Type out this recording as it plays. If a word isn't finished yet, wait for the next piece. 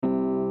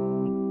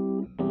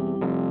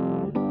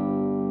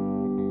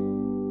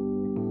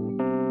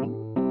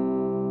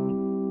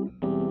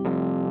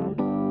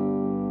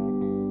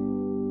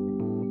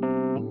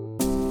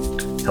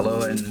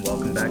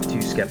welcome back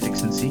to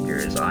Skeptics and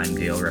Seekers. I'm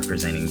Dale,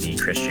 representing the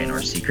Christian or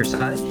Seeker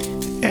side.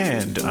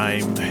 And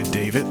I'm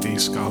David, the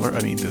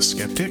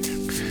skeptic.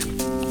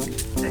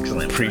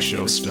 Excellent.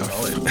 Pre-show stuff.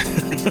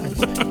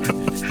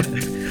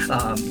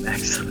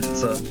 Excellent.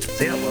 So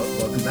yeah,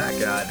 welcome back.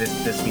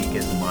 This week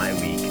is my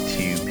week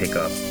to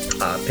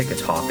pick a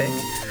topic.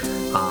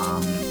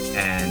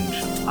 And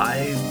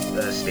I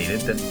stated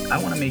that I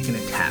want to make an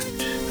attempt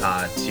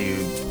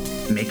to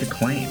make a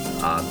claim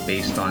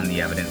based on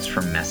the evidence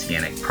from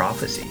messianic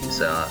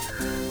prophecies,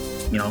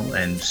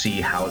 and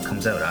see how it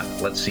comes out.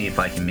 Let's see if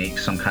I can make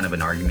some kind of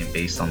an argument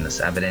based on this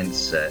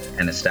evidence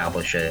and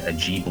establish a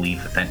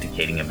G-belief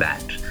authenticating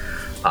event.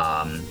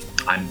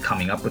 I'm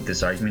coming up with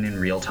this argument in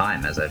real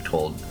time, as I've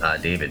told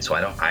David, so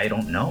I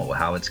don't know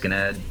how it's going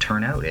to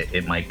turn out.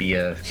 It might be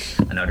an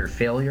utter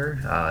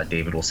failure.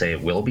 David will say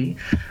it will be.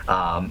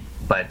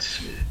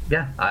 But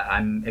yeah,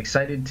 I'm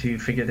excited to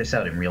figure this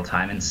out in real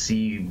time and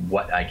see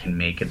what I can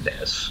make of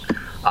this.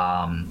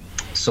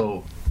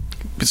 So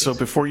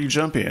before you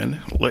jump in,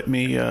 let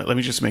me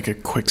just make a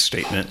quick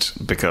statement,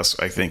 because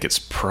I think it's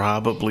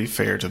probably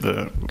fair to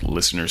the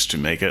listeners to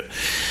make it.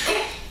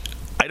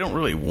 I don't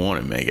really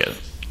want to make it,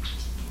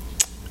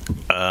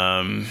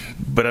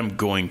 but I'm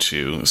going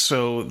to.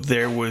 So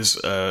there was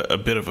a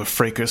bit of a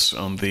fracas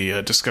on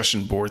the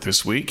discussion board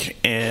this week,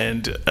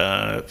 and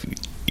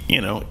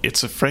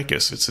it's a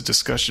fracas. It's a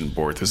discussion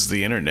board. This is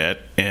the internet,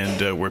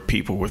 and where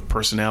people with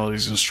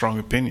personalities and strong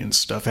opinions,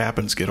 stuff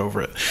happens. Get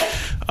over it.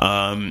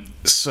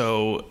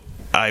 So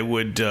I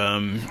would,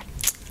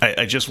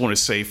 I just want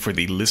to say for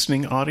the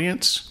listening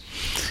audience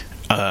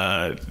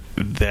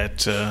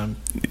that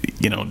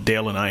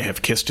Dale and I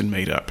have kissed and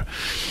made up,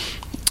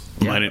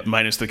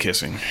 minus the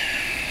kissing.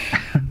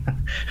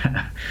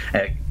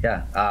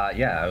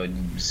 I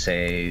would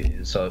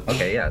say so.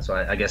 Okay, yeah. So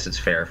I guess it's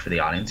fair for the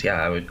audience.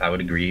 Yeah, I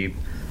would agree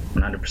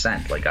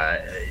 100%. Like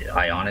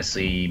I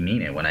honestly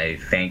mean it when I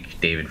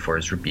thank David for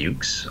his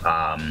rebukes.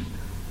 I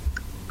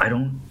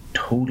don't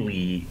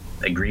totally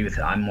agree with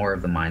it. I'm more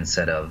of the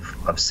mindset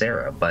of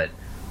Sarah, but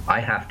I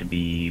have to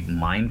be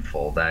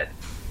mindful that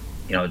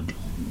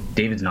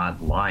David's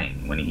not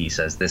lying when he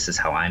says this is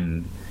how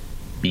I'm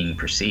being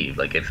perceived.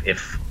 Like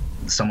if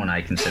someone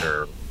I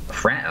consider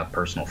a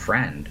personal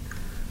friend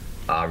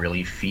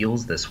really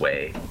feels this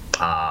way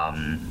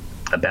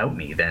about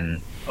me,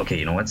 then okay,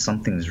 you know what,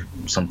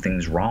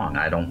 something's wrong.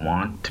 I don't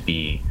want to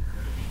be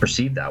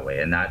perceived that way,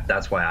 and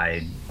that's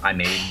why I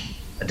made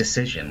a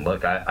decision.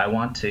 Look, I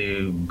want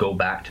to go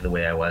back to the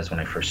way I was when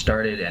I first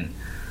started, and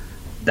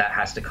that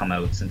has to come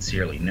out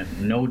sincerely.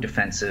 No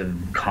defensive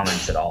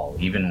comments at all,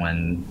 even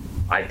when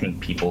I think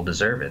people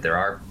deserve it. There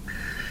are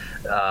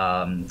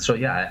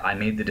I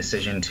made the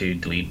decision to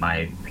delete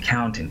my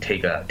account and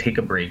take a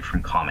break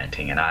from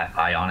commenting, and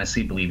I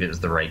honestly believe it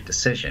was the right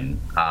decision.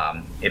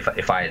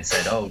 If I had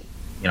said,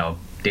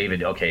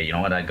 David, okay, you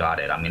know what, I got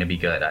it, I'm going to be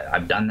good.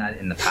 I've done that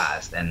in the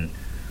past, and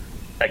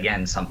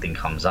again, something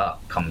comes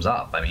up.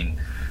 I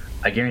mean,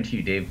 I guarantee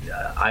you, Dave,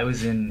 I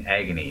was in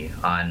agony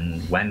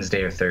on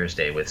Wednesday or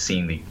Thursday with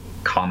seeing the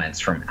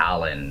comments from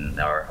Alan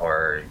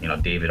or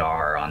David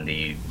R. on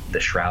the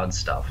Shroud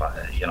stuff.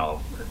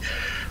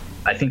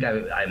 I think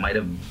I might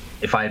have,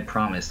 if I had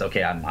promised,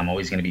 okay, I'm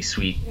always going to be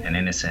sweet and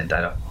innocent, I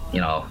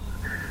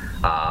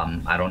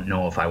don't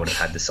know if I would have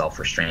had the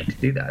self-restraint to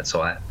do that.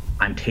 So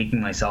I'm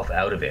taking myself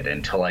out of it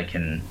until I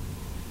can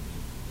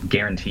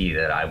guarantee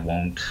that I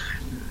won't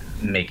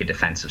make a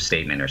defensive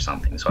statement or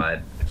something. So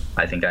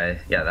I think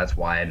that's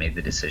why I made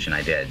the decision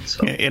I did.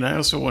 So. And I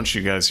also want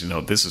you guys to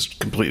know this is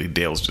completely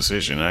Dale's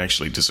decision. I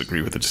actually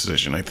disagree with the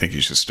decision. I think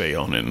you should stay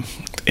on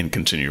and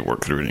continue to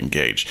work through it and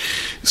engage.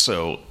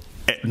 So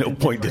at no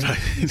point did I...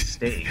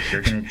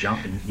 You're going to jump.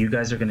 You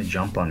guys are going to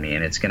jump on me,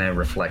 and it's going to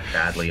reflect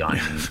badly on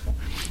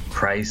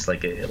Christ.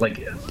 Like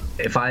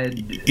if I had...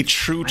 It's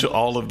true to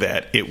all of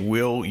that. It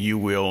will, you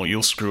will,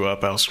 you'll screw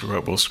up, I'll screw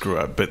up, we'll screw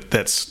up. But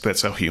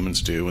that's how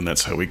humans do, and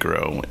that's how we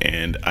grow.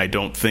 And I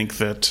don't think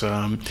that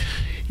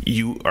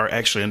you are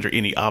actually under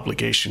any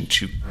obligation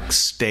to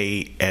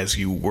stay as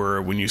you were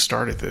when you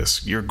started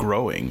this. You're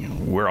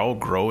growing. We're all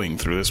growing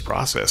through this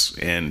process.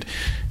 And,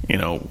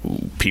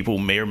 people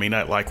may or may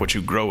not like what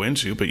you grow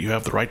into, but you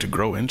have the right to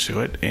grow into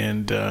it.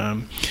 And,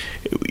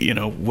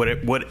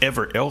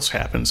 whatever else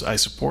happens, I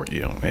support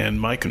you. And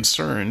my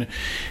concern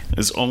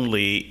is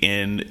only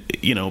in,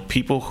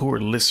 people who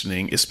are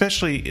listening,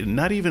 especially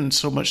not even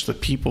so much the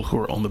people who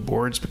are on the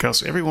boards,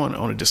 because everyone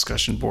on a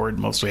discussion board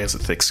mostly has a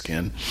thick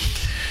skin.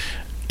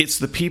 It's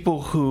the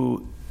people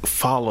who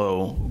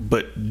follow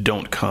but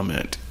don't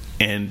comment.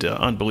 And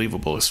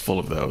Unbelievable is full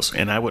of those.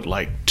 And I would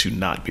like to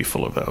not be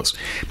full of those.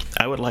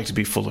 I would like to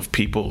be full of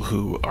people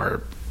who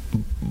are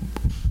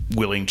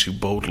willing to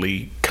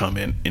boldly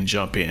comment and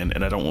jump in.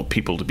 And I don't want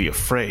people to be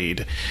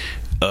afraid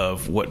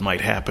of what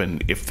might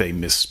happen if they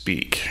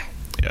misspeak.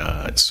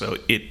 So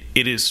it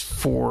is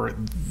for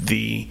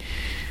the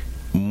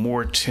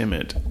more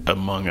timid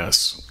among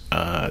us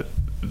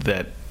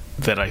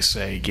that I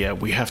say, yeah,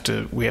 we have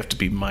to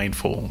be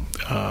mindful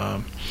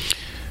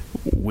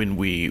when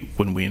we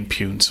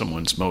impugn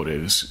someone's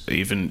motives,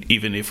 even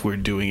if we're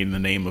doing it in the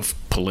name of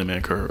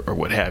polemic or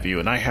what have you.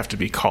 And I have to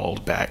be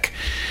called back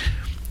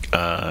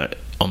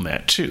on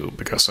that too,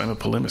 because I'm a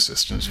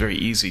polemicist, and it's very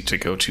easy to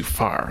go too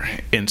far.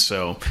 And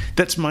so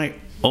that's my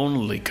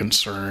only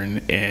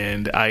concern.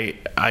 And I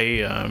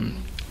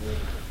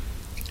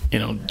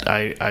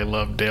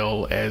love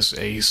Dale as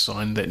a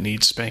son that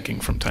needs spanking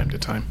from time to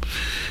time.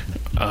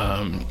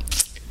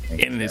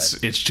 And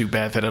it's too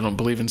bad that I don't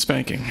believe in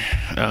spanking.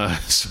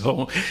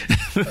 So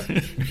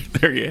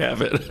there you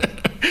have it.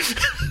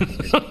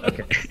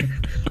 Okay,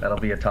 that'll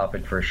be a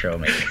topic for a show,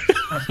 maybe.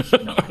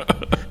 No.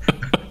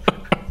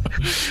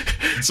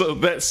 So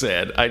that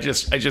said, I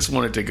just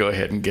wanted to go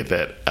ahead and get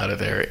that out of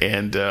there.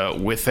 And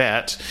with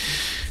that,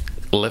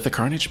 let the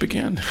carnage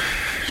begin.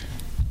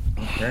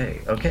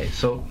 Okay.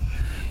 So,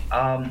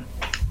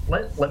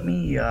 let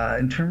me,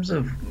 in terms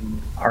of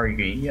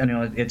arguing,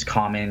 it's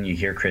common, you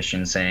hear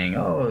Christians saying,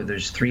 oh,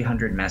 there's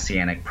 300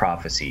 messianic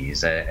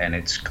prophecies, and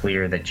it's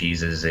clear that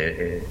Jesus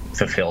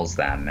fulfills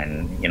them.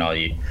 And,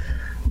 you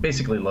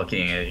basically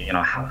looking at,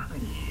 how,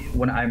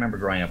 when I remember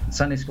growing up in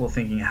Sunday school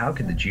thinking, how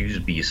could the Jews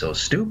be so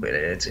stupid?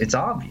 It's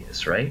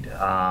obvious, right?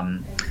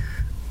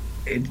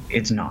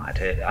 It's not.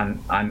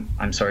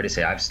 I'm sorry to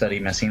say, I've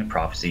studied messianic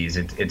prophecies.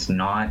 It's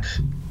not.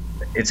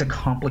 It's a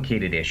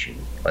complicated issue.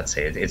 Let's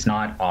say it's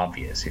not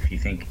obvious. If you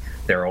think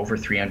there are over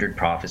 300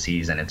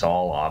 prophecies and it's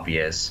all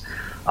obvious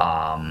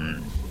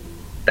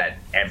that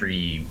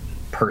every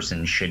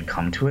person should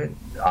come to it,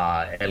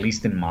 at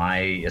least in my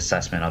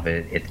assessment of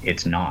it,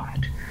 it's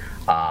not.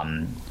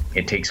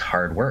 It takes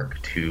hard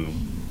work to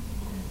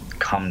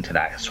come to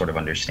that sort of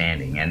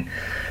understanding. And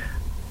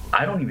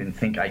I don't even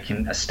think I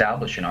can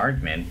establish an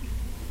argument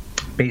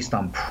based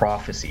on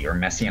prophecy or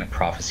messianic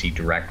prophecy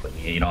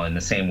directly. In the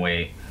same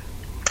way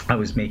I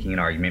was making an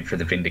argument for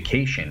the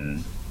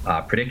vindication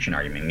prediction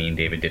argument. Me and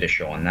David did a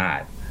show on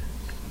that.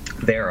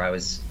 There I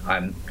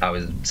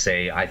would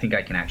say I think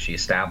I can actually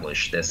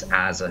establish this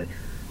as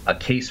a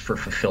case for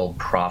fulfilled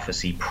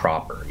prophecy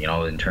proper,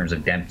 in terms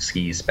of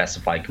Dembski's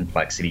specified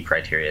complexity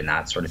criteria and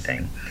that sort of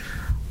thing.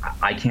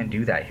 I can't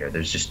do that here.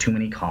 There's just too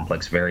many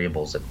complex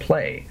variables at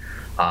play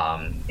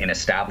in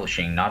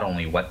establishing not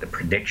only what the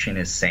prediction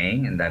is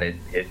saying and that it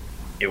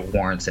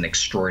warrants an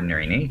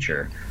extraordinary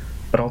nature,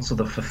 but also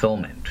the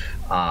fulfillment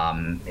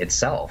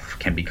itself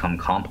can become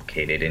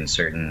complicated in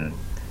certain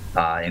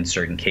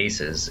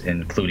cases,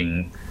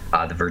 including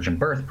the virgin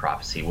birth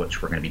prophecy,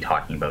 which we're going to be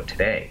talking about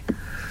today.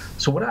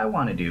 So what I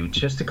want to do,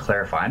 just to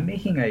clarify, I'm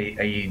making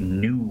a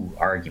new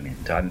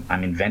argument.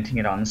 I'm inventing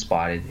it on the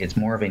spot. It's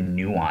more of a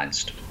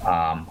nuanced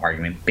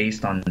argument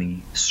based on the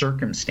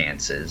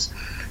circumstances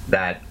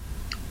that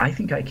I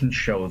think I can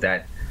show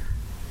that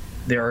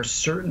there are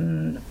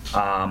certain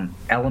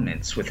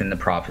elements within the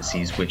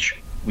prophecies which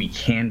we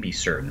can be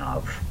certain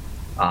of.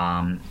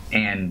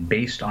 And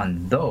based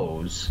on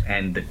those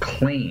and the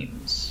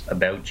claims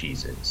about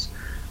Jesus,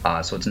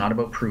 so it's not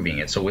about proving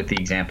it. So with the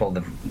example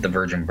of the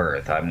virgin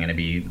birth, I'm going to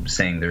be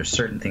saying there's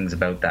certain things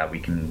about that we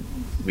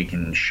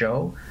can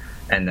show,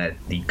 and that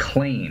the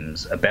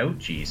claims about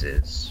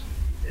Jesus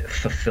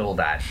fulfill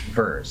that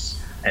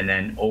verse. And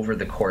then over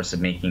the course of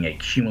making a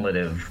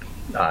cumulative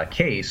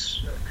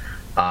case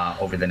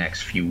over the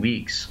next few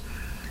weeks,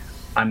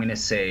 I'm going to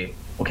say,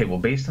 okay, well,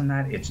 based on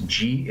that,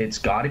 it's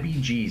got to be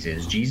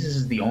Jesus. Jesus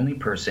is the only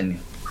person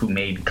who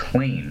made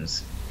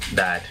claims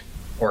that,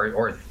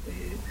 or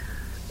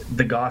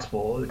the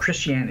gospel,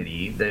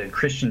 Christianity, the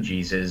Christian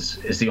Jesus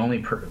is the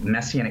only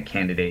messianic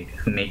candidate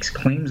who makes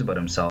claims about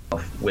himself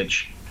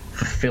which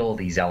fulfill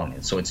these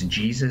elements. So it's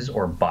Jesus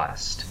or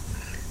bust.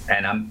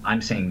 And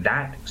I'm saying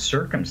that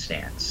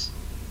circumstance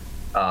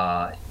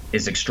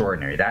is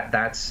extraordinary.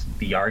 That's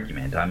the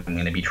argument I'm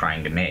going to be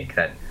trying to make,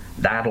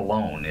 that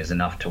alone is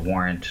enough to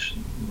warrant,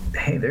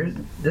 hey,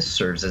 this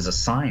serves as a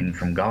sign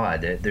from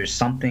God that there's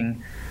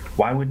something.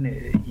 Why wouldn't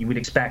it? You would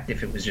expect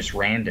if it was just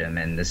random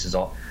and this is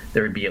all,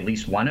 there would be at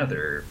least one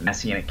other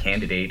messianic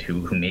candidate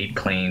who made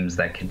claims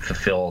that could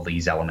fulfill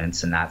these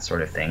elements and that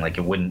sort of thing. Like,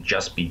 it wouldn't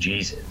just be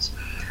Jesus.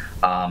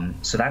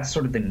 So that's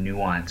sort of the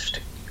nuanced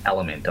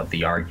element of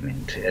the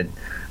argument.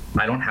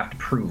 I don't have to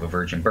prove a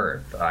virgin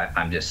birth.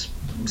 I'm just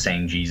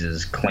saying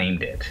Jesus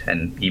claimed it,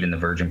 and even the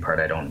virgin part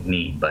I don't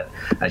need, but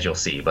as you'll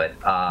see. But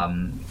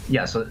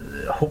so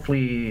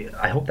hopefully,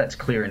 I hope that's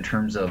clear in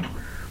terms of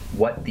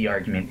what the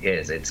argument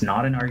is. It's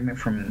not an argument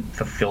from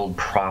fulfilled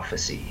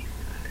prophecy.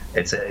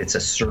 It's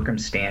a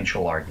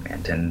circumstantial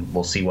argument, and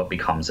we'll see what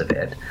becomes of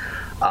it.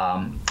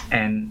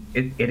 And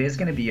it is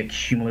going to be a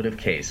cumulative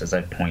case, as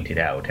I've pointed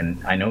out.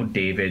 And I know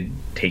David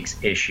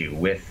takes issue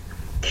with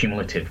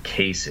cumulative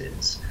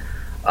cases.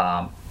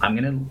 I'm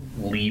going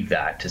to leave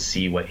that to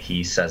see what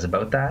he says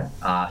about that.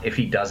 If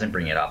he doesn't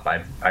bring it up,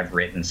 I've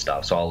written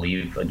stuff, so I'll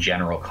leave a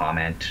general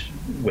comment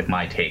with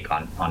my take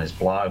on his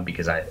blog,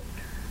 because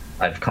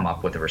I've come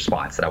up with a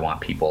response that I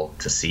want people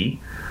to see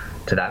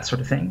to that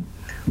sort of thing.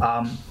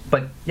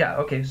 But yeah,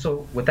 okay.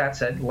 So with that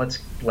said,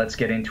 let's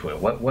get into it.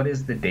 What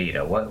is the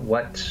data?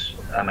 What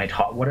am I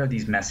What are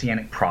these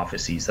messianic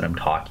prophecies that I'm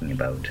talking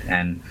about?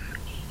 And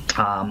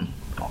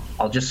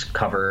I'll just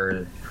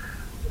cover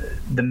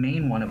the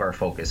main one of our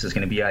focus is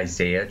going to be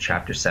Isaiah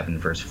chapter 7,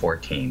 verse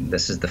 14.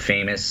 This is the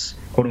famous,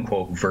 quote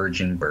unquote,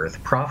 virgin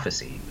birth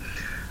prophecy.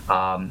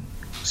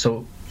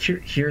 So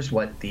here's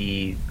what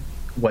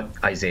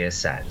Isaiah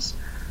says.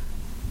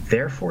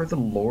 Therefore, the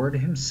Lord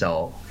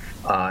himself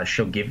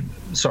shall give.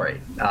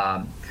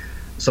 The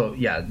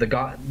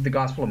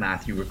Gospel of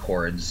Matthew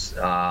records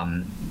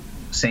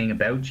saying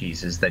about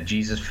Jesus that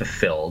Jesus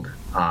fulfilled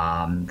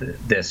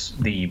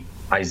the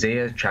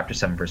Isaiah chapter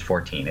 7, verse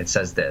 14. It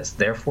says this: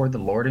 Therefore, the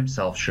Lord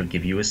himself shall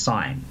give you a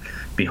sign.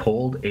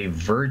 Behold, a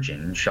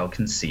virgin shall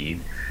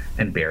conceive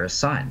and bear a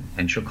son,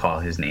 and shall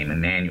call his name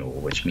Emmanuel,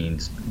 which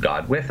means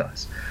God with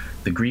us.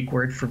 The Greek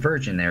word for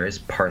virgin there is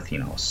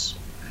parthenos.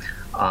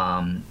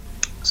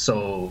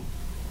 So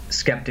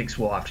skeptics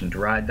will often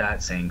deride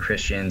that, saying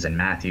Christians and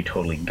Matthew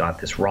totally got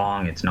this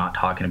wrong. It's not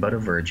talking about a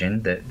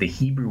virgin. The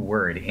Hebrew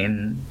word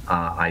in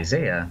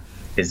Isaiah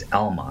is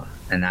Elma,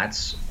 and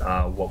that's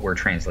what we're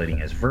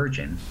translating as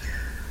virgin.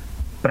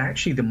 But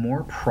actually, the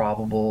more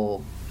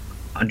probable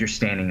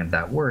understanding of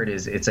that word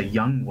is it's a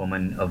young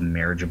woman of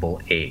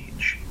marriageable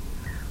age.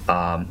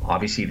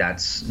 Obviously,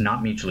 that's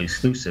not mutually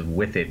exclusive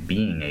with it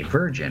being a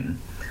virgin.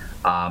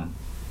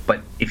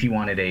 But if you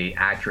wanted a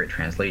accurate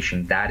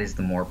translation, that is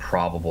the more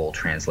probable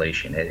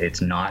translation.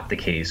 It's not the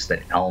case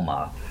that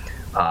Elma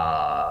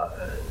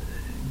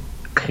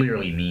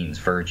clearly means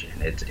virgin.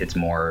 It's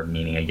more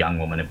meaning a young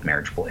woman of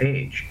marriageable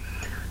age.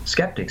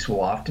 Skeptics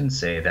will often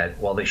say that,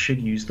 well, they should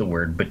use the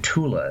word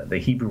betula, the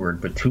Hebrew word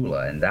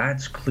betula, and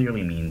that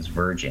clearly means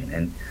virgin.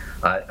 And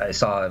I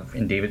saw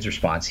in David's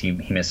response, he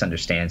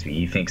misunderstands me.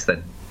 He thinks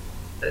that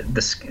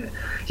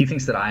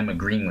I'm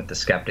agreeing with the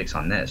skeptics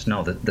on this.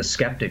 No, the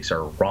skeptics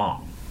are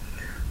wrong.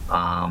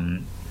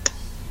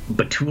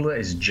 Betula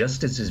is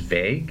just as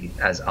vague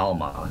as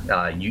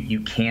Alma.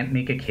 You can't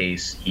make a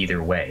case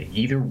either way.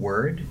 Either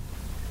word,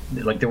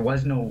 like there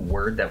was no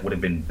word that would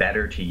have been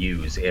better to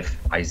use if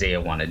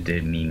Isaiah wanted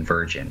to mean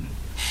virgin.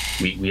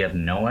 We have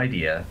no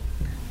idea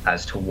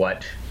as to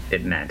what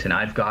it meant. And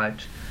I've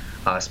got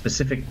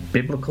specific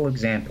biblical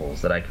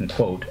examples that I can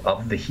quote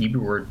of the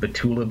Hebrew word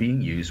betula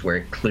being used where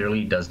it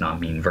clearly does not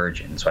mean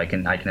virgin. So I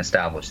can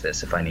establish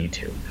this if I need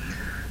to.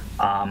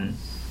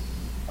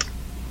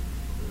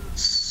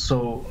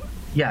 So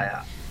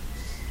yeah,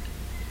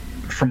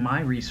 from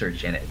my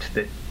research in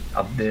it,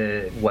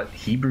 what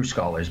Hebrew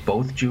scholars,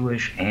 both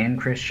Jewish and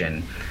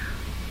Christian,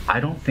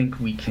 I don't think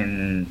we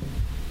can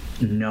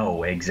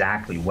know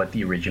exactly what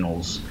the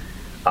originals,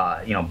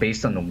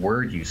 based on the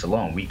word use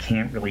alone, we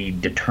can't really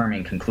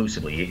determine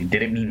conclusively.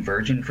 Did it mean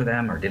virgin for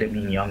them, or did it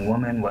mean young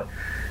woman?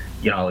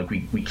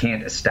 We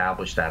can't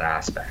establish that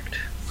aspect.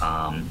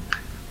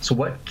 So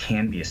what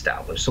can be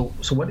established? So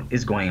what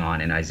is going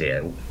on in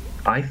Isaiah?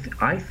 I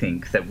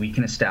think that we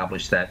can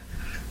establish that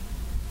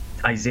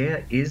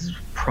Isaiah is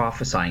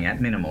prophesying at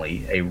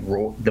minimally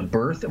the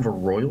birth of a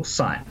royal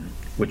son,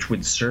 which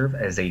would serve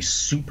as a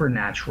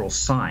supernatural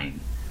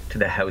sign to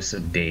the house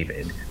of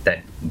David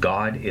that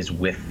God is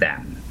with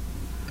them,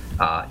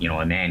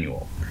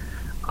 Emmanuel.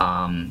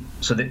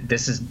 So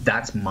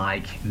that's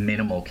my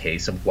minimal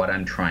case of what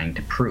I'm trying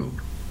to prove.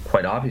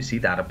 Quite obviously,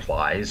 that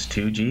applies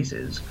to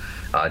Jesus.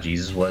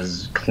 Jesus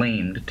was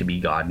claimed to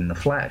be God in the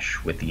flesh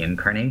with the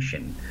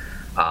incarnation.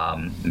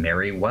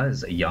 Mary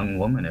was a young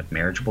woman of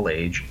marriageable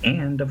age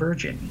and a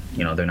virgin.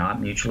 They're not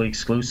mutually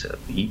exclusive.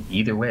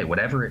 Either way,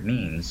 whatever it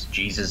means,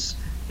 Jesus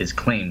is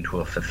claimed to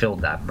have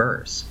fulfilled that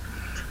verse.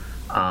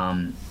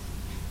 Now,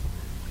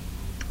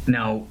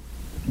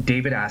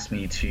 David asked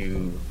me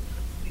to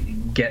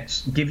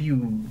give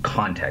you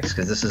context,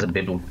 because this is a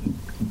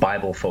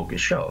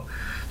Bible-focused show.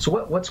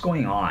 So what's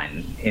going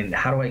on, and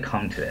how do I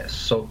come to this?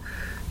 So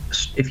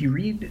if you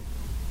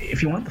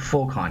want the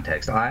full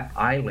context,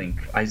 I link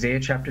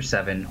Isaiah chapter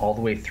 7 all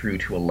the way through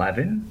to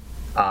 11,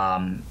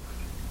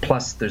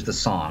 plus there's the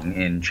song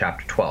in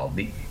chapter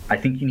 12. I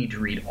think you need to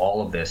read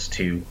all of this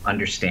to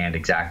understand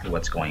exactly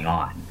what's going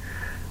on.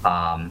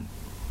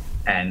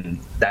 And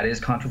that is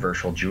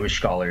controversial. Jewish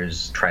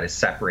scholars try to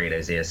separate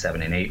Isaiah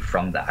 7 and 8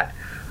 from that,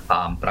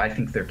 but I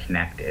think they're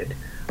connected.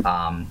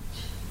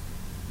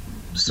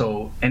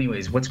 So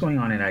anyways, what's going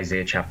on in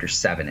Isaiah chapter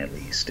 7 at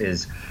least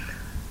is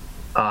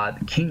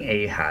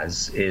King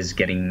Ahaz is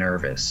getting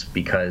nervous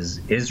because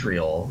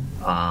Israel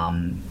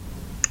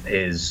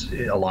is,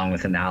 along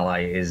with an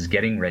ally, is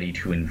getting ready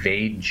to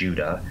invade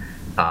Judah,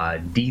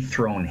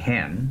 dethrone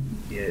him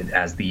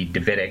as the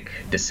Davidic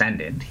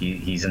descendant.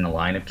 He's in the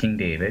line of King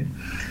David.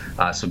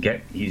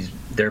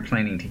 They're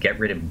planning to get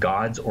rid of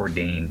God's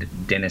ordained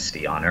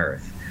dynasty on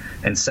earth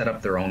and set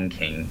up their own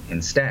king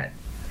instead.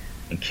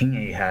 And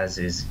King Ahaz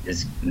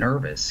is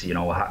nervous.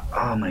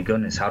 Oh my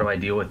goodness, how do I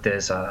deal with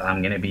this?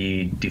 I'm going to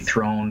be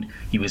dethroned.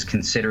 He was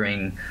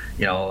considering,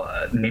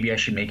 maybe I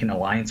should make an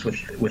alliance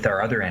with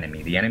our other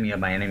enemy. The enemy of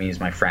my enemy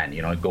is my friend.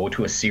 Go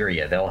to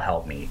Assyria. They'll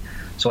help me.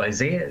 So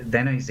Isaiah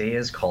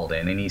is called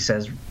in, and he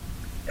says,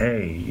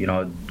 hey,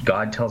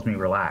 God tells me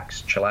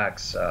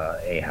chillax,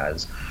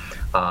 Ahaz.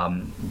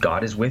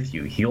 God is with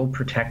you. He'll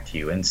protect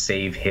you and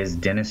save his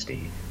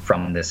dynasty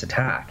from this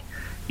attack.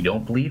 You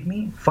don't believe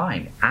me?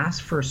 Fine.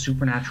 Ask for a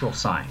supernatural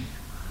sign.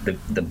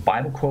 The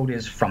Bible quote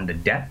is, from the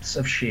depths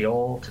of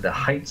Sheol to the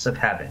heights of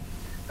heaven.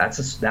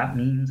 That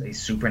means a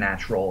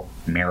supernatural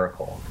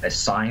miracle, a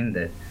sign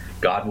that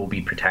God will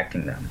be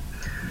protecting them.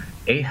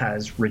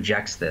 Ahaz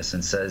rejects this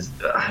and says,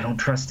 I don't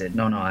trust it.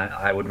 No,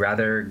 I would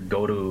rather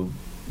go to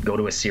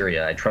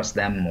Assyria. I trust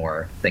them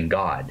more than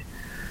God.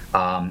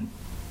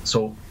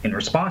 So in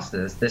response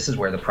to this is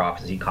where the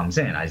prophecy comes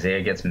in.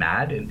 Isaiah gets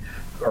mad,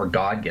 or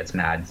God gets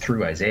mad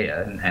through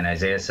Isaiah, and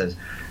Isaiah says,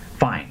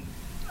 fine,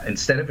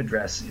 instead of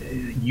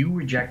you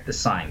reject the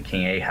sign,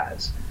 King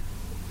Ahaz.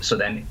 So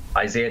then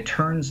Isaiah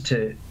turns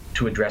to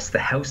address the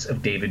house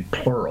of David,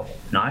 plural,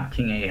 not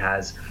King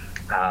Ahaz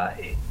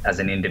as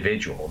an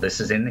individual. This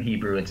is in the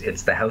Hebrew,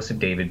 it's the house of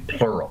David,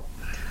 plural.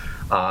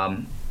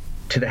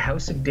 To the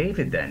house of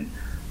David, then,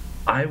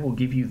 I will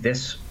give you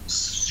this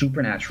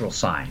supernatural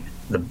sign,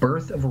 the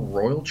birth of a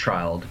royal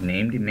child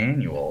named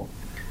Emmanuel,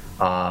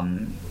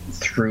 born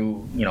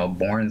through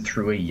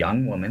a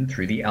young woman,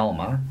 through the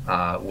Alma,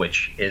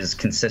 which is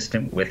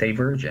consistent with a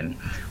virgin,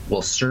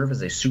 will serve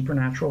as a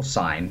supernatural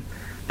sign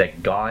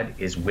that God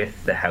is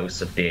with the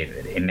house of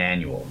David.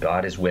 Emmanuel,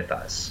 God is with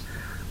us,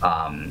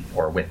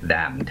 or with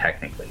them,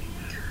 technically.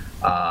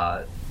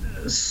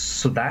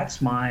 So that's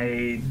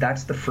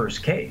the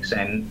first case.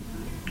 And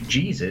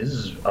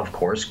Jesus, of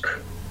course,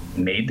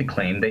 made the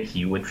claim that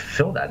he would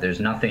fulfill that. There's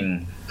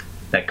nothing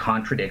that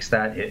contradicts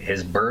that.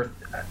 His birth,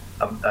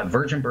 a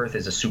virgin birth,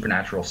 is a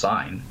supernatural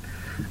sign,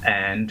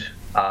 and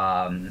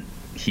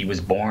he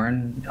was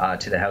born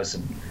to the house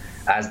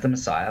as the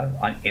Messiah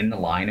in the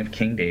line of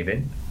King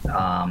David.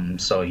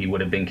 So he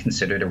would have been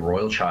considered a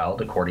royal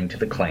child according to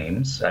the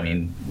claims. I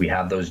mean, we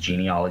have those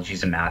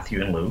genealogies in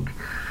Matthew and Luke.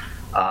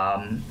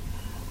 I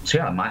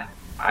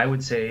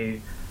would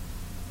say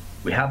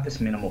we have this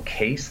minimal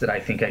case that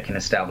I think I can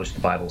establish the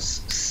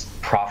Bible's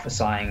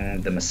prophesying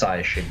the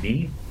Messiah should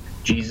be.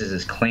 Jesus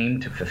is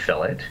claimed to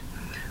fulfill it.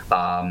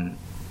 I'm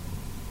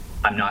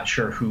not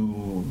sure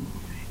who,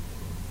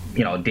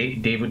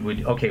 David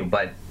would, okay,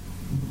 but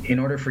in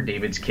order for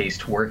David's case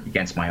to work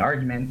against my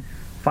argument,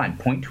 fine,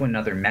 point to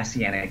another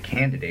messianic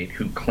candidate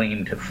who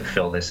claimed to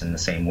fulfill this in the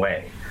same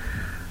way.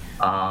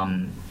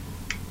 And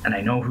I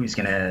know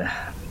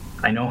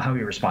how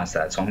he responds to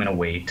that, so I'm going to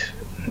wait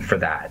for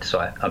that.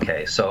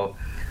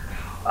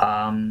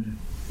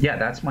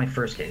 That's my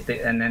first case.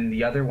 And then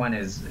the other one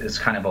is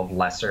kind of a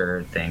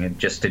lesser thing,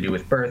 just to do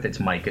with birth. It's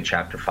Micah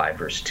chapter 5,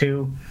 verse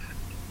 2.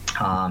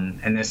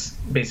 And this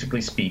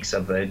basically speaks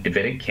of a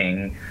Davidic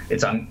king.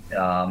 It's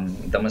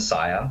the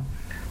Messiah,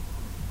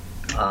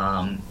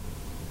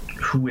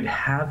 who would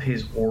have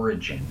his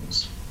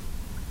origins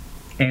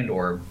and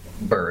or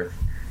birth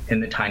in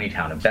the tiny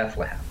town of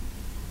Bethlehem.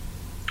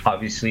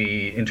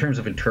 Obviously, in terms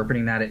of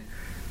interpreting that,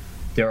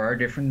 there are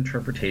different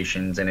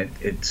interpretations, and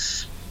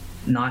it's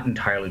not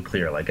entirely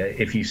clear. Like,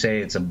 if you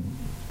say it's a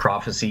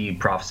prophecy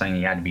prophesying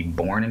he had to be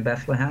born in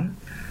Bethlehem,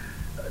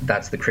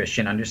 that's the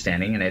Christian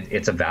understanding, and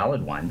it's a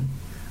valid one,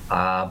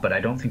 but I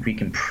don't think we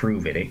can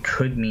prove it. It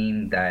could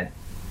mean that,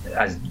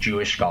 as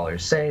Jewish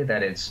scholars say,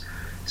 that it's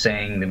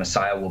saying the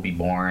Messiah will be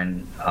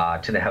born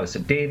to the house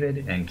of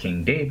David, and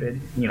King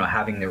David,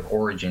 having their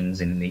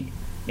origins in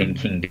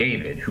King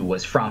David, who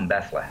was from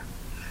Bethlehem.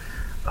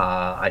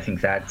 I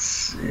think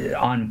that's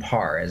on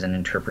par as an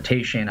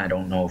interpretation. I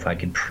don't know if I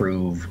could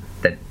prove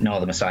that, no,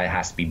 the Messiah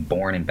has to be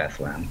born in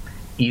Bethlehem.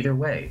 Either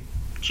way,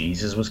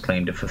 Jesus was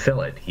claimed to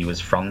fulfill it. He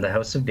was from the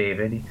house of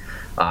David,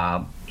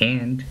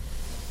 and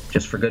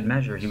just for good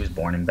measure, he was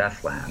born in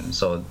Bethlehem.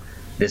 So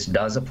this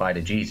does apply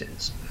to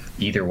Jesus,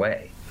 either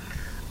way.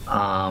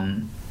 Now,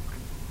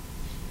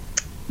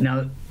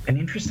 an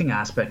interesting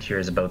aspect here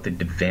is about the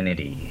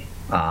divinity.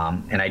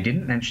 And I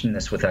didn't mention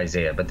this with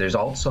Isaiah, but there's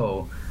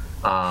also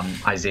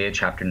Isaiah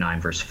chapter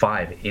 9, verse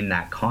 5 in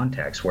that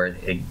context, where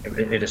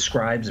it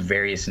ascribes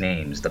various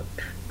names, the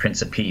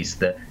Prince of Peace,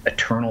 the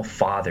Eternal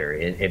Father.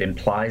 It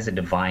implies a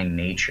divine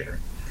nature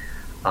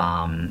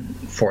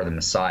for the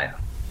Messiah.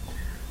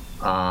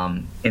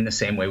 In the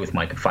same way with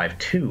Micah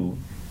 5:2.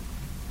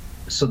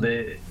 So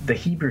the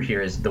Hebrew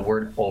here is the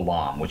word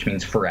olam, which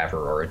means forever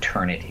or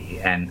eternity.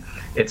 And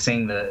it's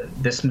saying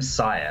this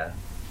Messiah,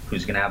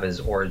 who's going to have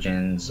his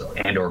origins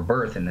and or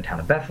birth in the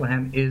town of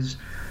Bethlehem,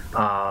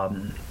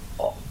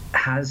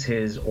 has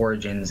his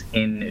origins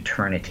in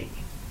eternity.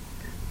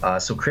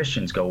 So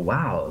Christians go,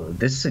 wow,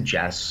 this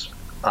suggests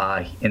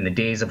in the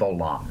days of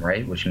Olam,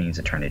 right, which means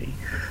eternity.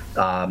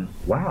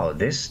 Wow,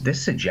 this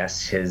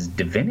suggests his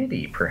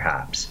divinity,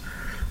 perhaps.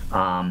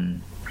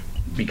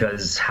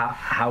 Because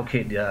how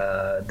could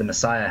the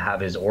Messiah have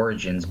his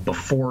origins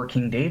before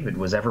King David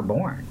was ever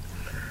born?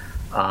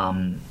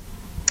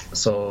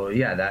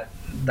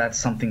 That's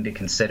something to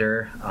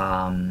consider.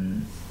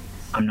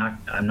 I'm not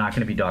going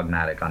to be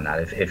dogmatic on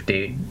that if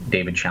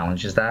David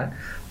challenges that,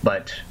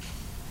 but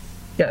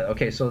yeah,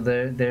 okay. So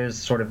there's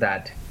sort of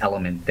that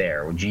element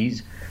there.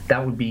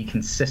 That would be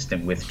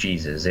consistent with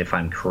Jesus if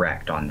I'm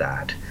correct on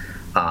that.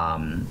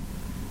 I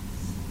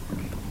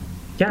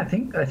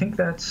think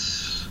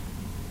that's.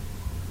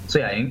 So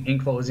yeah, in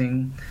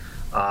closing,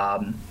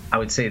 I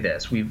would say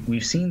this: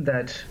 we've seen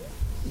that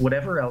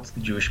whatever else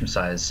the Jewish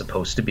Messiah is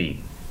supposed to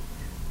be,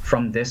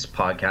 from this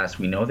podcast,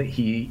 we know that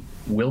he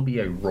will be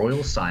a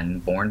royal son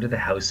born to the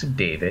house of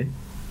David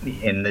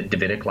in the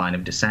Davidic line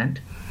of descent.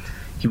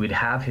 He would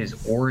have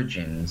his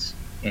origins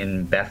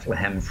in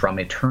Bethlehem from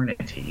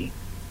eternity.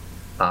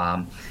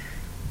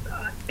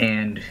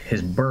 And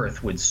his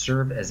birth would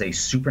serve as a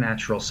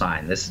supernatural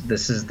sign.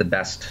 This is the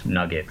best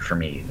nugget for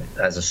me,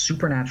 as a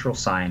supernatural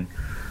sign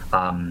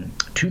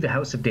to the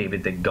house of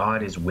David that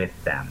God is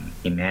with them,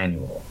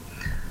 Emmanuel.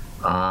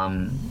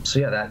 So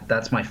yeah,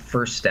 that's my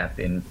first step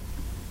in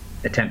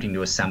attempting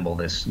to assemble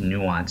this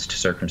nuanced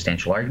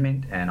circumstantial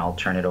argument, and I'll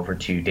turn it over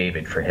to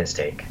David for his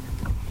take.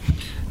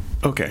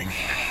 Okay,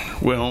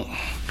 well,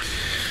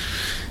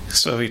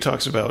 so he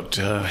talks about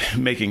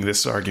making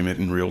this argument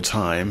in real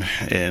time,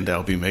 and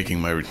I'll be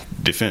making my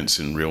defense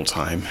in real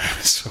time.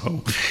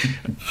 So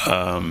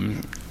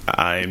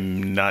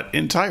I'm not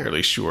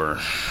entirely sure.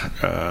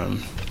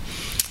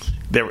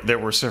 There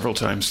were several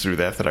times through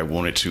that I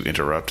wanted to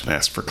interrupt and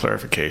ask for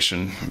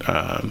clarification,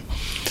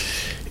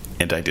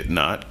 and I did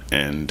not.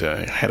 And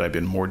had I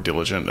been more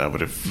diligent, I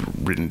would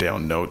have written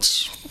down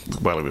notes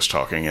while he was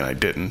talking, and I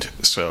didn't.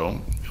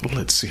 So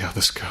let's see how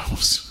this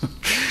goes.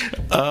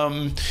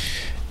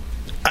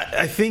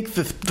 I think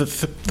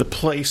the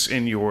place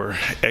in your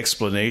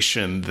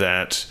explanation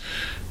that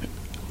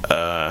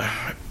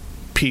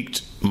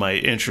piqued my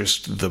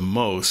interest the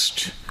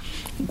most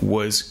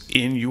was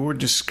in your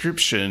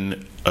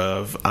description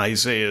of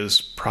Isaiah's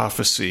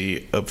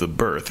prophecy of the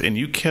birth, and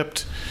you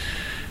kept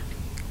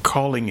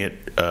calling it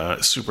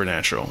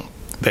supernatural,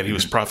 that he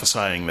was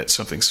prophesying that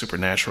something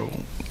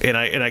supernatural, and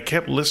I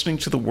kept listening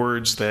to the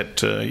words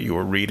that you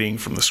were reading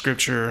from the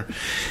scripture,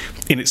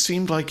 and it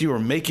seemed like you were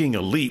making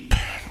a leap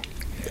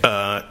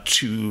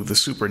to the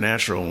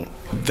supernatural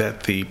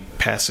that the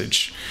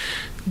passage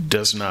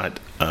does not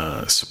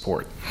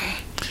support.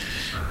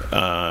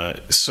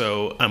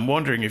 So I'm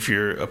wondering if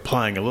you're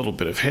applying a little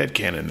bit of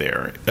headcanon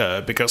there,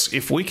 because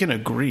if we can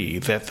agree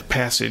that the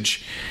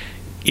passage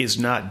is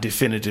not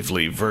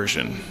definitively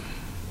virgin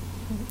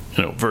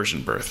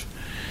birth,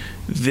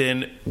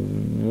 then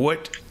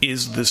what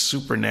is the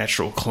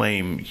supernatural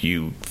claim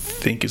you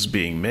think is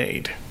being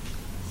made?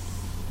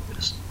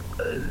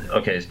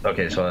 Okay.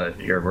 So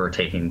we're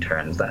taking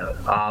turns.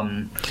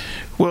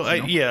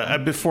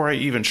 Before I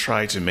even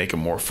try to make a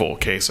more full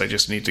case, I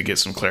just need to get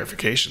some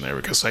clarification there,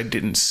 because I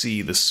didn't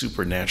see the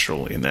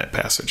supernatural in that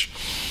passage.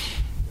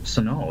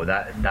 So no,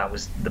 that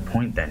was the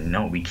point then.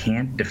 No, we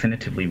can't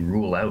definitively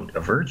rule out a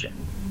virgin.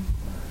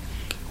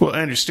 Well,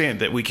 I understand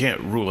that we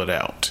can't rule it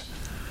out,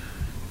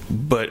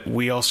 but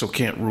we also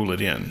can't rule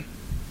it in.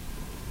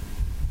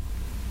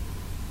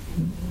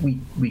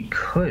 We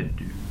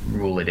could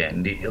rule it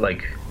in.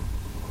 Like,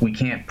 we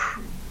can't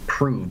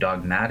prove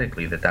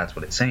dogmatically that that's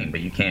what it's saying,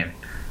 but you can't.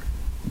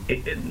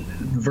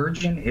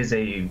 Virgin is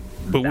a.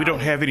 But we don't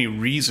have any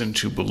reason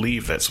to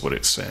believe that's what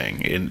it's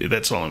saying, and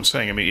that's all I'm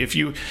saying. I mean, if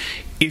you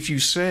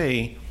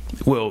say,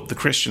 well, the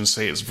Christians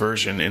say it's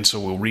virgin, and so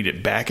we'll read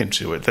it back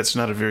into it, that's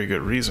not a very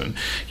good reason.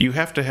 You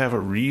have to have a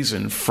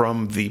reason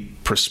from the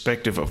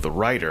perspective of the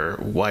writer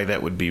why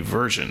that would be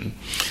virgin,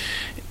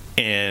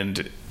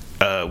 and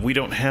we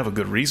don't have a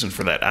good reason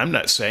for that. I'm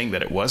not saying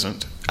that it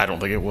wasn't. I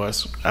don't think it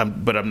was.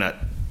 But I'm not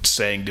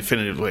saying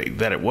definitively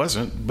that it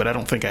wasn't, but I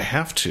don't think I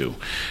have to.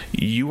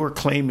 You are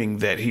claiming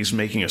that he's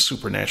making a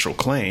supernatural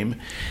claim,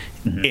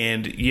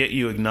 and yet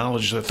you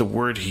acknowledge that the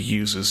word he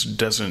uses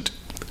doesn't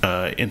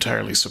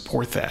entirely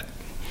support that.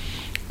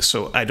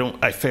 So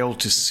I fail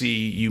to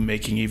see you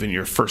making even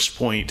your first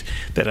point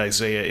that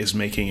Isaiah is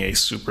making a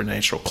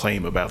supernatural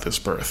claim about this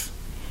birth.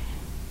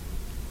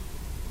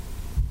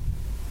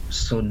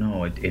 So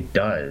no, it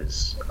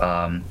does.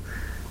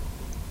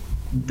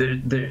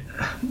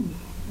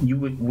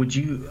 Would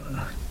you?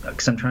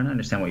 Because I'm trying to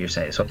understand what you're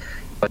saying. So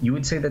you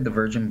would say that the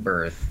virgin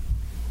birth,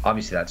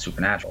 obviously that's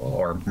supernatural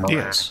or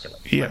miraculous.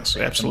 Yes,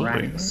 right? Absolutely.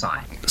 Miraculous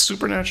sign.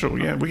 Supernatural.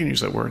 Yeah, we can use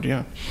that word.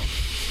 Yeah.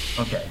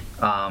 Okay.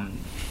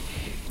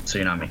 So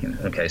you're not making.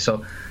 Okay.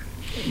 So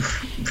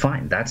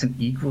fine. That's an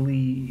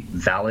equally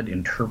valid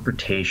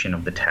interpretation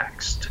of the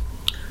text.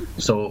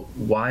 So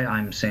why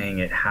I'm saying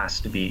it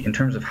has to be, in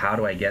terms of how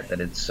do I get that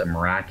it's a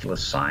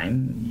miraculous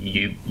sign,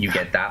 you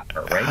get that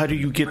part, right? How do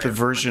you get the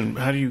version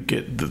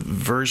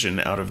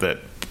out of that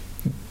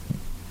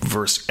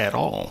verse at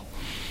all?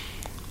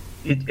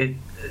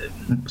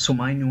 So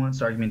my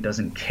nuanced argument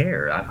doesn't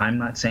care. I'm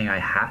not saying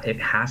it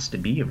has to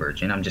be a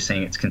virgin. I'm just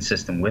saying it's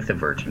consistent with a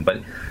virgin.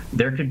 But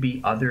there could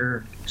be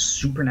other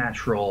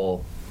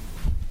supernatural.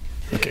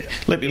 Okay.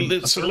 Let me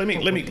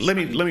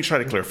try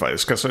to clarify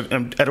this, because I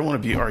don't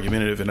want to be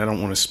argumentative, and I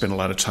don't want to spend a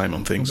lot of time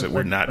on things that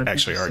we're not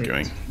actually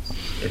arguing.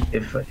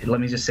 Let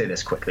me just say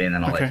this quickly, and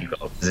then I'll let you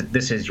go.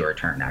 This is your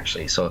turn,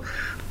 actually. So,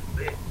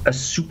 a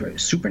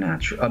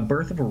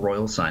birth of a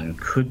royal son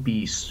could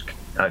be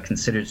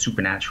considered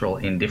supernatural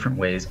in different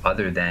ways,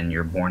 other than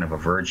you're born of a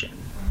virgin.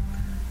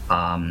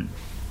 I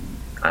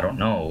don't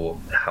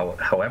know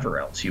however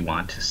else you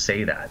want to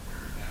say that,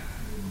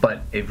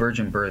 but a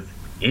virgin birth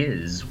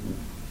is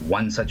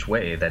one such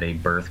way that a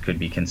birth could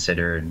be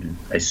considered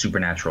a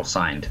supernatural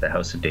sign to the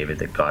house of David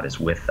that God is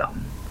with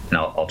them. And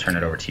I'll turn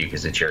it over to you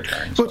because it's your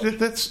turn. So. Well,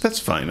 that's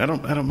fine. I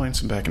don't mind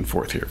some back and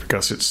forth here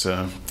because it's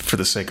for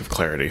the sake of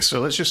clarity. So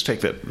let's just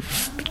take that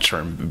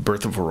term,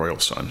 birth of a royal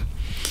son.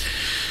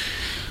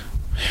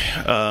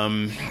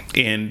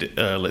 And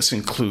let's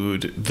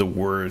include the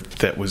word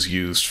that was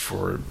used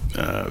for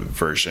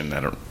virgin.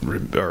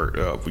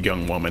 Or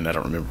young woman. I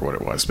don't remember what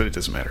it was, but it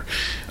doesn't matter.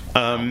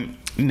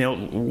 Now,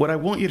 what I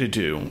want you to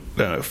do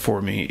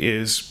for me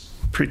is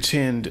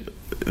pretend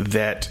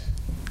that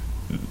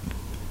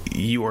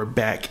you are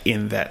back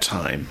in that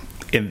time,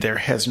 and there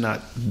has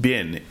not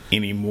been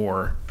any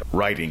more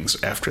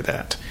writings after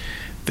that.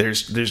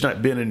 There's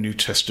not been a New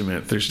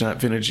Testament. There's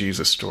not been a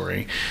Jesus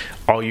story.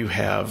 All you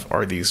have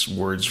are these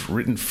words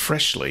written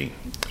freshly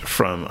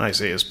from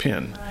Isaiah's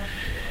pen.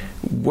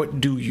 What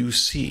do you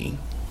see?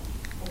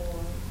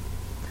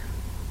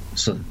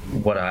 So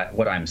what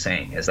I'm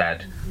saying is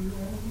that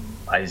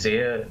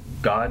Isaiah,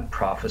 God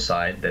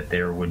prophesied that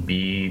there would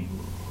be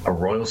a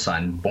royal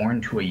son born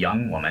to a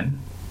young woman.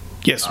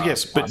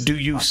 Yes, but do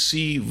you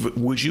see?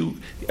 Would you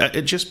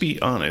just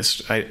be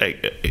honest?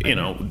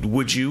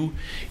 Would you?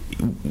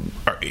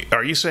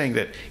 Are you saying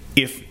that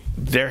if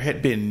there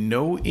had been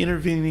no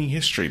intervening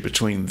history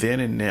between then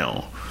and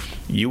now,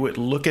 you would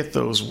look at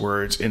those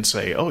words and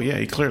say, "Oh, yeah,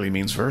 he clearly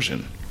means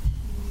virgin"?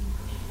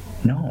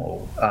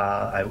 No,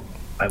 I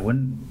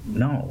wouldn't.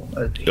 No.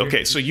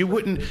 Okay, so you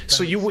wouldn't.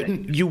 So you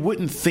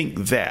wouldn't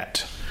think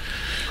that.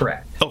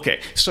 Correct. Okay,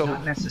 so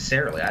not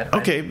necessarily.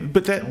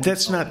 But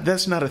that's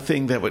not a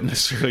thing that would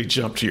necessarily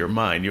jump to your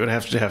mind. You would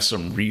have to have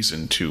some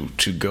reason to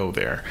go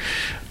there.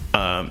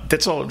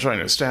 That's all I'm trying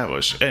to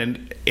establish.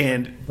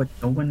 But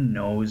no one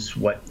knows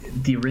what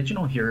the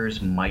original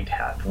hearers might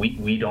have.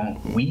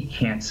 We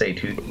can't say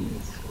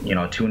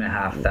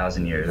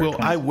 2,500 years. Well,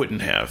 I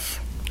wouldn't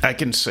have. I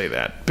can say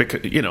that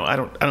because I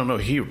don't know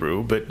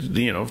Hebrew, but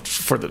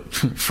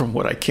from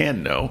what I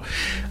can know,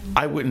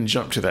 I wouldn't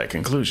jump to that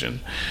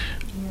conclusion.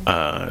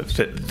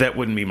 That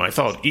wouldn't be my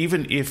thought,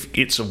 even if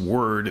it's a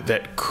word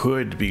that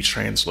could be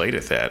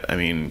translated that. I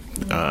mean,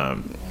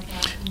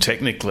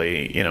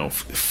 technically,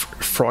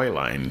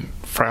 Fräulein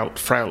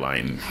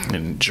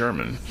in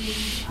German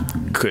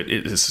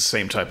it's the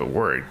same type of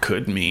word.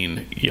 Could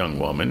mean young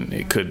woman.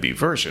 It could be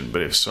virgin.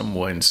 But if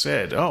someone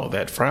said, "Oh,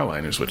 that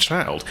Fräulein is with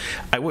child,"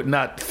 I would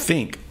not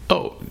think,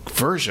 "Oh,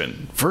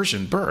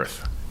 virgin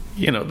birth."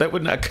 That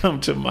would not come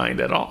to mind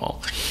at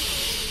all.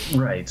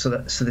 Right. So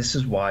this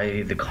is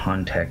why the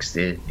context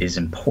is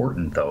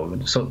important, though.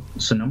 So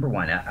number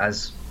one,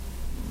 as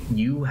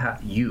you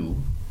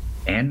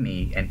and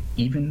me and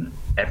even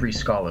every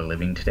scholar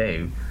living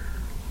today,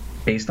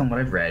 based on what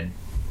I've read,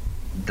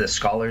 the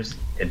scholars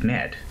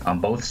admit on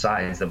both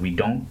sides that we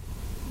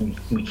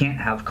can't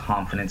have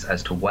confidence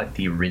as to what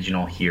the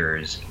original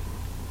hearers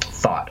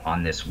thought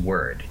on this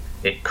word.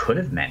 It could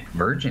have meant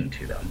virgin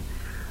to them,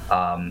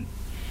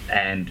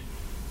 and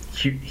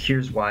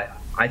here's why.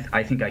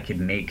 I think I could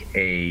make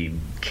a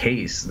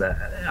case that,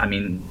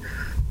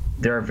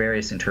 there are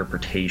various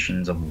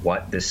interpretations of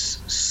what this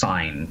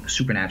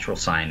supernatural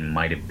sign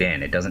might have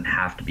been. It doesn't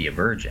have to be a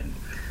virgin.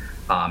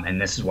 And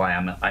this is why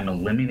I'm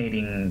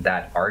eliminating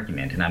that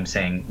argument, and I'm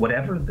saying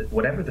whatever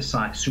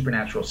the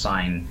supernatural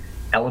sign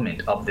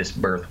element of this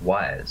birth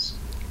was,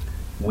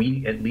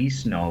 we at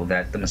least know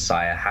that the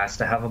Messiah has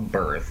to have a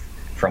birth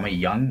from a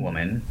young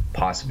woman,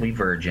 possibly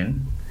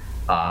virgin,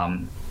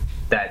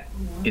 that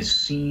is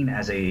seen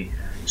as a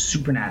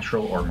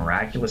supernatural or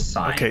miraculous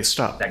sign. Okay,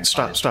 stop.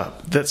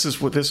 This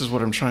is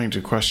what I'm trying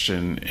to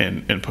question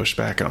and push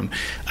back on.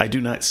 I do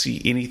not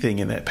see anything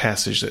in that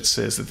passage that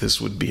says that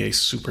this would be a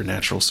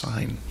supernatural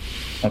sign.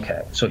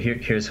 Okay, so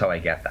here's how I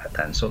get that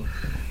then. So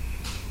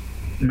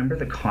remember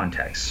the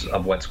context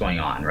of what's going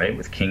on, right?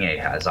 With King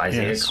Ahaz,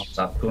 Isaiah comes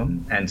up to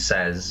him and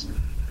says,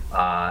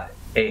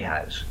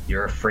 Ahaz,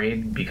 you're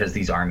afraid because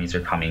these armies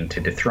are coming to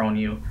dethrone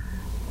you.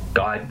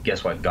 God,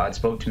 guess what? God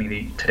spoke to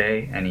me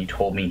today, and he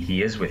told me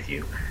he is with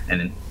you.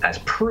 And as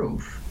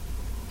proof,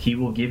 he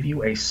will give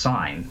you a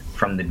sign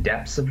from the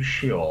depths of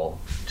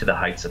Sheol to the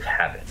heights of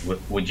heaven.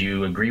 Would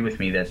you agree with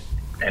me that,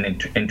 and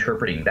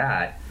interpreting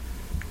that,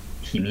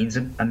 he means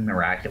a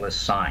miraculous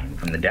sign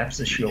from the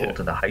depths of Sheol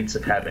to the heights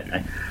of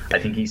heaven? I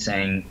think he's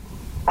saying,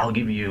 I'll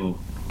give you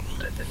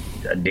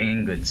a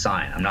dang good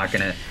sign. I'm not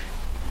going to...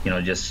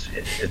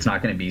 it's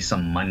not going to be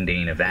some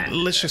mundane event.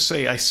 Let's just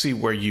say I see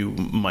where you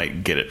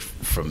might get it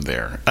from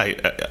there.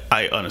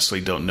 I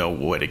honestly don't know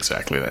what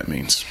exactly that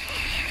means.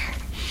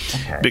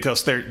 Okay.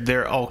 Because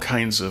there are all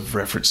kinds of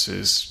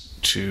references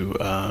to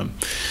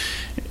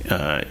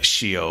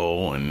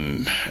Sheol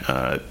and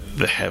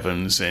the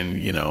heavens,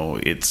 and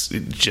it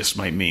just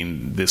might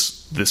mean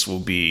this will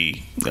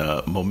be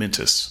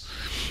momentous.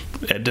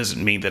 It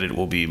doesn't mean that it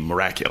will be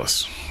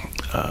miraculous.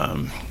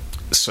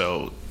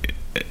 So.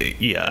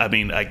 Yeah,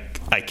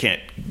 I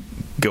can't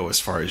go as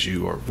far as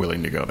you are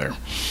willing to go there.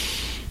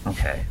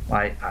 Okay,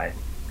 I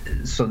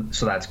so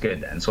that's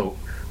good then. So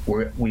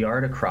we are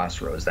at a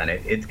crossroads then.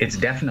 It's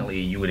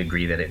definitely, you would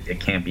agree that it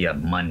can't be a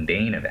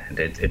mundane event.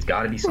 It's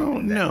got to be something.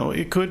 Well, no,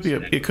 it could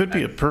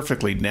be a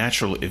perfectly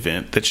natural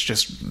event that's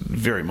just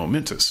very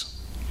momentous.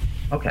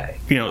 Okay.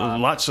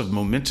 Lots of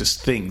momentous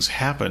things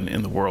happen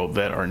in the world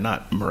that are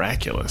not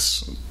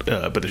miraculous,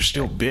 but they're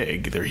still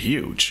big. They're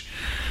huge.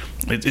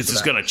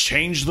 It's going to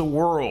change the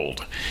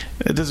world.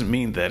 It doesn't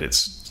mean that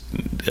it's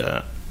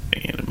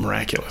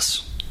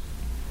miraculous.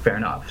 Fair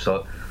enough.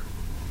 So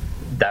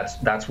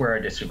that's where our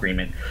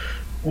disagreement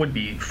would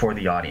be for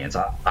the audience.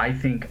 I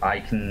think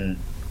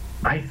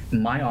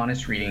my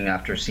honest reading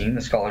after seeing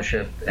the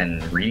scholarship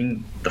and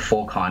reading the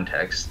full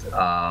context,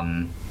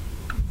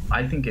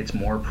 I think it's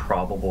more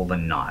probable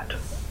than not.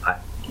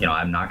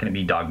 I'm not going to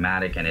be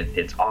dogmatic, and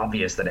it's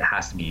obvious that it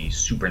has to be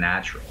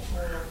supernatural.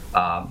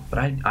 But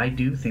I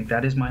do think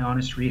that is my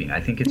honest reading. I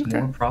think it's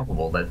more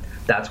probable that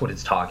that's what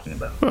it's talking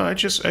about. Well, I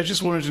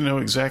just wanted to know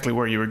exactly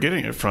where you were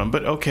getting it from.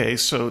 But okay,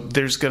 so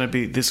this is going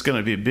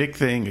to be a big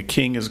thing. A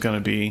king is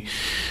going to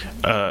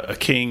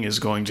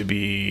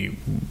be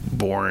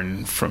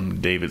born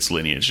from David's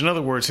lineage. In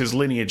other words, his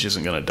lineage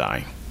isn't going to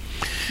die.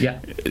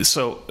 Yeah.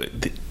 So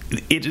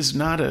it is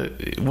not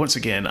once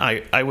again,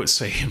 I would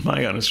say in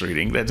my honest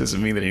reading, that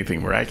doesn't mean that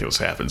anything miraculous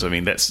happens. I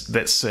mean,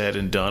 that's said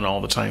and done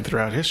all the time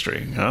throughout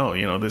history.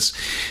 Oh,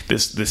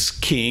 this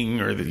king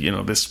or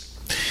this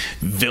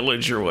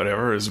village or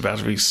whatever is about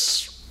to be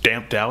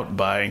stamped out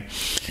by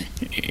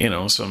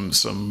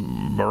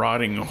some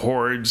marauding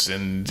hordes,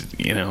 and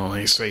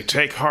they say,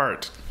 take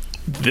heart,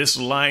 this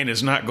line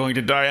is not going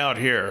to die out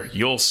here,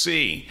 you'll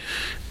see.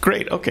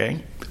 Great,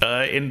 okay.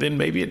 And then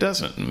maybe it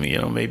doesn't.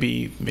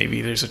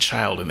 Maybe there's a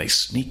child and they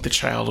sneak the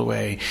child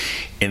away,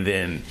 and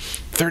then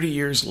 30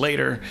 years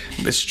later,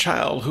 this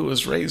child who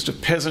was raised a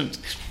peasant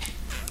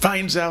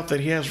finds out that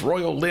he has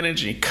royal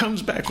lineage, and he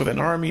comes back with an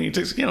army, and he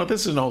takes.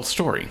 This is an old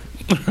story,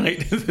 right?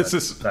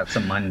 That's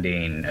a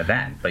mundane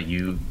event, but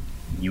you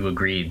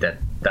agreed that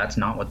that's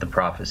not what the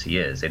prophecy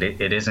is. It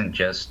isn't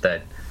just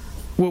that.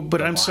 Well,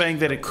 but I'm saying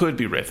that it could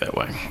be read that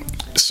way.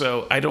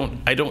 So I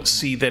don't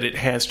see that it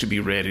has to be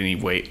read any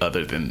way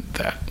other than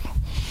that.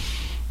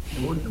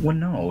 Well,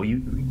 no.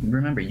 You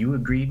remember, you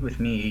agreed with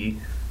me.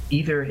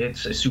 Either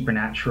it's a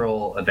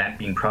supernatural event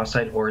being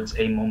prophesied, or it's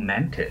a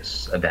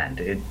momentous event.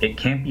 It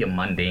can't be a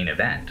mundane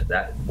event.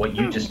 That what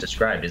you just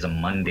described is a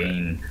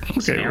mundane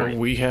scenario. Well,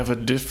 we have a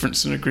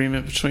difference in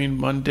agreement between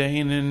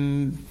mundane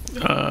and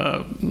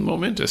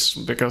momentous,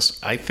 because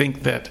I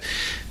think that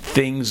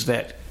things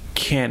that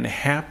can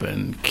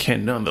happen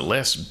can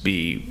nonetheless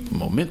be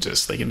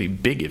momentous. They can be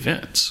big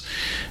events.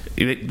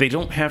 They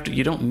don't have to.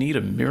 You don't need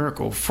a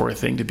miracle for a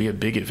thing to be a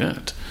big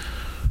event.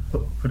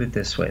 Put it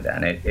this way,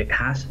 then it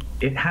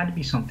had to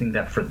be something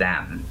that for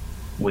them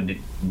would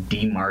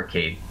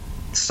demarcate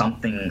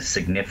something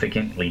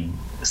significant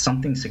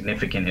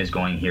is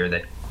going here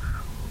that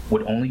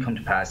would only come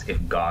to pass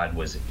if God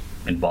was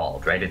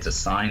involved, right? It's a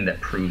sign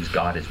that proves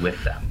God is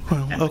with them.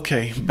 Well,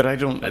 okay, but I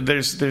don't.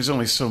 There's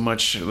only so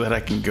much that I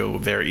can go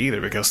there either,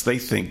 because they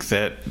think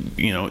that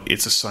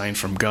it's a sign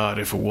from God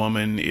if a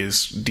woman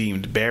is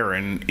deemed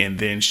barren and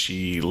then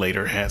she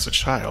later has a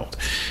child.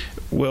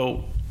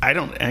 Well, I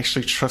don't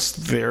actually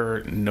trust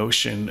their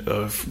notion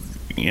of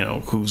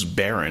who's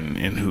barren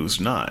and who's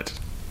not.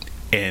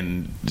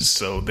 And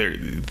so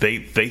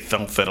they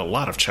thought that a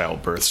lot of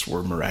childbirths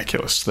were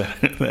miraculous.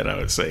 That I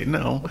would say,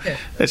 no, okay,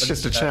 that's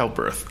just a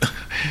childbirth.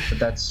 But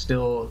that's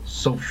still,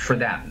 so for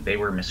them, they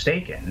were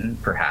mistaken,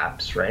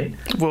 perhaps, right?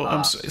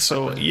 Well,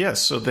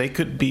 yes, so they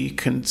could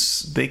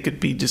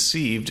be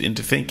deceived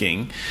into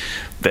thinking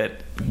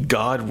that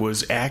God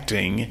was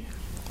acting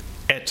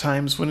at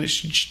times when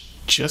it's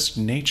just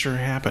nature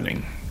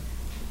happening.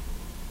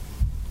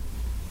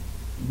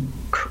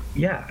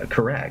 Yeah,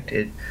 correct.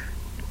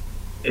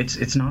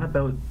 It's not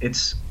about,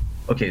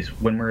 okay, so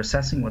when we're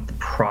assessing what the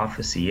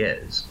prophecy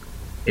is,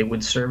 it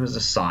would serve as a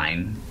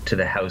sign to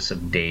the house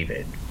of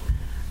David.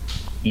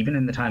 Even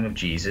in the time of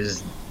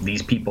Jesus,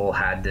 these people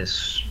had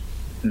this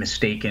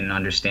mistaken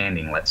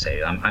understanding, let's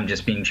say. I'm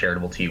just being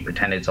charitable to you.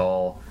 Pretend it's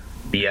all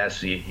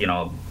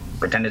BS,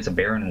 pretend it's a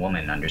barren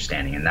woman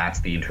understanding, and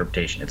that's the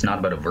interpretation. It's not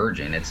about a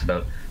virgin, it's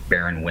about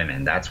barren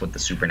women. That's what the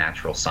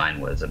supernatural sign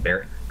was. A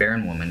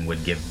barren woman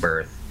would give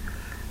birth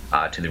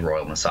to the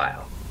royal Messiah.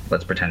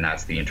 Let's pretend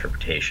that's the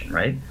interpretation,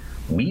 right?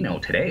 We know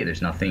today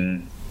there's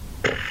nothing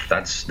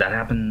that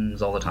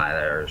happens all the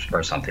time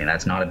or something.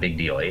 That's not a big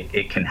deal.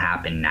 It can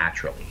happen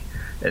naturally.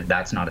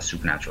 That's not a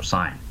supernatural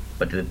sign.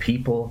 But to the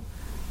people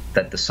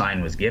that the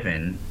sign was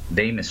given,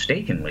 they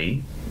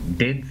mistakenly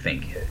did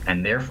think it,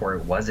 and therefore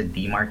it was a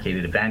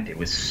demarcated event. It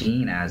was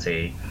seen as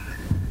a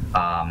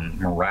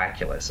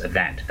miraculous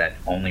event that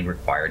only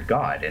required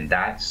God, and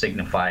that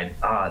signified,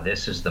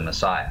 this is the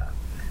Messiah.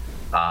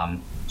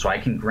 So I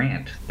can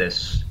grant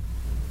this.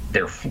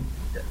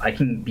 I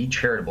can be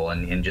charitable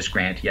and just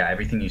grant,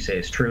 everything you say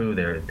is true.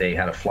 They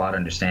had a flawed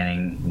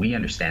understanding. We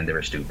understand they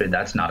were stupid.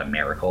 That's not a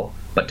miracle,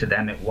 but to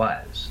them it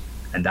was.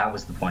 and that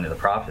was the point of the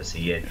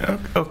prophecy.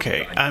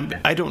 Okay,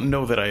 I don't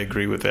know that I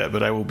agree with that,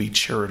 but I will be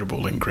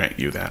charitable and grant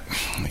you that.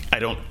 I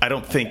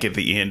don't think at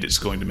the end it's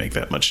going to make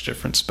that much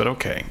difference, but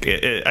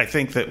okay. I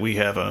think that we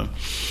have a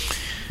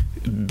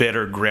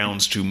better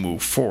grounds to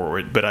move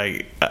forward, but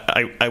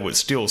I would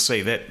still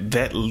say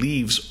that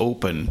leaves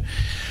open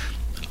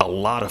a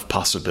lot of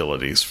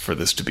possibilities for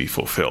this to be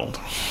fulfilled.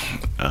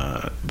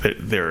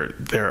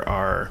 There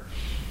are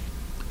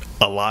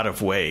a lot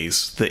of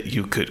ways that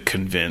you could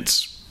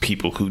convince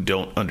people who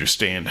don't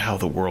understand how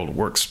the world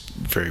works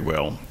very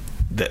well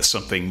that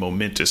something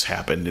momentous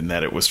happened and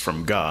that it was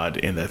from God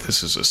and that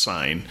this is a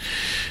sign.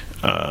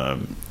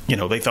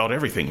 They thought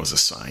everything was a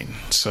sign.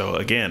 So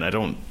again, I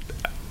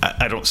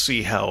don't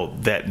see how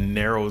that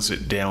narrows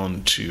it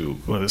down to,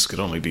 well, this could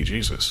only be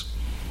Jesus.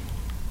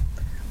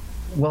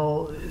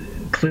 Well,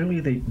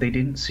 clearly they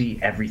didn't see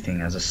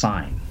everything as a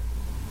sign.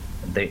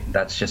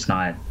 That's just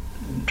not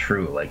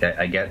true. Like,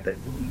 I get that,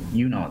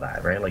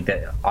 that, right? Like,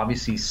 that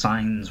obviously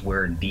signs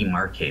were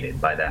demarcated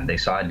by them. They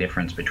saw a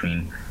difference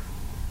between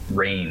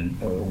rain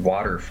or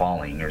water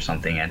falling or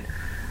something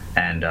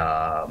and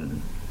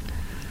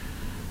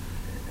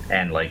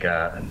like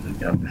I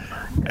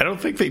don't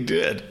think they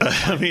did.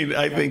 I mean,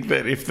 I think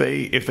that if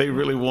they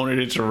really wanted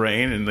it to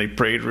rain and they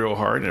prayed real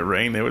hard and it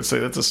rained, they would say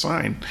that's a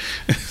sign.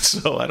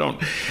 So I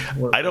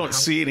don't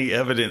see any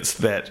evidence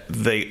that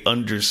they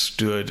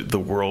understood the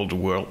world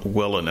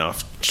well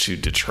enough to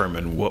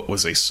determine what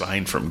was a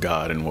sign from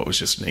God and what was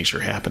just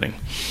nature happening.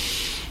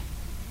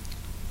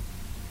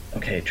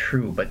 Okay,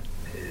 true, but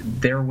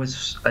there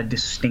was a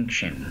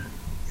distinction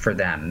for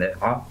them. That,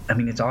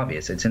 it's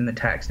obvious. It's in the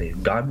text.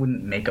 God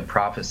wouldn't make a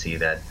prophecy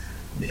that,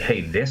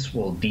 hey, this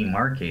will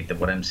demarcate that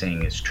what I'm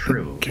saying is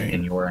true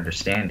in your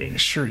understanding.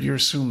 Sure, you're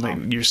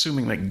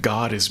assuming that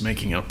God is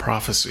making a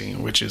prophecy,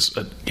 which is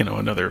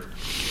another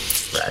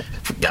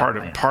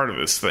part of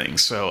this thing.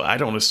 So I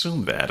don't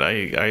assume that.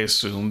 I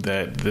assume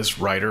that this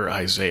writer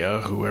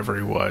Isaiah, whoever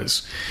he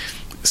was,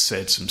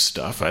 said some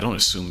stuff. I don't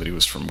assume that he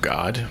was from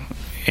God.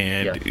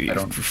 And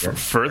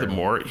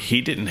furthermore,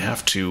 he didn't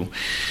have to.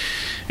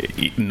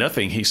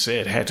 Nothing he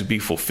said had to be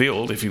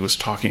fulfilled if he was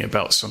talking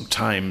about some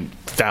time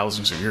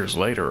thousands of years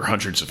later or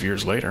hundreds of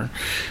years later.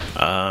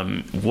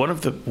 One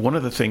of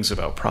the things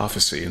about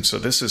prophecy, and so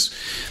this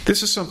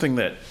is something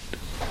that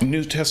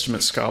New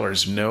Testament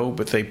scholars know,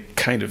 but they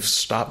kind of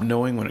stop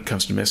knowing when it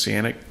comes to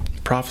messianic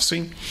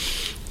prophecy,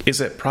 is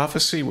that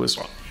prophecy was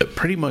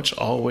pretty much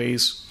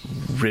always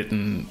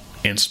written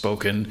and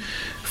spoken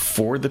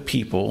for the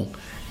people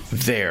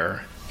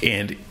there,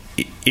 and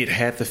it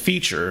had the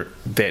feature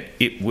that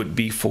it would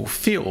be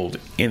fulfilled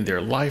in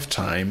their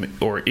lifetime,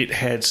 or it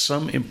had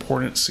some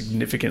important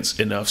significance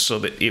enough so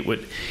that it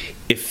would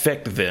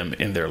affect them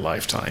in their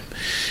lifetime.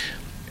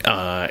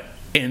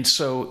 And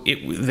so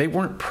they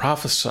weren't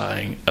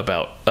prophesying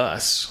about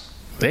us.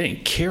 They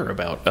didn't care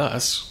about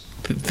us.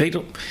 They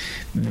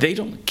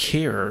don't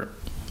care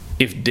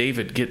if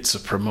David gets a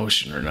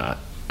promotion or not.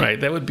 Right,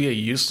 that would be a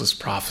useless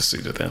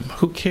prophecy to them.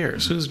 Who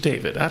cares? Who's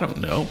David? I don't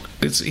know.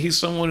 He's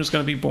someone who's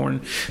going to be born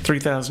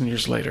 3,000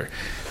 years later.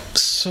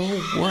 So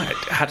what?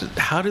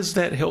 How does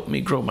that help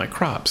me grow my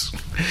crops?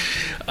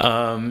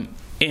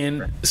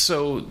 And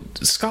so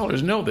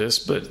scholars know this,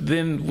 but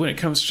then when it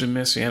comes to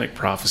messianic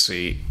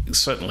prophecy,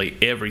 suddenly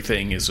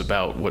everything is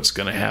about what's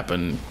going to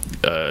happen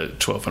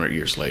 1,200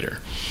 years later.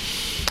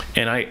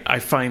 And I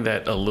find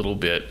that a little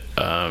bit...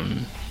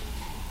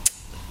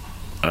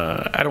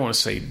 I don't want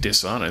to say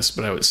dishonest,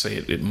 but I would say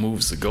it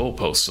moves the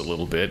goalposts a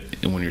little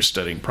bit when you're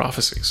studying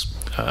prophecies.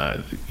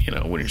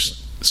 Anyway.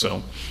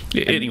 So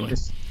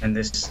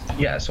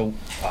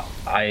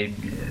I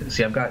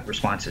see. I've got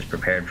responses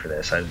prepared for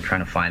this. I'm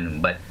trying to find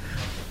them, but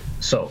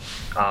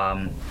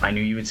I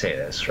knew you would say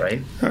this,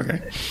 right?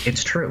 Okay.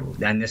 It's true,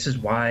 and this is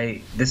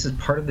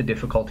part of the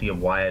difficulty of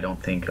why I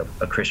don't think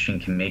a Christian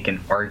can make an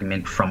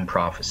argument from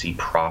prophecy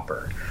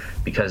proper,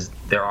 because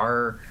there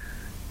are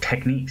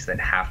techniques that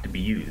have to be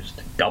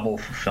used. Double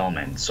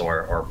fulfillments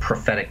or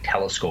prophetic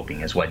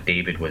telescoping is what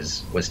David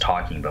was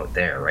talking about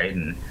there, right?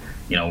 And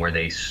where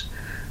they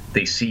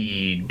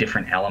see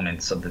different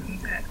elements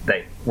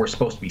that were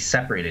supposed to be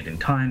separated in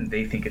time.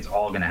 They think it's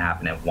all going to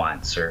happen at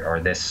once, or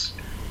this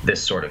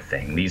sort of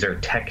thing. These are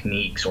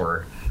techniques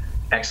or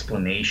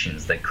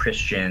explanations that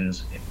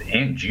Christians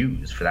and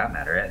Jews, for that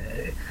matter,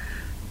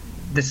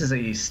 this is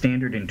a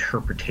standard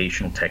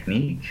interpretational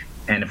technique.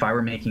 And if I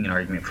were making an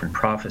argument from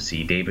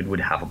prophecy, David would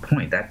have a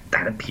point. That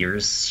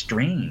appears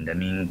strained. I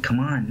mean, come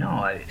on,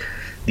 no.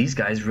 These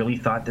guys really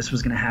thought this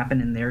was going to happen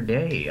in their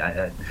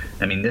day.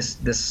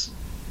 This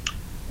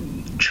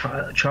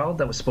child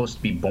that was supposed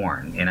to be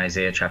born in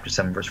Isaiah chapter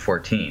 7, verse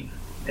 14,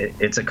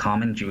 it's a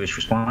common Jewish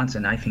response,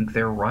 and I think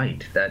they're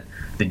right, that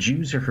the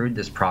Jews who heard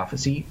this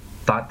prophecy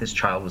thought this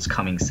child was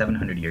coming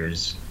 700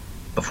 years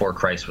before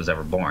Christ was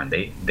ever born.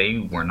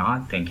 They were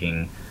not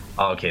thinking,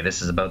 oh, okay,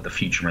 this is about the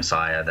future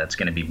Messiah that's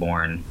going to be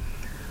born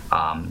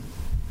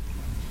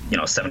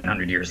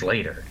 700 years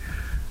later.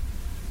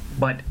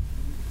 But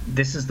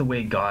this is the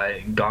way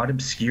God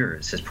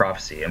obscures his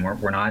prophecy, and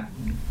we're not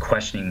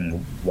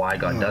questioning why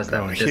God does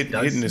that.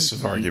 Hiddenness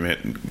of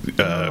argument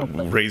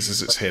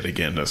raises its head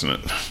again, doesn't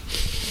it?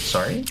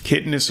 Sorry?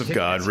 Hiddenness of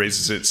God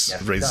raises its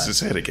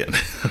head again.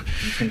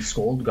 You can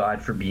scold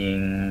God for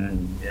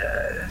being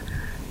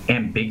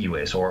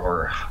ambiguous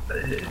or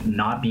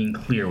not being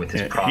clear with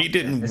his prophecy. He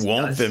didn't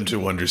want them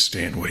to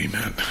understand what he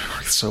meant,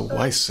 so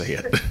why say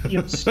it? He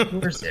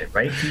obscures it,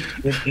 right?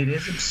 It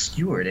is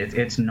obscured.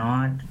 It's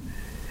not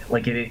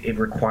like it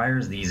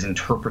requires these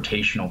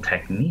interpretational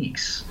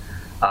techniques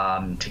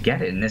to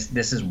get it, and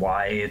this is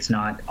why it's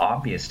not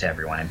obvious to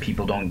everyone, and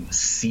people don't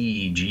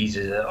see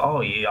Jesus. Oh,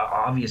 he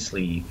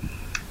obviously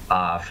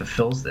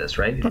fulfills this,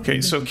 right?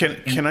 Okay, so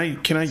can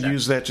I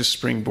use that to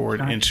springboard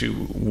into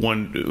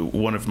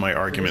one of my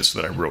arguments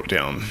that I wrote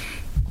down?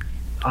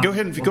 Go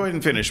ahead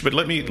and finish, but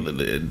let me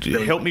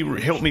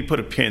help me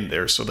put a pin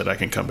there so that I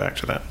can come back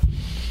to that.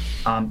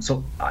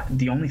 So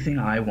the only thing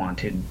I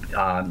wanted,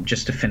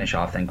 just to finish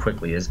off then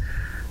quickly, is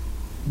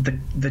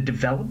the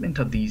development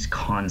of these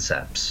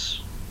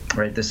concepts,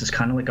 right? This is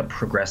kind of like a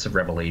progressive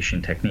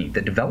revelation technique.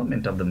 The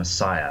development of the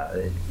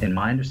Messiah, in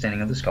my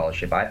understanding of the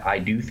scholarship, I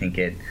do think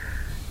it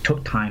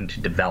took time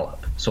to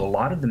develop. So a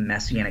lot of the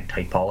messianic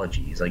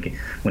typologies, like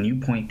when you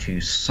point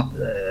to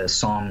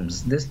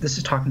Psalms, this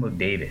is talking about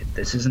David.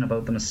 This isn't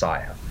about the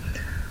Messiah.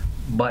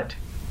 But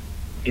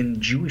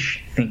in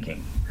Jewish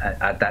thinking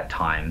at that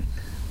time,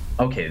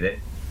 okay,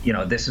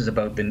 this is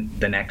about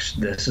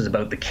this is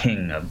about the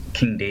King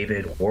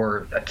David,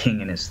 or a king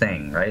in his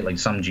thing, right? Like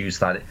some Jews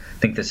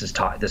think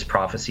this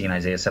prophecy in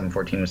Isaiah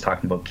 7:14 was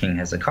talking about King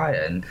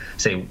Hezekiah, and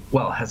say,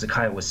 well,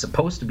 Hezekiah was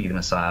supposed to be the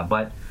Messiah,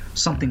 but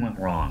something went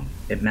wrong.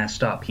 It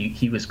messed up. He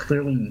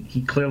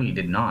clearly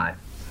did not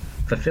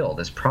fulfill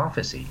this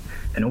prophecy.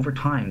 And over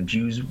time,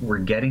 Jews were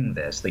getting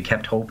this. They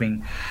kept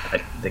hoping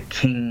the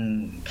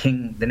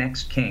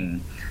next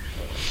king,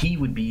 he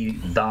would be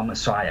the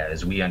Messiah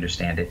as we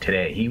understand it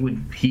today. He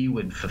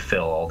would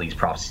fulfill all these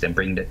prophecies and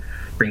bring to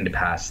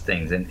pass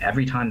things. And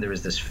every time there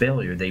was this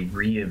failure, they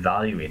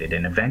reevaluated,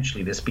 and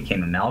eventually this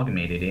became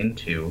amalgamated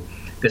into,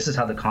 this is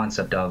how the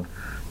concept of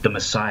the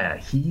Messiah,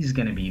 he's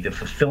going to be the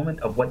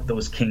fulfillment of what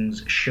those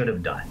kings should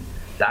have done.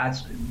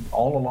 That's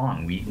all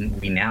along.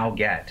 We now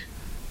get,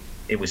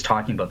 it was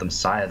talking about the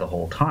Messiah the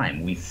whole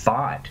time. We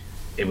thought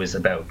it was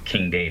about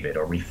King David,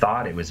 or we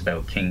thought it was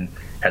about King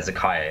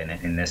Hezekiah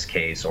in this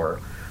case, or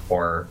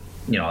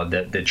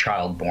the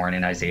child born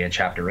in Isaiah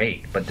chapter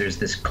 8. But there's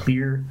this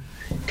clear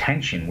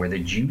tension where the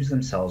Jews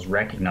themselves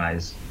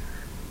recognize,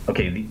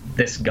 okay,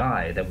 this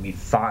guy that we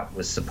thought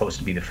was supposed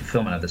to be the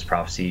fulfillment of this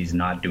prophecy is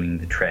not doing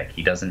the trick.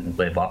 He doesn't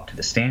live up to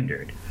the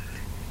standard.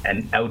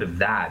 And out of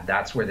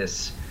that's where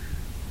this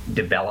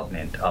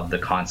development of the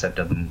concept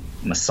of the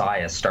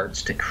Messiah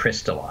starts to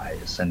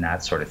crystallize, and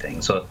that sort of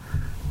thing. So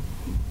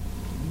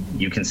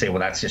you can say, well,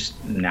 that's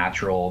just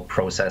natural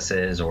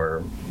processes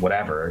or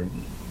whatever.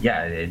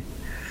 Yeah,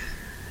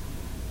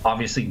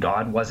 obviously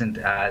God wasn't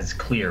as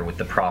clear with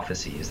the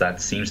prophecies.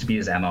 That seems to be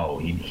his MO.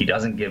 He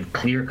doesn't give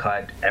clear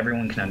cut,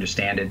 everyone can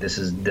understand it, this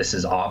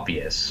is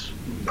obvious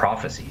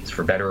prophecies,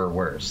 for better or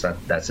worse.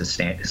 That's his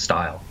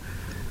style.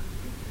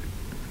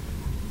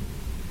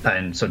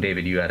 And so,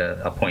 David, you had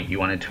a point you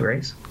wanted to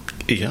raise?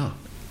 Yeah.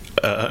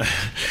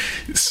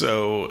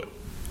 Some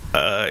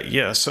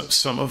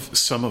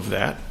of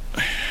that,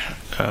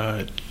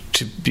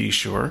 to be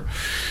sure.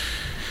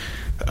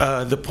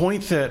 The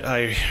point that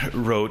I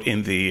wrote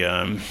in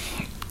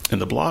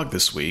the blog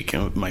this week,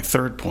 my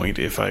third point,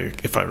 if I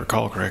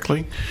recall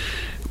correctly,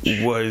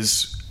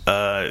 was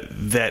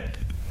that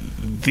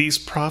these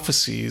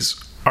prophecies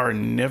are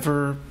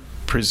never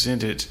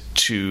presented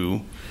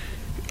to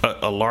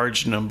a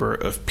large number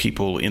of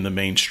people in the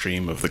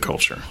mainstream of the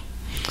culture.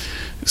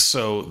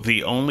 So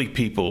the only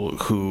people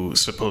who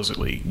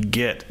supposedly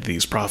get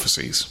these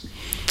prophecies,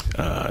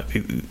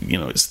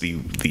 it's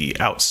the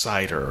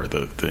outsider, or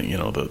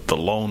the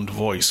lone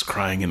voice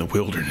crying in the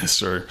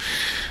wilderness, or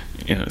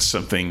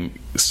something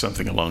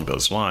along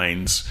those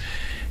lines.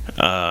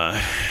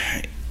 And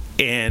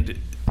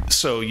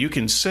so you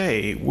can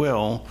say,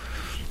 well,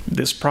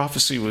 this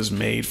prophecy was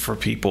made for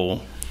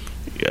people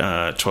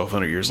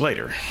 1,200 years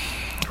later,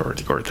 or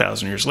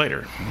 1,000 years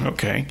later.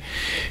 Okay,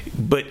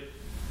 but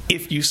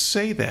if you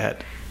say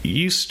that,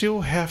 you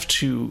still have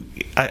to,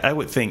 I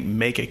would think,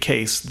 make a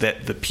case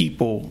that the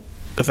people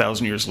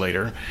 1,000 years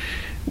later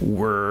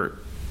were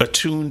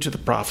attuned to the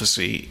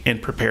prophecy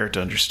and prepared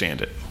to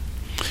understand it.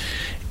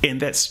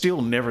 And that's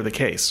still never the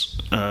case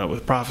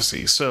with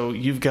prophecy. So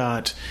you've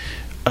got,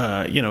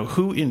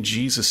 who in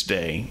Jesus'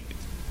 day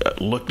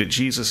looked at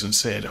Jesus and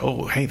said,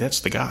 oh, hey, that's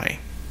the guy.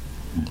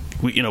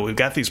 We've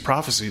got these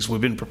prophecies.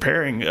 We've been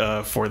preparing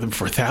for them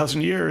for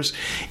 1,000 years,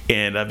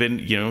 and I've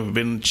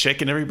been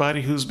checking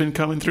everybody who's been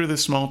coming through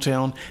this small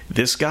town.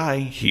 This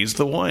guy, he's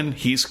the one.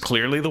 He's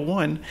clearly the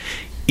one.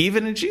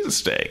 Even in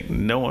Jesus' day,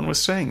 no one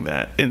was saying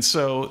that. And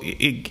so,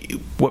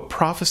 what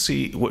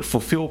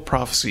fulfilled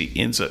prophecy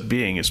ends up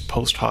being is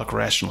post hoc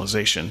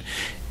rationalization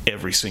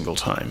every single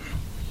time.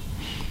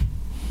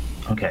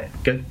 Okay,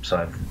 good.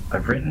 So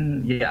I've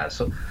written, yeah.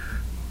 So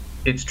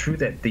it's true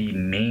that the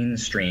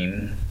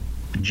mainstream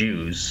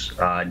Jews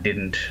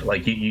didn't,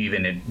 like,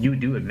 you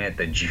do admit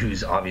that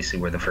Jews obviously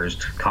were the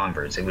first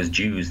converts. It was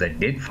Jews that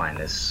did find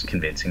this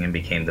convincing and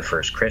became the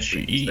first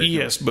Christians.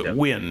 Yes, but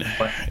when?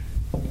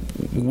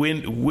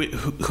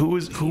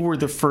 Who were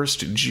the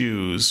first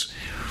Jews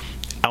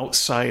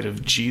outside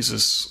of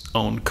Jesus'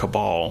 own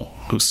cabal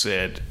who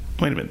said,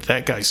 wait a minute,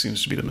 that guy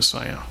seems to be the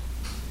Messiah?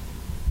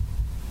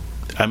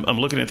 I'm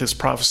looking at this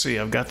prophecy.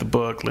 I've got the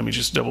book. Let me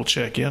just double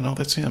check. Yeah, no,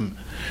 that's him.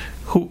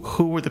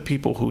 Who were the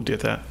people who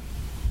did that?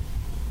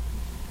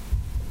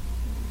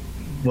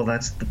 Well,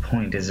 that's the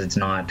point. Is it's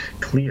not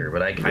clear,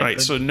 but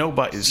right. So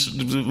nobody.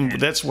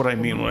 That's what I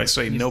mean when I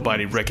say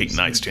nobody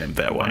recognized him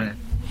that way.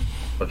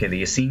 Okay,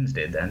 the Essenes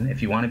did. Then,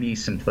 if you want to be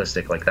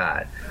simplistic like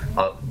that,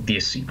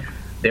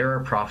 there are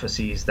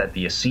prophecies that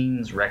the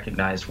Essenes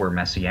recognized were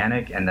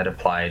messianic and that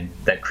applied.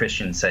 That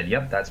Christians said,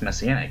 "Yep, that's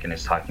messianic," and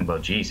it's talking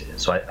about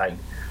Jesus. So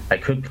I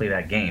could play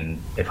that game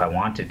if I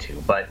wanted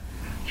to, but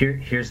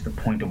here's the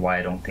point of why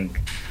I don't think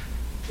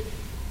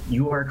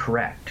you are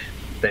correct,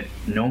 that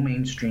no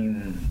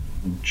mainstream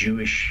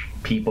Jewish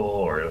people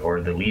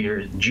or the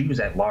leaders, Jews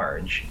at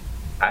large,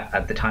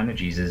 at the time of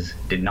Jesus,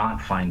 did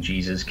not find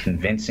Jesus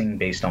convincing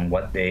based on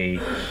what they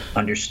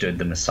understood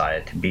the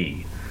Messiah to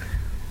be.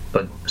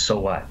 But so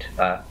what?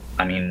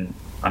 I mean,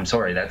 I'm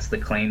sorry, that's the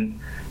claim.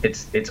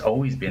 It's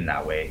always been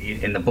that way.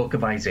 In the book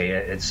of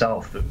Isaiah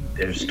itself,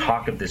 there's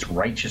talk of this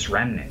righteous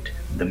remnant.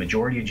 The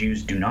majority of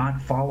Jews do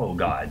not follow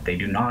God. They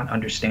do not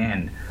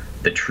understand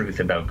the truth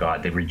about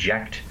God. They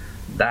reject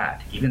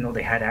that, even though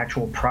they had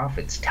actual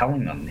prophets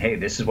telling them, hey,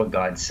 this is what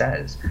God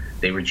says.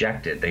 They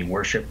reject it. They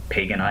worship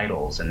pagan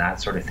idols and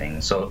that sort of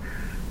thing. So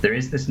there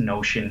is this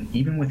notion,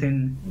 even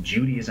within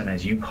Judaism,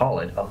 as you call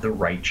it, of the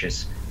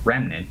righteous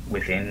remnant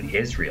within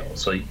Israel.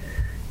 So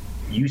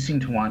you seem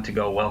to want to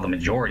go, well, the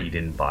majority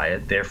didn't buy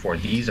it, therefore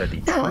these are the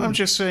true. Well, I'm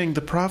just saying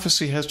the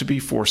prophecy has to be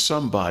for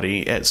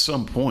somebody at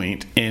some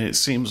point, and it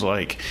seems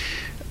like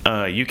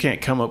you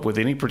can't come up with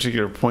any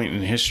particular point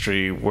in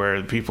history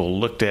where people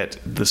looked at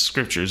the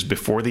scriptures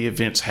before the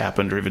events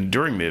happened or even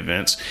during the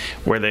events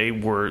where they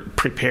were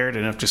prepared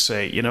enough to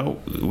say, you know,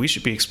 we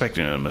should be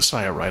expecting a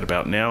Messiah right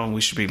about now, and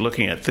we should be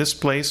looking at this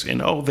place,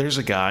 and oh, there's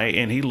a guy,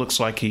 and he looks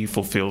like he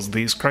fulfills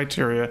these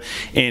criteria,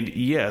 and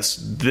yes,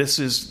 this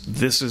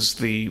is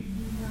the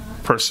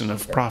person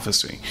of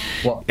prophecy.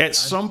 Well, at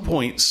some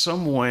point,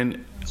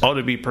 someone ought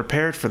to be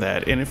prepared for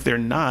that, and if they're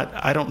not,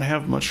 I don't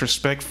have much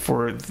respect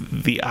for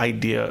the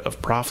idea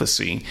of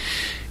prophecy,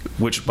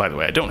 which, by the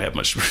way, I don't have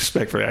much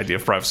respect for the idea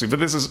of prophecy, but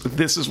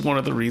this is one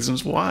of the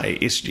reasons why.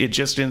 It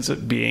just ends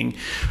up being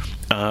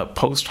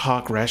post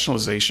hoc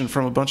rationalization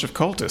from a bunch of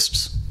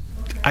cultists.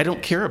 I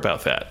don't care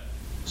about that.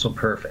 So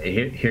perfect.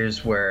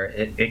 Here's where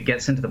it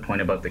gets into the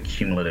point about the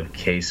cumulative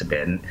case a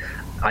bit, and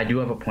I do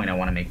have a point I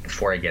want to make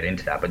before I get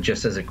into that, but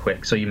just as a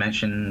quick, so you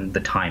mentioned the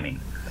timing.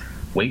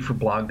 Wait for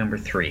blog number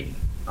 3.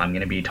 I'm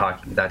going to be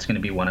talking, that's going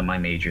to be one of my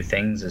major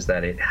things, is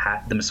that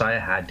the Messiah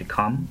had to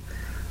come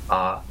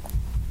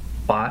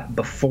but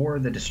before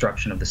the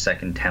destruction of the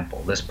Second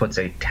Temple. This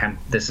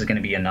is going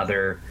to be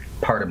another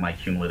part of my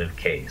cumulative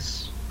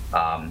case.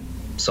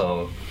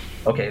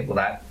 Okay, well,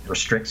 that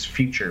restricts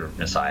future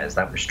messiahs.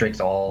 That restricts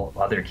all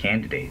other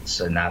candidates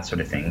and that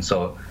sort of thing.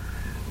 So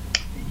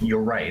you're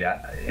right.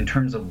 In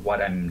terms of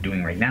what I'm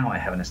doing right now, I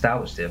haven't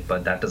established it,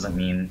 but that doesn't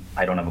mean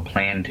I don't have a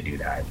plan to do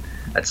that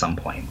at some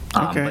point.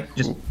 Okay.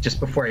 But just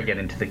before I get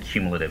into the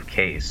cumulative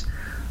case,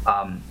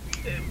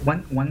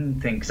 one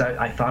thing, because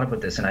I thought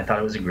about this and I thought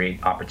it was a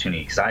great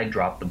opportunity, because I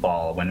dropped the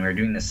ball when we were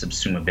doing this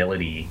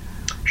subsumability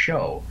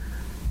show,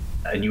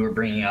 and you were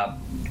bringing up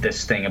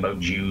this thing about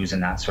Jews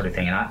and that sort of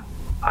thing, and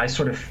I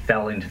sort of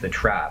fell into the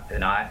trap,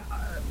 and I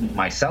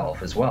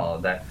myself as well,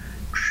 that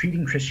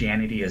treating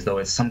Christianity as though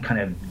it's some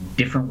kind of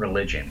different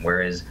religion,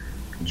 whereas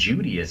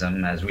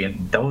Judaism,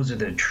 those are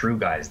the true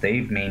guys.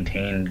 They've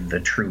maintained the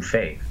true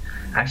faith.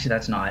 Actually,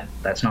 that's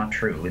not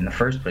true. In the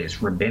first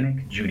place,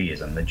 rabbinic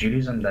Judaism, the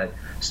Judaism that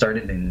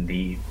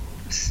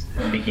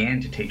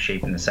began to take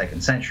shape in the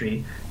 2nd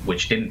century,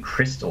 which didn't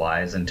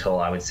crystallize until,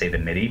 I would say, the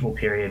medieval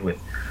period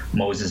with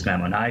Moses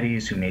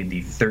Maimonides, who made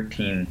the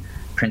 13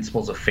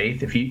 principles of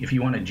faith. If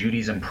you want a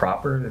Judaism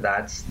proper,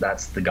 that's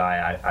the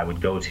guy I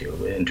would go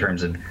to in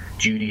terms of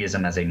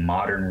Judaism as a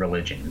modern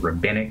religion,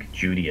 rabbinic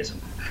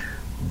Judaism.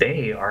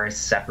 They are a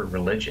separate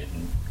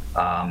religion.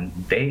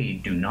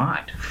 They do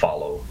not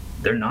follow.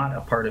 They're not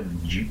a part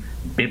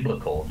of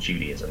biblical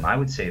Judaism. I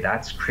would say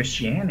that's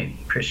Christianity.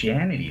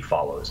 Christianity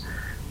follows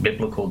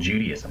biblical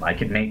Judaism. I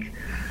could make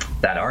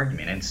that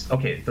argument. It's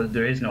okay.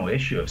 There is no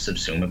issue of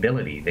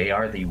subsumability. They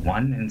are the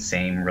one and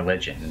same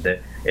religion.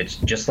 That it's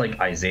just like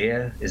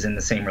Isaiah is in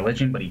the same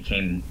religion, but he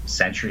came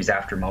centuries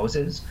after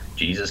Moses.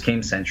 Jesus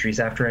came centuries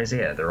after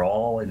Isaiah. They're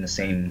all in the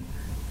same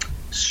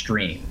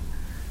stream.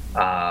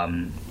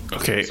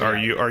 Okay. So,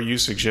 are you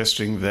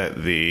suggesting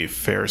that the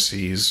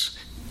Pharisees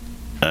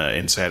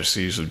and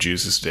Sadducees of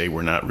Jesus' day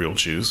were not real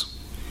Jews?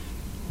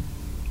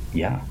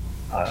 Yeah.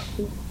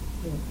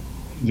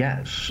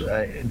 Yes.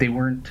 They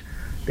weren't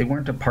They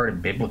weren't a part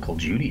of biblical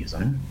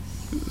Judaism.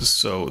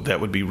 So that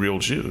would be real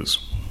Jews.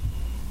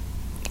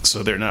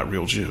 So they're not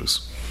real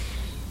Jews.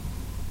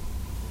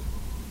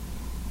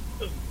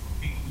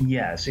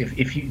 Yes,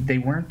 they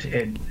weren't.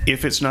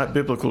 If it's not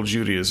biblical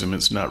Judaism,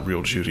 it's not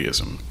real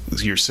Judaism.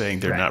 You're saying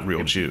they're not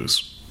real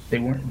Jews. They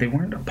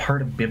weren't a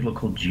part of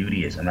biblical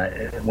Judaism.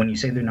 When you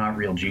say they're not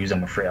real Jews,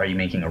 I'm afraid, are you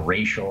making a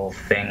racial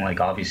thing? Like,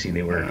 obviously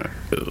they were.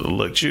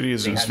 Look,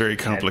 Judaism is very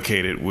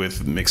complicated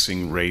with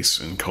mixing race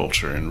and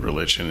culture and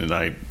religion, and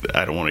I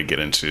don't want to get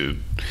into,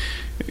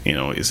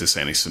 is this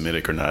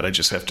anti-Semitic or not? I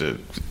just have to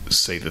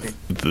say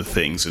the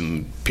things,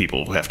 and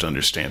people have to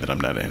understand that I'm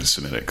not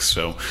anti-Semitic.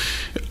 So,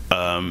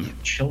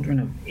 children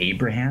of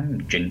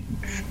Abraham,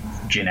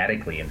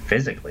 genetically and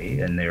physically,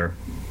 and they're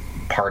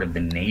part of the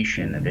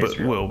nation of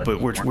Israel.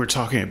 But we're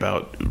talking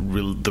about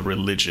the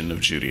religion of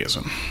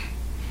Judaism.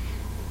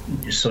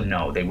 So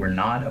no, they were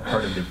not a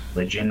part of the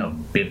religion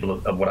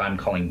of what I'm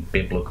calling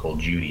biblical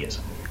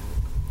Judaism.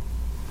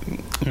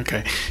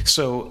 Okay,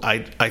 so I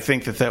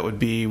think that would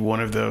be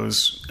one of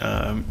those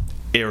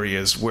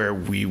areas where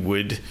we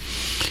would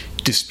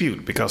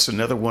dispute, because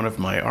another one of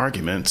my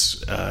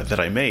arguments that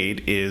I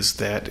made is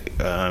that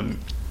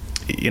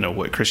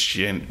what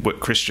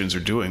Christians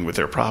are doing with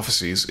their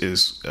prophecies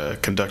is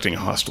conducting a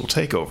hostile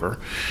takeover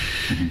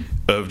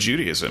of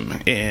Judaism,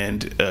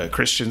 and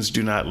Christians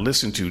do not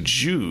listen to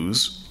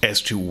Jews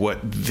as to what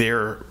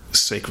their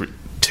sacred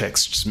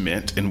texts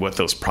meant and what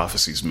those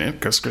prophecies meant,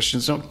 because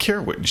Christians don't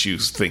care what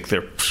Jews think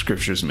their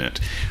scriptures meant.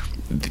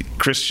 The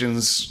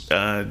Christians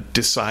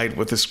decide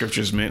what the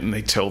scriptures meant, and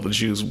they tell the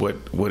Jews what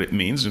it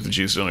means. If the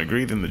Jews don't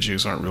agree, then the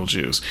Jews aren't real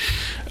Jews.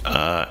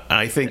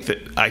 I think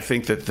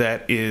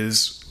that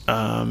is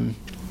in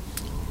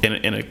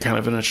a kind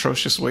of an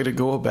atrocious way to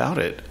go about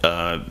it.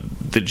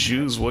 The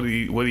Jews, whether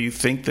you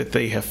think that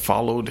they have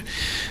followed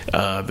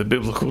the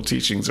biblical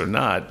teachings or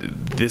not,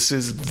 this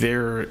is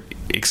their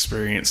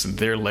experience and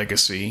their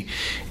legacy,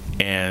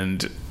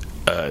 and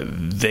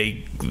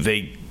they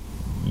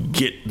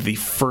get the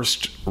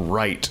first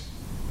right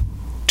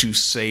to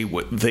say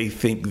what they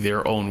think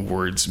their own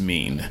words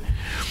mean.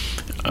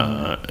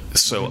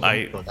 That's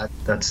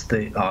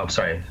the. Oh, I'm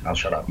sorry. I'll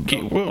shut up.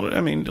 Well,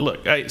 I mean,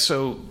 look. I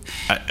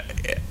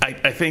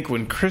think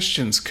when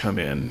Christians come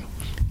in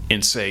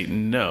and say,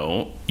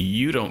 "No,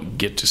 you don't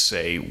get to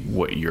say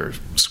what your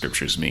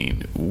scriptures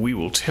mean. We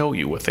will tell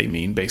you what they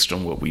mean based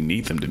on what we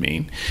need them to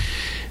mean,"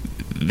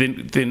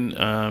 then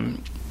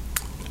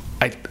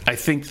I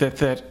think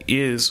that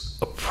is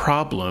a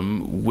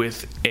problem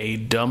with a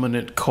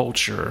dominant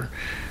culture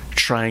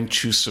trying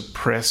to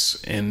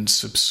suppress and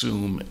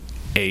subsume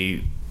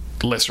a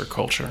lesser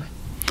culture.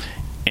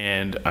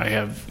 And I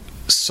have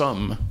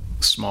some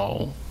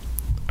small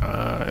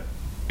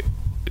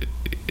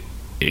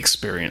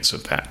experience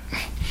of that.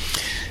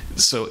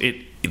 So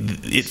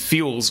it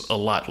feels a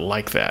lot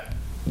like that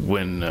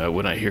when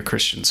I hear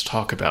Christians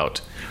talk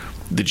about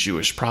the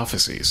Jewish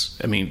prophecies.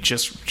 I mean,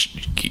 just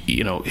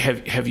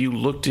have you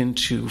looked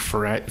into,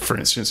 for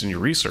instance, in your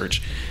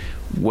research,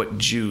 what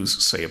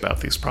Jews say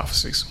about these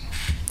prophecies,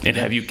 and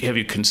have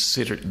you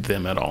considered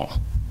them at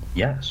all?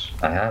 Yes,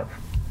 I have.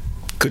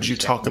 Could you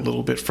talk a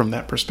little bit from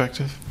that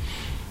perspective?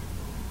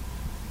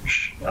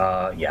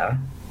 Yeah.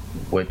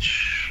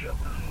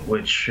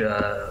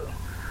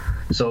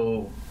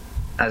 So,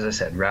 as I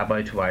said,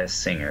 Rabbi Tobias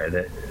Singer,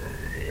 that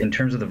in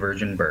terms of the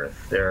virgin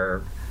birth, there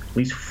are at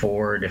least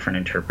 4 different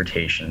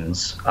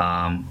interpretations.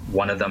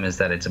 One of them is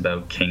that it's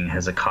about King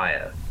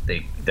Hezekiah.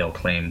 They'll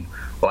claim,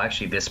 well,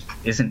 actually, this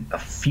isn't a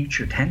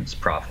future tense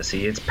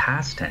prophecy; it's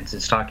past tense.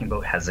 It's talking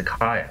about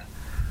Hezekiah.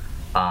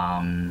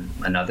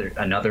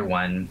 Another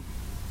one,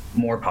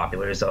 more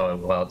popular, is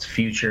it's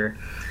future,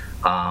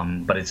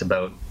 but it's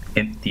about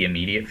the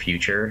immediate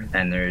future,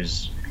 and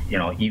there's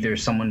either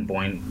someone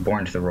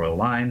born to the royal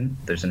line.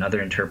 There's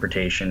another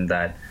interpretation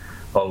that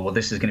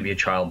this is going to be a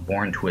child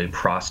born to a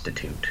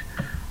prostitute,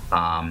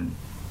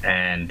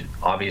 and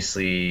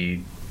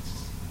obviously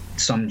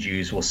some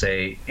Jews will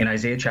say in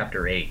Isaiah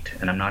chapter 8,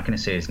 and I'm not going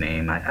to say his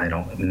name, I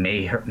don't,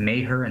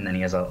 Maher, and then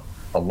he has a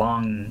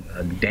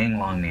dang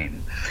long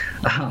name.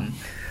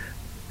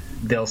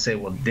 They'll say,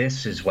 well,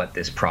 this is what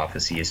this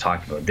prophecy is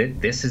talking about.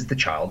 This is the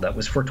child that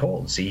was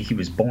foretold. See, he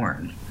was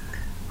born.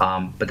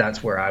 But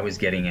that's where I was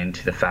getting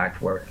into the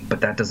fact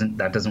but that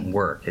doesn't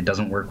work. It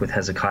doesn't work with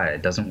Hezekiah.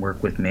 It doesn't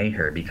work with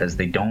Maher, because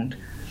they don't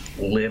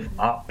live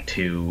up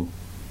to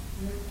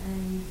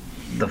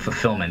the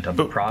fulfillment of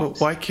the prophecy. But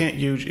why can't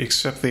you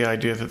accept the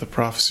idea that the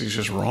prophecy is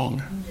just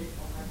wrong?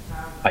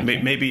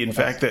 Maybe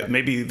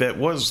that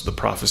was the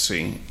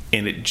prophecy,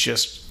 and it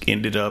just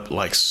ended up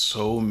like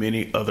so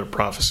many other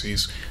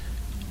prophecies,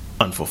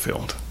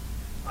 unfulfilled.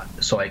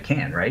 So I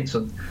can, right?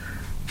 So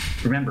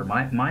remember,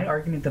 my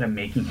argument that I'm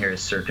making here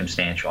is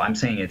circumstantial. I'm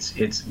saying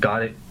it's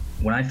got it.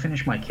 When I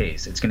finish my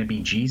case, it's going to be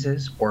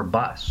Jesus or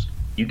bust.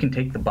 You can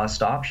take the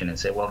bust option and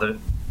say, well,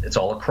 it's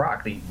all a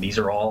crock. These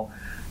are all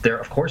there.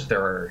 Of course,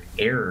 there are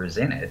errors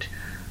in it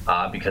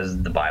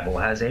because the Bible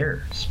has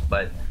errors.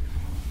 But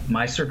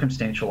my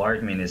circumstantial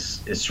argument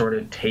is sort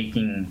of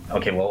taking,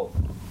 okay, well,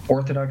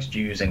 Orthodox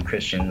Jews and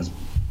Christians,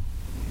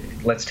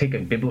 let's take a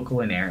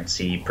biblical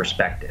inerrancy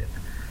perspective.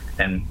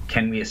 And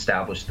can we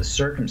establish the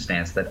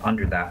circumstance that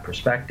under that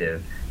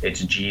perspective, it's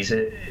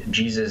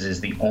Jesus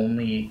is the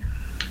only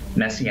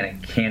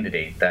messianic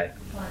candidate that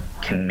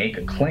can make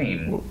a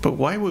claim? But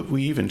why would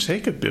we even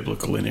take a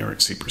biblical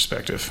inerrancy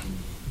perspective?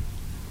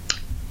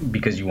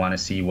 Because you want to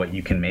see what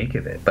you can make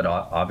of it. But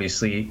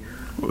obviously...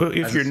 Well,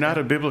 if you're not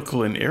a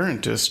biblical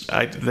inerrantist,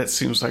 that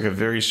seems like a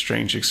very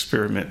strange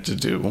experiment to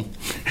do.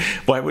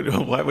 Why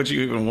would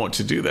you even want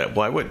to do that?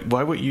 Why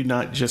would you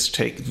not just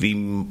take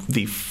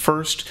the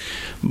first,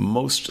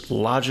 most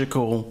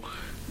logical,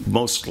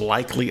 most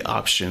likely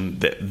option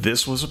that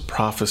this was a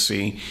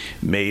prophecy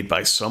made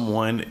by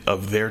someone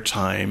of their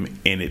time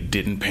and it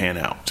didn't pan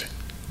out?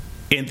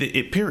 And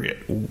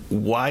period.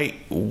 Why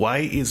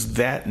is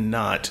that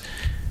not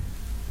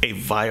a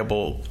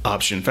viable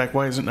option? In fact,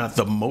 why is it not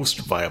the most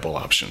viable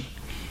option?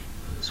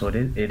 So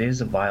it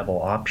is a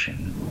viable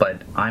option,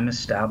 but I'm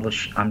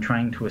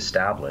trying to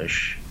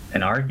establish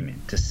an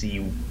argument to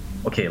see,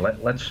 okay,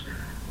 let's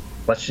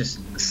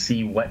just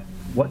see what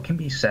can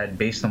be said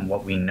based on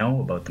what we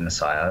know about the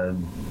Messiah,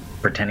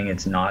 pretending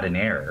it's not an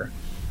error.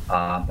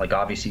 Like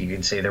obviously you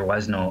could say there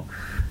was no,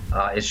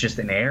 it's just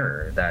an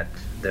error that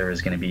there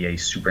is going to be a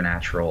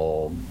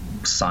supernatural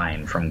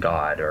sign from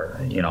God,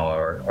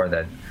 or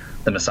that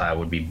the Messiah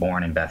would be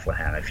born in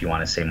Bethlehem. If you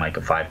want to say Micah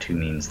 5:2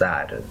 means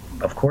that,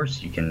 of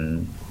course you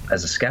can,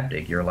 as a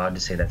skeptic, you're allowed to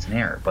say that's an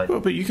error.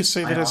 But you could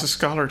say that as a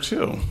scholar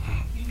too.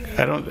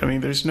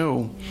 There's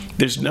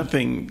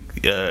nothing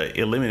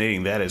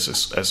eliminating that as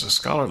a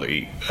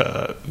scholarly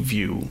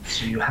view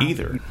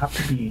either. You have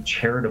to be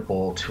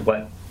charitable to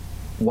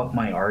what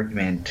my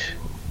argument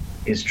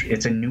is.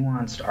 It's a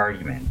nuanced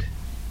argument.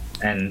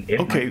 And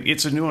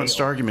it's a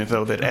nuanced argument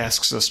though that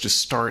asks us to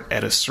start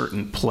at a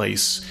certain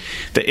place.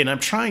 And I'm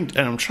trying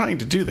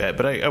to do that,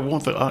 but I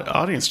want the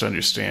audience to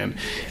understand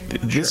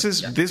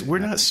this. We're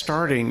not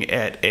starting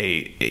at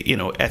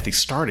at the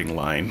starting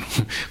line.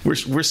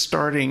 We're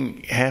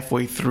starting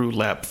halfway through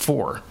lap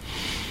 4.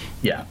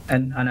 Yeah,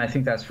 and I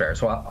think that's fair.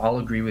 So I'll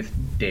agree with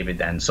David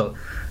then. So,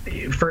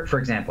 for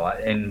example,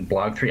 in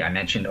Blog 3, I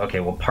mentioned,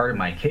 part of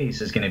my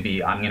case is going to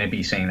be, I'm going to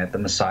be saying that the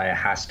Messiah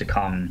has to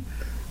come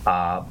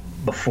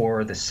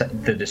before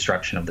the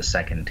destruction of the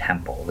Second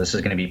Temple. This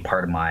is going to be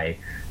part of my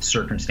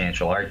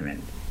circumstantial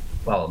argument.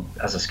 Well,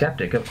 as a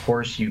skeptic, of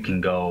course you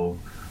can go,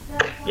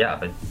 yeah,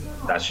 but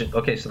that's just,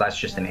 so that's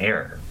just an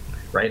error,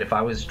 right? If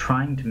I was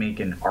trying to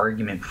make an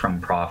argument from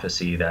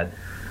prophecy that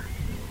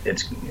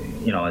it's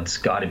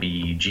got to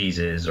be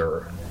Jesus,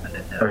 or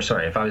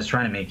sorry, if I was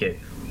trying to make it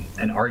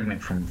an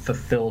argument from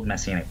fulfilled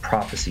messianic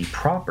prophecy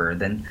proper,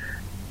 then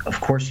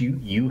of course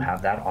you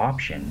have that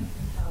option.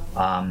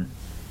 But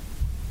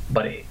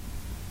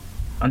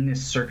on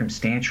this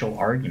circumstantial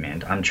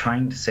argument, I'm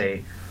trying to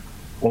say,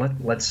 well,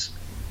 let's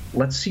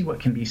see what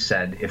can be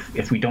said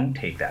if we don't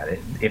take that.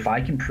 If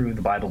I can prove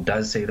the Bible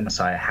does say the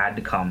Messiah had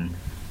to come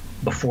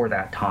before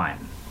that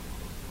time,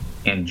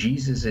 and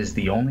Jesus is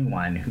the only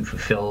one who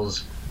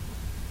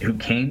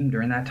came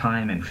during that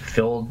time and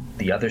fulfilled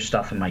the other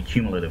stuff in my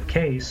cumulative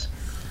case,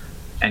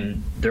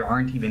 and there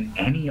aren't even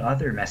any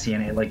other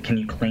messianic, can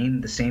you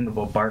claim the same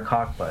about Bar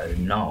Kokhba?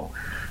 No.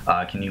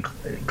 Can you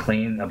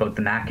claim about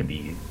the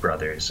Maccabee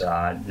brothers?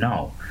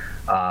 No.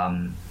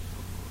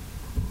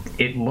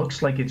 It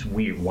looks like it's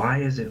weird. Why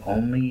is it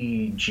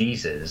only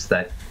Jesus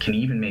that can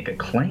even make a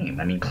claim?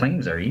 I mean,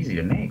 claims are easy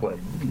to make.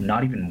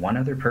 Not even one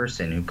other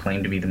person who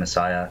claimed to be the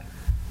Messiah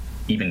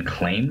even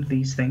claimed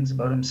these things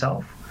about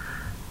himself.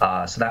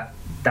 So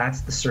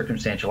that's the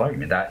circumstantial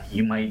argument. That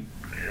you might,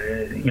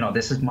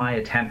 this is my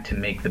attempt to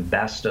make the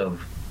best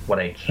of what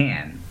I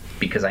can,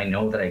 because I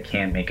know that I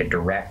can't make a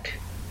direct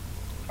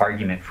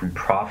argument from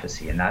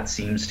prophecy, and that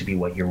seems to be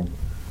what you're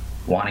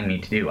wanting me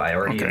to do. I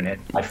already admit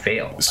I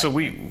fail. So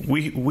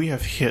we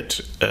have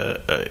hit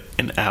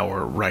an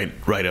hour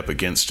right up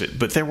against it,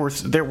 but there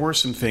were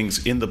some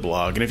things in the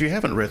blog, and if you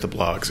haven't read the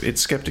blogs,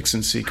 it's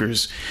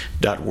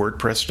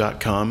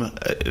skepticsandseekers.wordpress.com.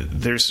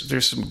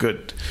 There's some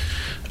good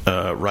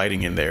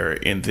writing in there,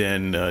 and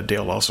then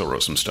Dale also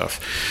wrote some stuff.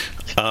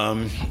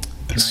 Can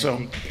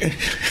I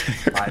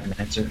take 5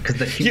 minutes?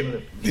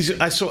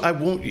 I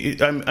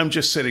won't. I'm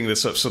just setting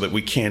this up so that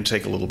we can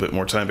take a little bit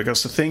more time,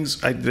 because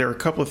there are a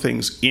couple of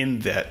things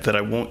in that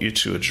I want you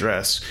to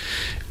address.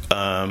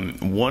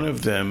 One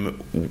of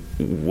them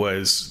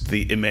was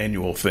the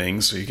Emmanuel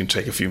thing, so you can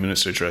take a few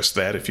minutes to address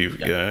that if you.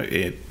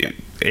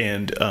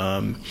 And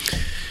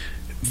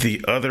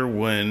the other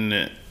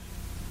one,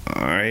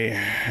 I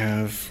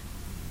have.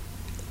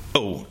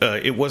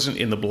 It wasn't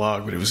in the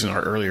blog, but it was in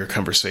our earlier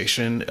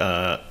conversation.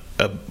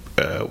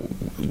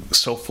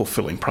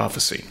 Self-fulfilling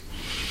prophecy.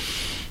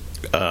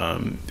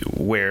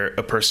 where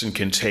a person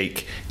can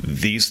take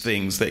these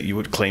things that you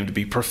would claim to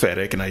be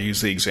prophetic, and I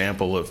use the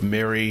example of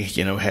Mary,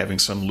 having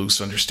some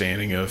loose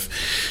understanding of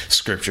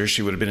Scripture.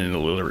 She would have been an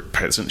illiterate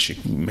peasant. She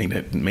may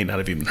not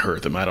have even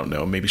heard them. I don't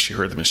know. Maybe she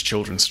heard them as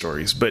children's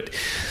stories. But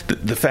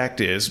the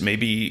fact is,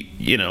 maybe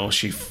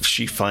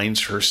she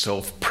finds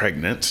herself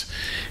pregnant.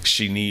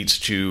 She needs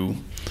to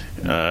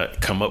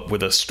come up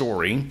with a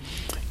story,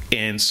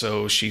 and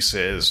so she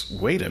says,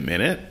 "Wait a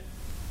minute.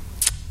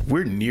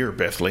 We're near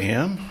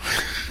Bethlehem.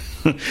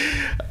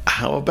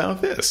 How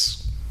about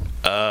this?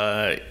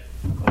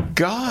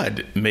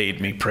 God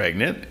made me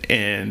pregnant,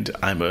 and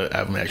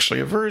I'm actually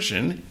a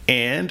virgin.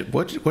 And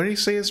what did he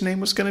say his name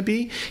was going to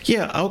be?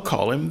 Yeah, I'll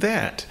call him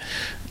that."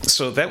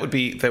 So that would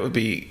be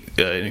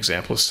an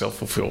example of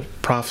self-fulfilled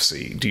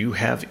prophecy. Do you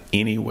have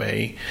any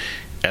way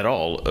at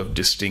all of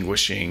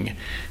distinguishing,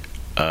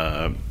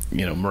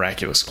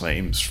 miraculous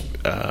claims?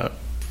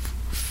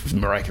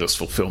 Miraculous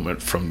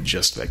fulfillment from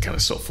just that kind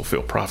of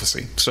self-fulfilled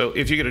prophecy. So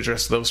if you could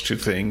address those two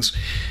things,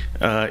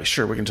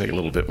 sure, we can take a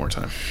little bit more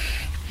time.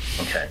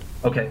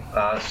 Okay.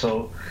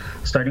 So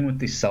starting with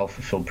the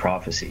self-fulfilled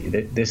prophecy,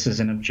 this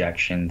is an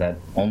objection that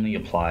only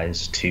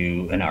applies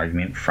to an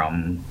argument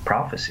from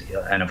prophecy.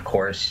 And of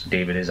course,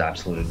 David is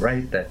absolutely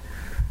right that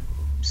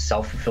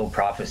self-fulfilled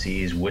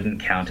prophecies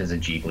wouldn't count as a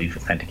G-belief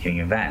authenticating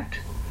event.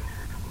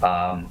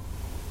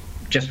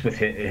 Just with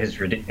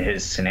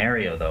his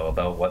scenario, though,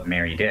 about what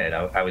Mary did,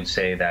 I would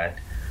say that,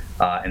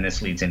 and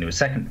this leads into a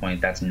second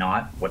point, that's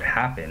not what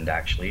happened,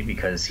 actually,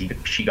 because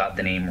she got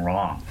the name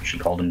wrong. She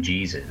called him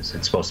Jesus.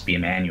 It's supposed to be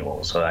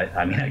Emmanuel. So,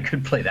 I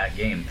could play that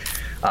game.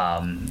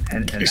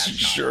 And that's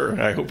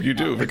sure, I hope you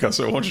do, because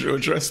I want you to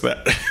address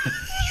that.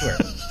 Sure.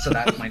 So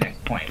that's my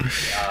next point.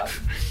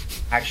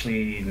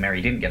 Actually,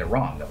 Mary didn't get it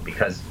wrong, though,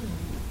 because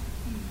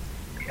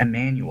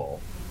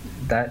Emmanuel,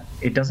 that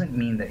it doesn't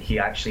mean that he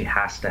actually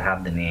has to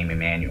have the name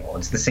Emmanuel.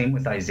 It's the same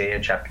with Isaiah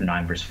chapter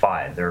 9 verse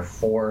 5. There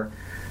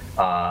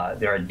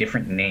are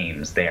different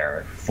names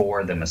there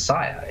for the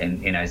Messiah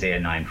in Isaiah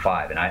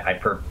 9:5, and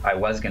I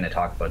was going to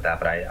talk about that,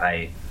 but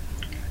I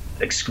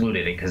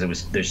excluded it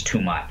because there's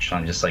too much. So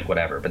I'm just like,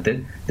 whatever. But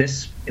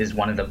this is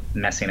one of the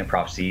messianic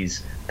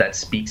prophecies that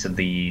speaks of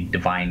the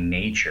divine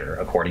nature,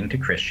 according to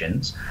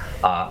Christians,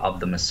 of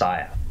the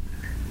Messiah.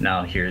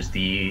 Now here's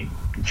the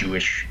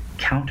Jewish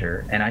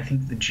counter, and I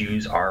think the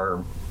Jews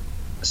are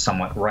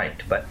somewhat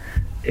right. But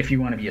if you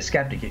want to be a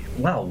skeptic,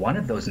 well, one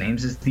of those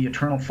names is the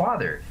Eternal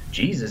Father.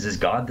 Jesus is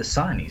God the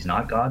Son. He's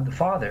not God the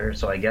Father,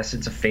 so I guess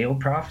it's a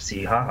failed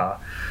prophecy.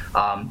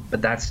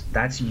 But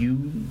that's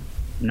you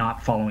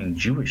not following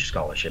Jewish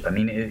scholarship. I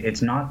mean,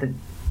 it's not that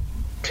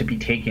to be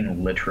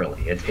taken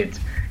literally.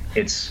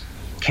 It's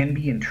can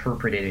be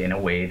interpreted in a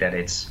way that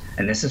it's,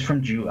 and this is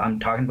from I'm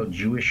talking about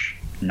Jewish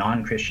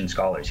non-Christian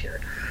scholars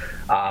here.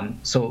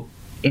 So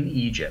in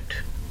Egypt,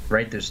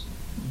 right,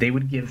 they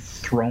would give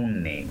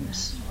throne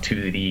names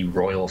to the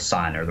royal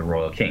son or the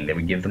royal king. They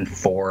would give them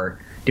 4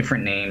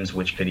 different names,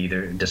 which could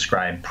either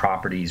describe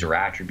properties or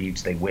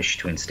attributes they wish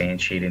to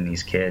instantiate in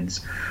these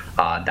kids.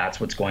 That's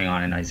what's going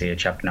on in Isaiah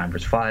chapter 9,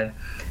 verse 5.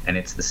 And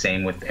it's the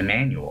same with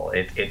Emmanuel.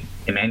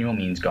 Emmanuel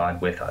means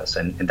God with us.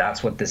 And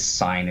that's what this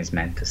sign is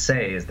meant to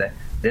say, is that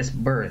this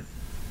birth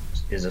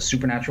is a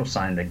supernatural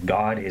sign that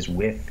God is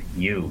with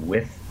you,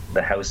 with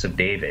the house of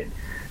David,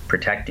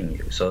 protecting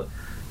you. So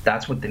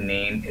that's what the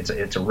name,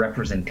 it's a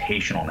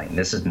representational name.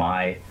 This is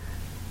my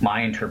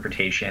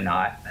interpretation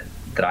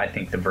that I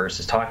think the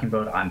verse is talking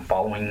about. I'm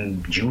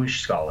following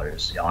Jewish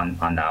scholars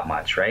on that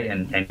much, right?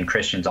 And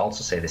Christians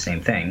also say the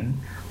same thing.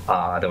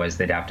 Otherwise,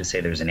 they'd have to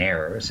say there's an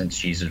error since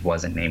Jesus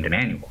wasn't named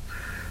Emmanuel.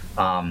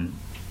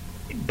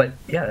 But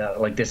yeah,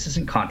 like this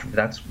isn't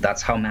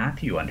that's how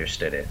Matthew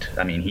understood it.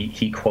 I mean,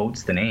 he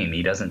quotes the name.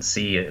 He doesn't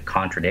see a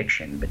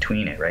contradiction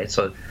between it, right?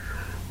 So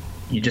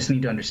you just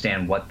need to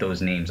understand what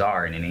those names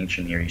are in an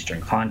ancient Near Eastern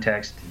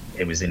context.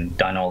 It was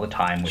done all the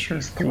time with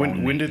these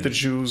throne When did the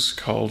Jews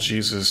call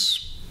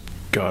Jesus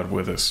God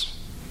with us?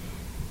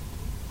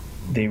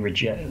 They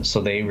reject.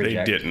 They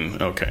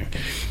didn't. Okay.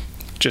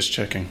 Just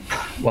checking.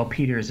 Well,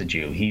 Peter is a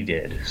Jew. He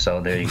did. So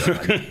there you go.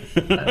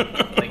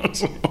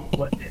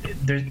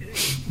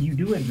 You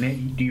do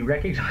admit? Do you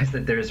recognize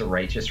that there is a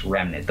righteous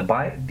remnant?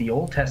 The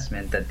Old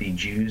Testament that the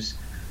Jews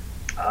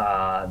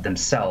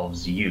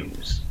themselves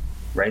use,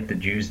 right? The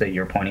Jews that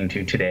you're pointing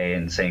to today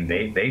and saying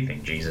they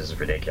think Jesus is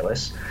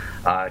ridiculous,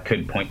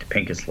 could point to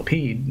Pinchas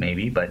Lapid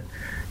maybe, but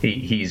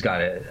he's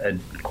got a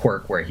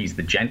quirk where he's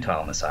the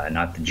Gentile Messiah,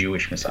 not the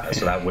Jewish Messiah,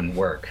 so that wouldn't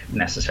work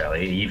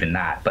necessarily, even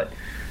that. But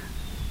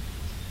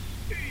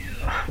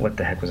what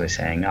the heck was I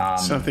saying?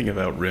 Something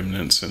about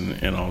remnants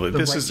and all that.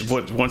 This is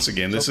what, once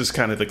again, this is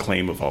kind of the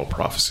claim of all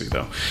prophecy,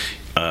 though.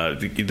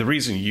 The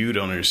reason you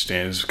don't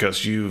understand is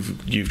because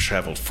you've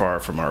traveled far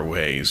from our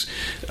ways.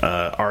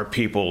 Our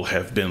people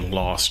have been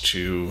lost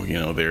to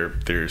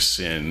their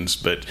sins,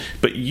 but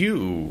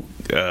you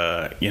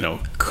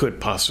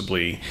could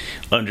possibly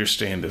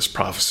understand this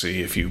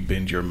prophecy if you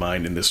bend your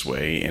mind in this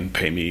way and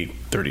pay me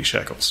 30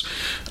 shekels.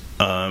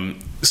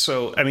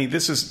 So I mean,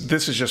 this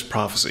is just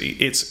prophecy.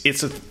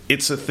 It's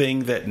a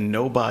thing that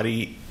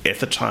nobody at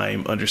the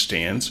time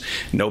understands.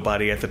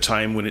 Nobody at the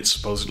time when it's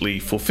supposedly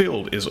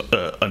fulfilled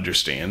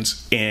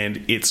understands,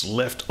 and it's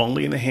left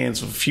only in the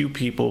hands of a few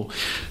people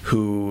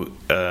who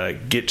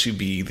get to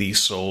be the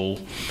sole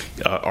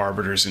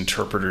arbiters,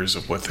 interpreters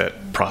of what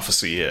that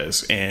prophecy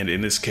is. And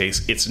in this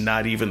case, it's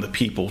not even the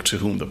people to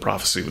whom the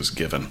prophecy was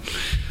given.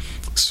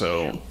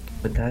 So,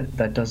 but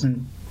that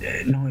doesn't.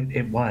 No,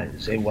 it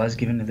was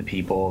given to the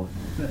people.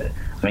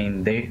 I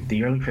mean,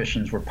 the early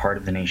Christians were part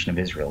of the nation of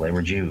Israel. They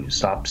were Jews.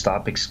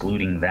 Stop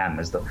excluding them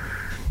as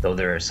though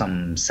they're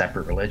some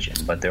separate religion.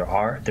 But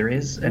there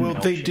is. Well,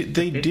 they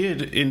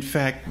did in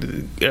fact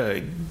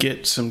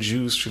get some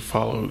Jews to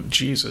follow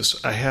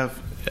Jesus.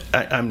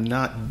 I'm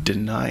not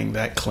denying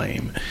that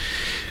claim,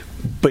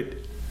 but.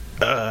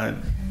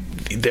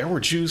 There were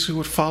Jews who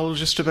would follow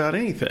just about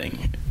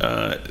anything.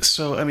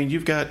 So, I mean,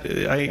 you've got...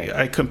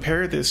 I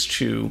compare this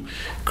to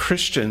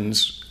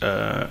Christians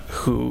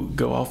who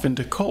go off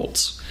into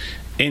cults.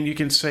 And you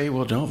can say,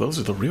 well, no, those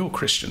are the real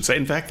Christians.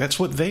 In fact, that's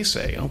what they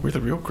say. Oh, we're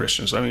the real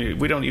Christians. I mean,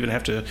 we don't even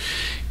have to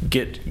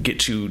get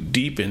too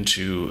deep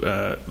into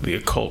the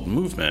occult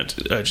movement.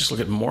 Just look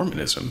at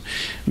Mormonism.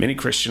 Many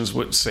Christians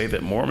would say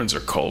that Mormons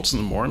are cults, and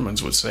the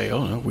Mormons would say,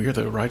 oh, no, we are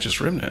the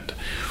righteous remnant.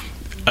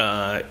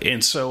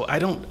 And so I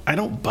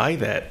don't buy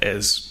that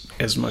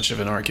as much of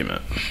an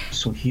argument.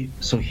 So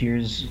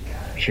here's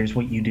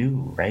what you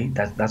do, right?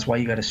 That's why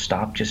you got to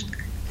stop just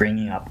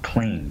bringing up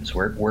claims.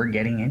 We're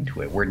getting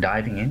into it. We're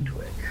diving into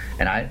it.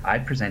 And I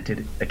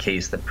presented a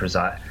case that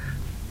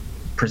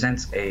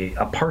presents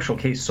a partial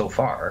case so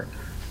far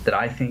that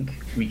I think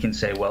we can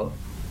say, well,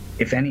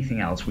 if anything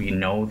else, we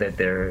know that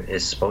there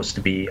is supposed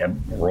to be a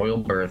royal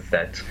birth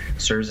that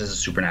serves as a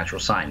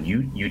supernatural sign.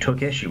 You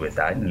took issue with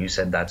that, and you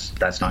said that's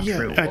not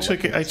true. I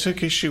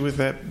took issue with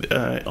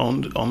that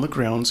on the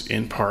grounds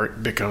in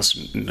part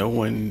because no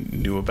one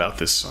knew about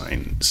this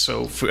sign.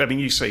 So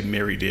you say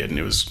Mary did, and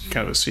it was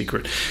kind of a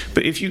secret.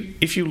 But if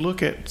you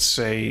look at,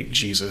 say,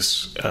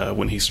 Jesus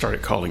when he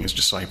started calling his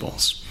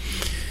disciples.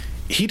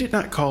 He did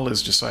not call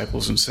his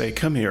disciples and say,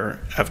 "Come here.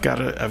 I've got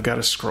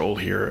a scroll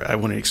here. I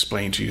want to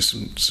explain to you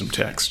some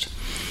text."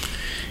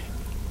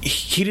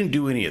 He didn't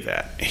do any of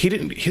that.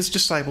 His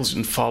disciples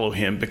didn't follow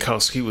him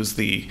because he was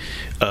the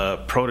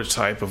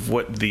prototype of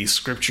what the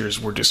scriptures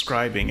were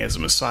describing as a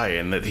Messiah,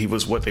 and that he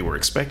was what they were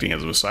expecting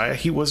as a Messiah.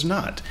 He was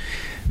not.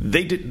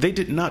 They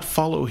did not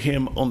follow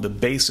him on the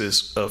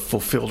basis of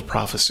fulfilled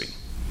prophecy.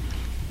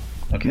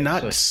 Okay,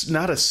 not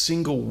a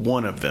single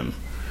one of them.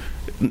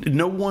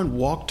 No one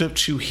walked up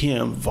to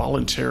him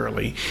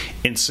voluntarily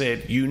and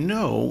said, you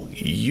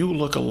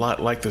look a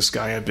lot like this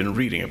guy I've been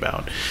reading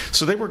about.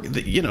 So they were,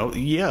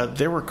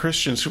 there were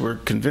Christians who were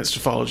convinced to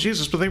follow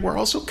Jesus, but they were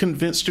also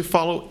convinced to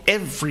follow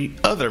every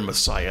other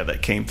Messiah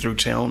that came through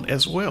town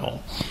as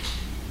well.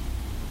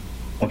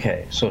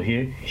 Okay, so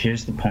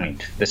here's the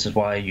point. This is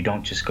why you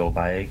don't just go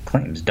by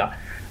claims.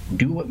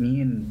 Do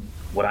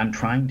what I'm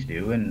trying to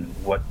do and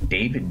what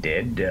David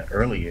did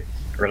early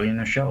in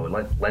the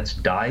show. Let's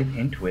dive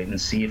into it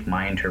and see if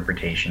my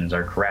interpretations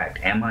are correct.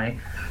 Am I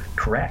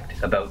correct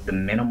about the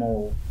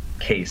minimal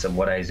case of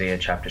what Isaiah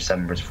chapter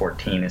 7 verse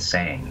 14 is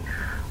saying?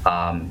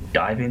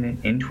 Dive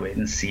into it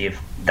and see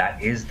if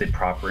that is the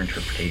proper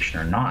interpretation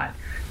or not.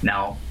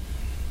 Now,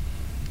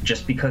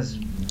 just because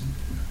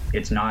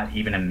it's not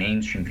even a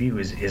mainstream view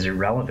is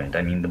irrelevant.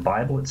 I mean, the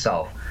Bible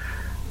itself.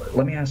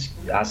 Let me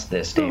ask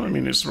this, David. No, I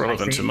mean, it's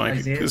relevant to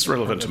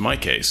my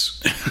case.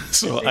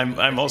 So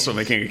I'm also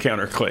making a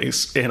counter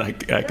case, and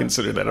I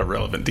consider that a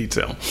relevant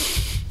detail.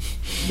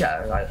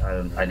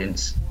 Yeah, I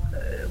didn't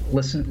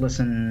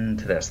listen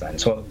to this then.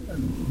 So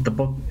the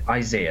book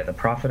Isaiah, the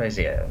prophet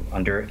Isaiah,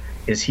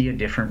 is he a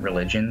different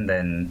religion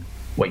than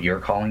what you're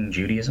calling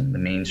Judaism, the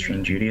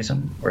mainstream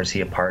Judaism, or is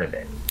he a part of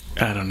it?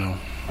 I don't know.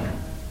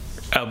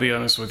 I'll be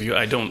honest with you.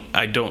 I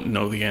don't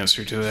know the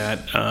answer to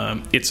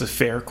that. It's a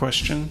fair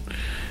question.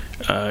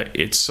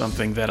 It's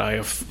something that I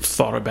have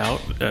thought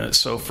about.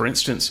 So, for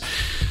instance,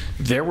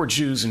 there were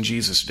Jews in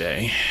Jesus'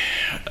 day.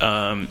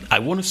 I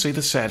want to say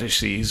the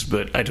Sadducees,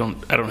 but I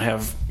don't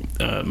have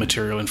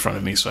material in front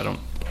of me, so I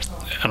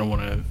don't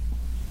want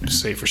to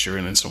say for sure,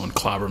 and then someone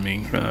clobber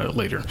me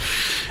later.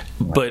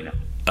 But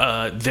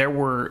there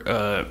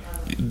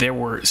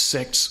were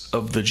sects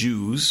of the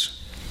Jews.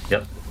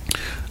 Yep.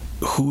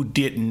 Who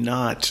did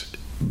not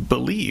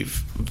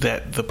believe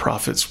that the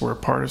prophets were a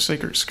part of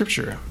sacred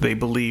scripture. They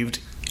believed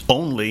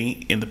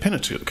only in the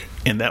Pentateuch,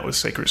 and that was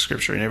sacred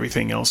scripture, and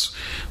everything else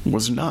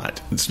was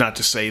not. It's not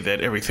to say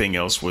that everything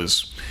else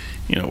was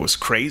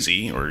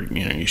crazy or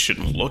you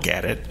shouldn't look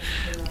at it,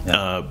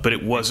 but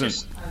it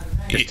wasn't.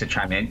 Just to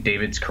chime in,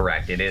 David's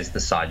correct. It is the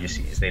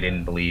Sadducees. They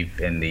didn't believe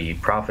in the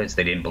prophets.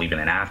 They didn't believe in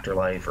an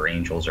afterlife or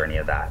angels or any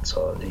of that.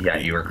 So, yeah,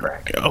 you were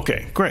correct.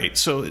 Okay, great.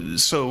 So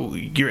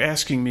you're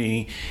asking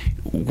me,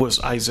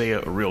 was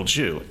Isaiah a real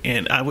Jew?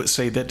 And I would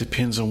say that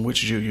depends on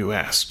which Jew you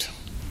asked.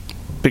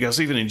 Because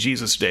even in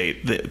Jesus' day,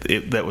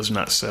 that was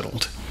not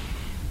settled.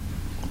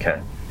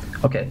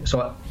 Okay.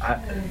 So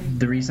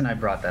the reason I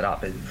brought that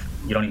up is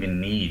you don't even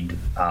need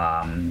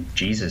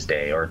Jesus'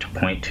 day or to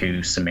point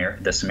to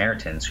the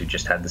Samaritans who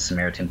just had the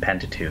Samaritan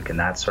Pentateuch and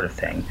that sort of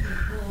thing.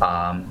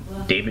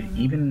 David,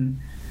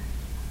 even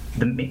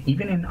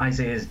in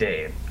Isaiah's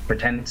day,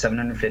 pretend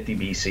 750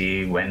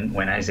 BC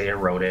when Isaiah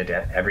wrote it,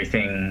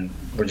 everything,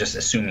 we're just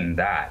assuming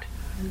that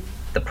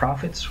the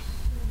prophets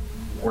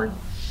were.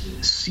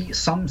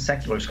 Some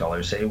secular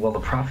scholars say, well, the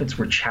prophets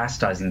were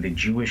chastising the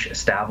Jewish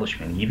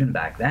establishment even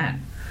back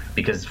then,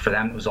 because for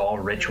them it was all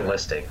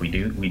ritualistic. We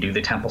do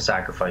the temple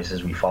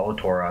sacrifices, we follow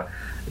Torah,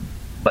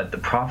 but the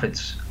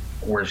prophets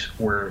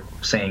were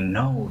saying,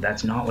 no,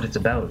 that's not what it's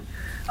about.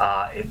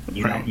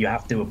 You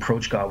have to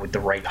approach God with the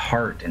right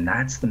heart, and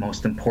that's the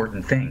most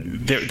important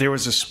thing. There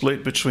was a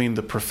split between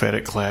the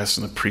prophetic class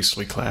and the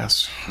priestly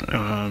class.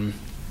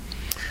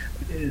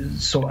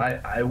 So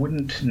I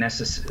wouldn't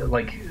necessarily,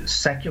 like,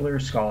 secular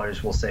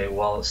scholars will say,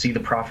 well, see, the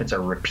prophets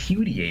are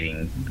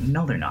repudiating.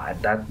 No, they're not.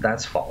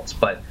 That's false.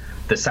 But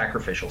the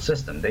sacrificial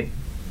system,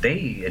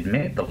 they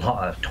admit the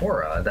law of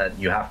Torah that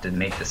you have to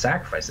make the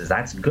sacrifices.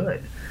 That's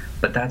good.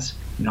 But that's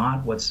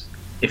not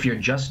if you're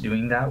just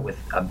doing that with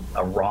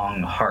a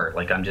wrong heart,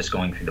 like I'm just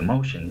going through the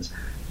motions,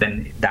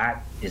 then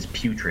that is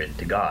putrid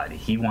to God.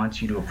 He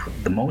wants you to,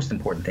 the most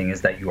important thing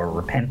is that you are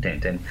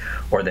repentant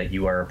or that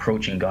you are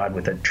approaching God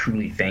with a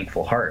truly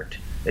thankful heart.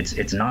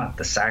 It's not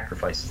the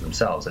sacrifices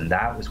themselves. And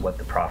that was what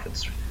the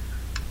prophets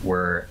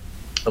were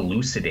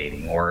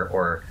elucidating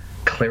or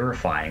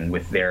clarifying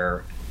with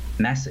their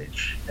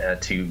message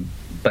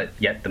but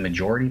yet the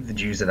majority of the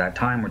Jews at that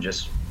time were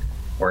just,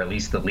 or at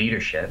least the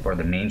leadership or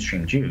the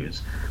mainstream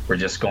Jews, were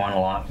just going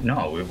along,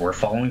 no, we're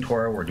following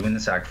Torah, we're doing the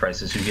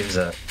sacrifices, who gives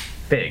a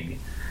fig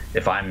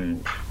if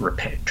I'm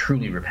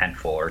truly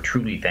repentful or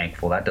truly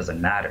thankful? That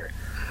doesn't matter.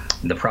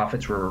 The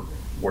prophets were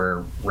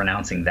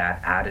renouncing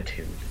that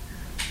attitude.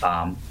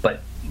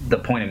 But the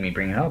point of me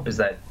bringing it up is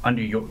that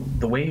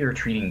the way you're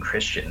treating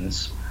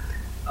Christians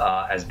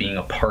as being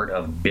a part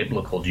of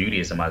biblical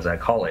Judaism, as I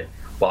call it,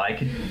 well,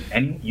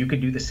 you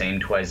could do the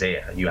same to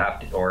Isaiah. You have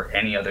to, or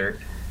any other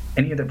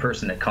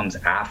person that comes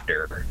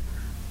after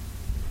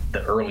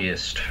the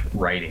earliest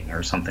writing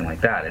or something like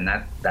that. And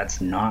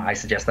that's not, I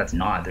suggest that's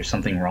not, there's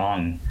something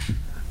wrong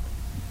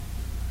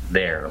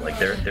there. Like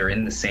they're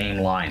in the same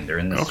line. They're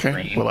in the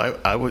same. Well,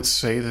 I would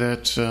say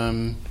that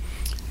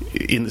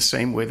in the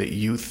same way that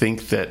you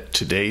think that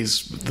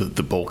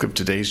the bulk of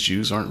today's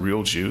Jews aren't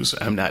real Jews,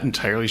 I'm not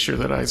entirely sure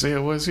that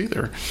Isaiah was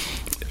either.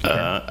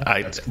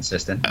 That's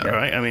consistent. Yeah.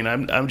 Right. I mean,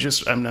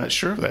 I'm not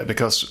sure of that,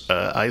 because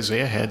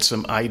Isaiah had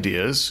some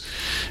ideas.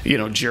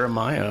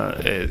 Jeremiah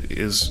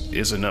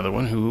is another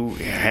one who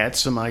had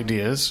some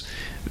ideas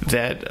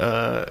that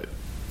the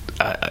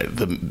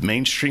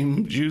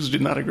mainstream Jews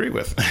did not agree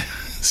with.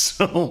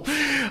 So,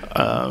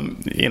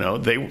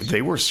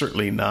 they were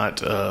certainly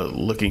not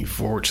looking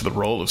forward to the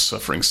role of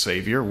suffering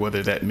Savior,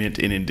 whether that meant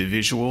an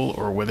individual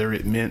or whether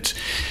it meant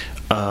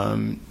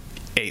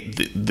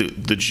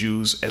the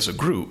Jews as a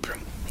group.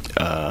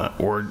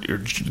 Or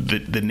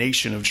the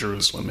nation of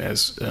Jerusalem,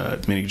 as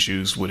many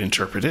Jews would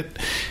interpret it,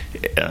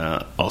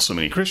 also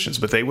many Christians.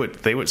 But they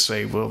would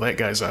say, well, that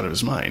guy's out of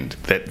his mind.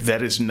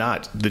 That is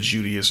not the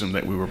Judaism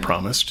that we were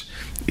promised.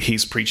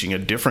 He's preaching a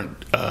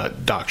different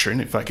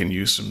doctrine, if I can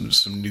use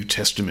some New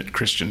Testament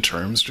Christian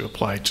terms to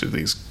apply to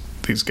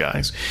these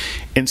guys.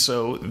 And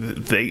so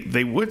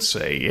they would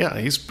say, yeah,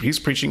 he's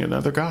preaching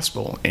another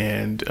gospel,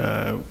 and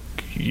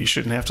you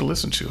shouldn't have to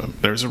listen to him.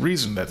 There's a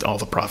reason that all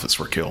the prophets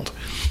were killed.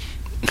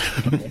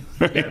 Yeah.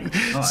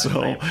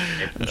 I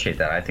appreciate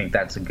that. I think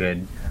that's a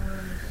good.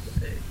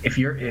 If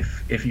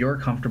you're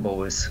comfortable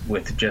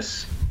with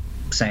just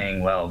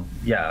saying, well,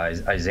 yeah,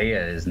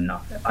 Isaiah is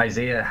not.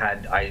 Isaiah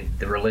had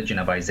the religion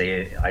of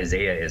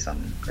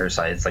Isaiahism, or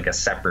it's like a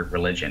separate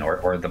religion,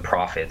 or the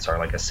prophets are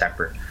like a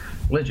separate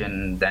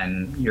religion.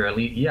 Then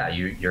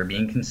you're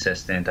being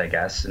consistent, I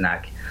guess, and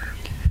that.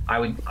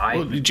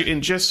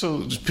 And just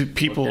so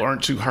people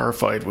aren't too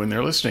horrified when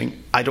they're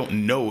listening, I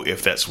don't know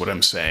if that's what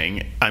I'm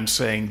saying. I'm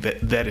saying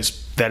that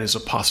is a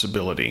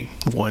possibility,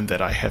 one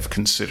that I have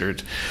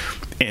considered,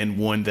 and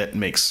one that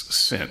makes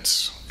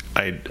sense.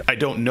 I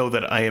don't know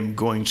that I am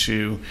going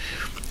to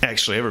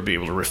actually ever be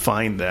able to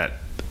refine that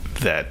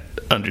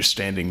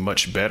understanding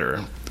much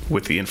better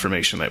with the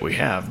information that we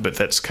have, but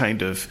that's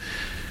kind of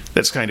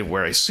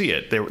where I see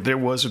it. There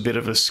was a bit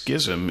of a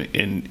schism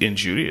in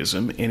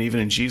Judaism, and even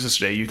in Jesus'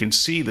 day, you can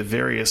see the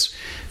various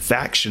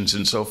factions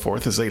and so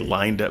forth as they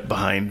lined up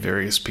behind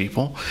various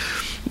people.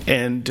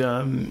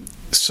 And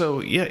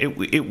so, yeah,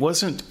 it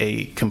wasn't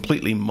a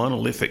completely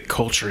monolithic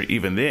culture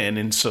even then.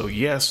 And so,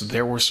 yes,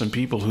 there were some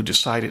people who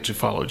decided to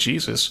follow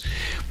Jesus.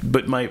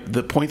 But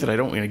the point that I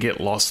don't want to get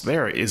lost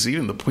there is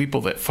even the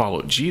people that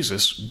followed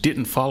Jesus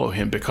didn't follow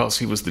him because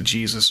he was the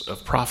Jesus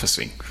of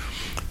prophecy.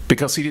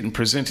 Because he didn't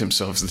present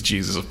himself as the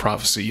Jesus of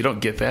prophecy. You don't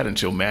get that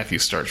until Matthew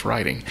starts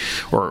writing,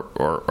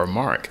 or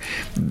Mark.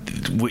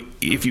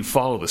 If you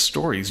follow the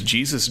stories,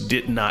 Jesus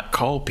did not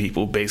call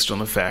people based on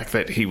the fact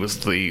that he was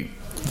the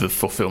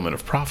fulfillment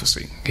of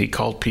prophecy. He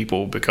called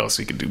people because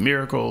he could do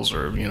miracles,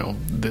 or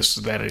this,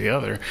 that, or the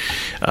other.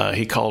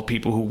 He called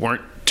people who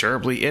weren't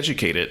terribly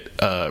educated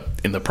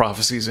in the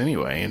prophecies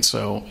anyway, and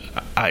so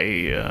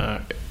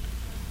I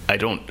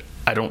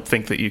don't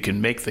think that you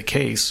can make the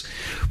case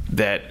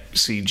that,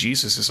 see,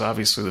 Jesus is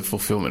obviously the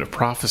fulfillment of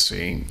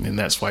prophecy, and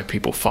that's why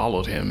people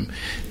followed him.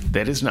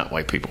 That is not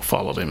why people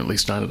followed him, at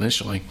least not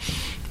initially.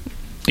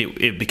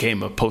 It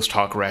became a post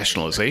hoc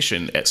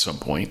rationalization at some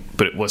point,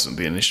 but it wasn't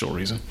the initial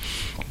reason.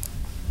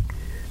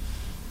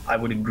 I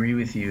would agree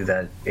with you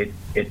that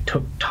it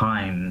took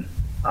time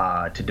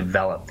to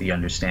develop the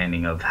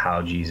understanding of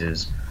how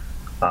Jesus,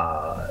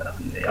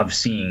 of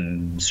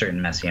seeing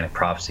certain messianic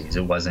prophecies.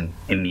 It wasn't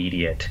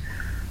immediate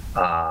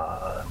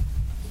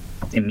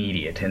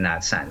in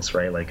that sense,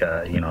 right? Like,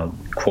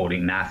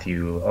 quoting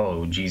Matthew,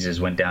 oh, Jesus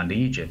went down to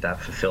Egypt. That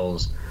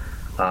fulfills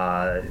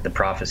the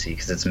prophecy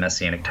because it's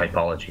messianic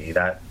typology.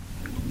 That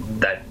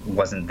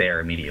wasn't there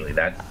immediately.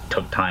 That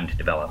took time to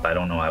develop. I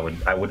don't know.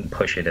 I wouldn't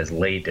push it as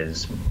late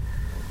as.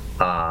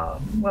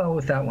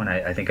 With that one,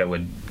 I think I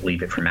would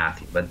leave it for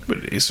Matthew. But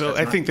so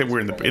I think that we're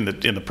in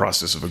the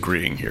process of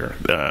agreeing here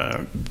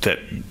that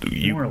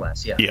you more or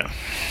less, yeah. Yeah.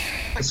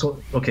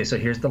 So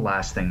here's the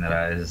last thing that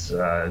I was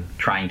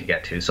trying to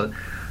get to. So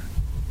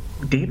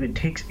David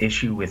takes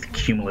issue with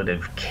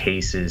cumulative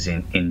cases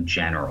in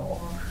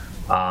general.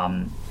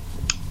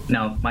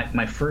 Now,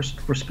 my first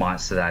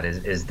response to that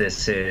is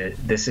this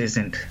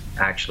isn't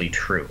actually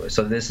true.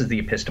 So this is the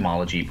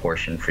epistemology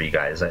portion for you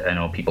guys. I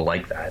know people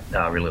like that,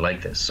 really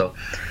like this. So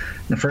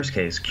in the first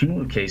case,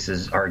 cumulative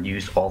cases are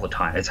used all the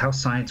time. It's how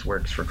science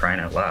works, for crying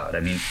out loud. I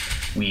mean,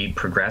 we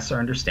progress our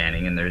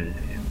understanding, and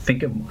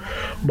think of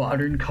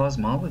modern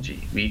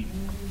cosmology.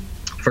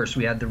 First,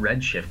 we had the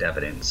redshift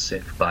evidence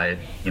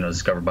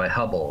discovered by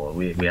Hubble.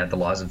 We had the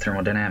laws of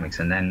thermodynamics,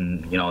 and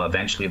then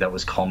eventually that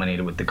was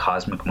culminated with the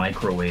cosmic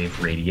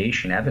microwave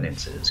radiation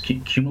evidences.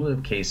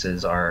 Cumulative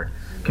cases are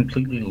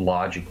completely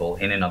logical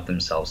in and of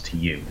themselves to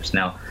use.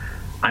 Now,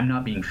 I'm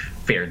not being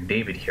fair to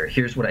David here.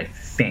 Here's what I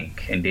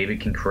think, and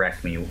David can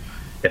correct me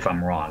if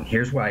I'm wrong.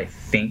 Here's why I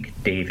think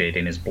David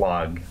in his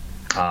blog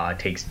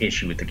takes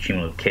issue with the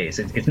cumulative case.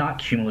 It's not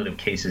cumulative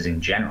cases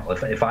in general.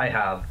 If I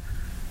have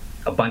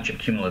a bunch of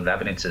cumulative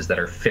evidences that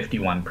are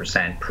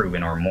 51%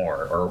 proven or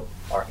more,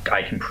 or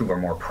I can prove are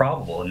more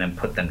probable, and then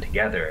put them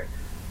together,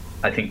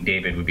 I think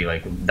David would be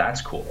like, that's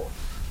cool,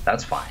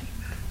 that's fine.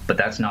 But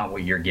that's not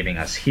what you're giving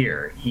us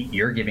here.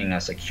 You're giving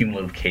us a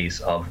cumulative case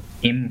of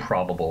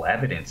improbable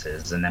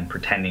evidences, and then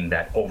pretending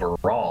that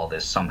overall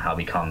this somehow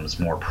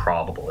becomes more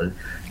probable.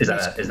 Is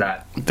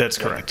that that's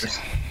correct?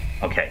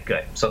 Okay,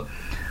 good. So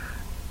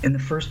in the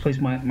first place,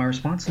 my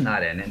response to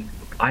that end, and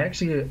I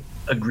actually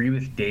agree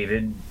with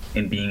David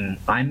in being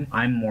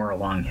I'm more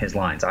along his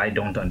lines. I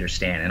don't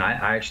understand, and I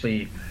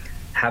actually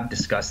have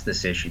discussed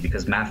this issue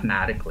because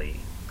mathematically,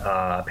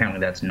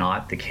 apparently that's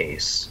not the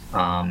case.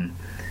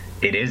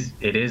 It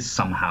is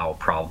somehow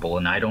probable,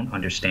 and I don't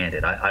understand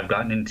it. I've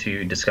gotten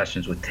into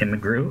discussions with Tim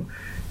McGrew,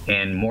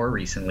 and more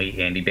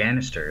recently Andy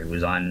Bannister, who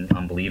was on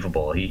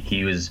Unbelievable.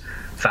 He was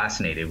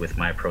fascinated with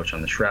my approach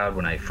on the Shroud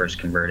when I first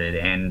converted,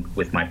 and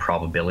with my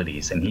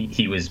probabilities, and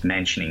he was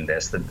mentioning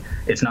this, that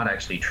it's not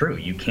actually true.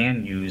 You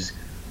can use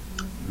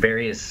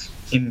various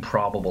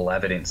improbable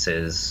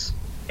evidences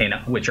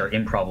which are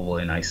improbable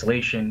in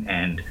isolation,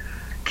 and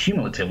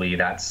cumulatively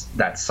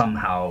that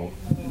somehow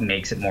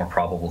makes it more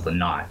probable than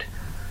not.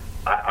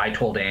 I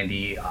told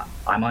Andy,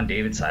 I'm on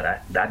David's side.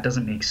 That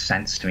doesn't make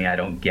sense to me. I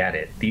don't get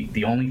it.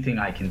 The only thing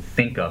I can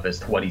think of as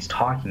to what he's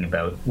talking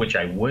about, which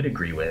I would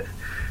agree with,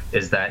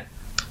 is that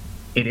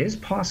it is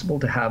possible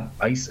to have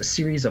a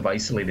series of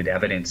isolated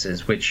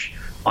evidences which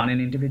on an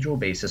individual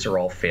basis are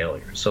all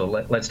failures. So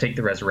let's take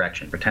the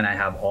resurrection. Pretend I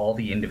have all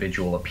the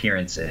individual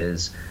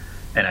appearances,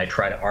 and I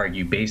try to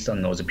argue based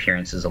on those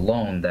appearances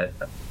alone that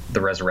the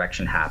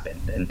resurrection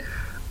happened. And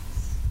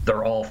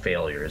they're all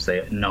failures.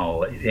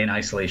 In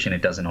isolation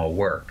it doesn't all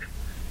work.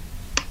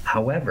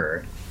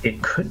 However,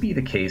 it could be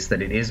the case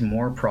that it is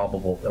more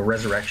probable, a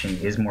resurrection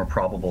is more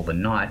probable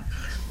than not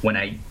when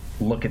I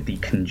look at the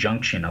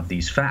conjunction of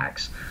these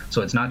facts.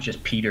 So it's not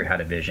just Peter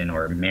had a vision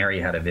or Mary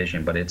had a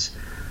vision, but it's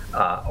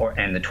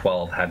and the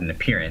 12 had an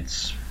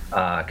appearance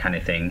kind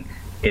of thing.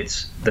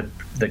 It's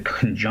the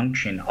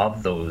conjunction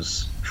of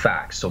those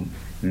facts. So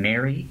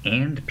Mary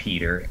and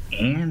Peter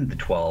and the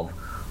 12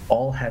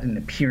 all had an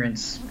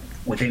appearance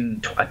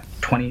within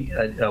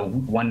a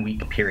 1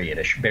 week period,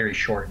 a very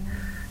short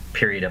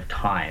period of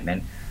time.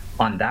 And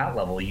on that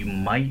level, you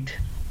might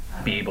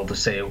be able to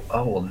say,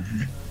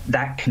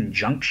 that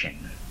conjunction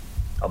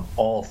of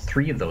all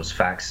three of those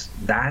facts,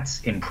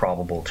 that's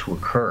improbable to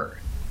occur,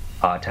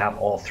 to have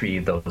all three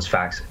of those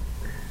facts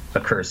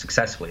occur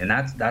successfully. And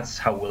that's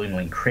how William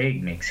Lane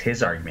Craig makes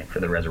his argument for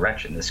the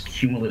resurrection, this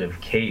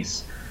cumulative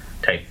case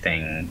type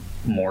thing,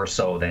 more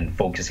so than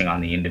focusing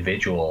on the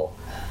individual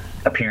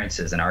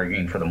appearances and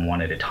arguing for them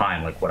one at a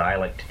time, like what I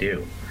like to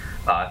do.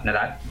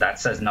 Now that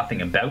says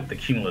nothing about the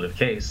cumulative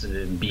case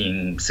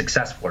being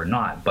successful or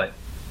not, but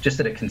just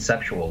at a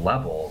conceptual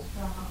level,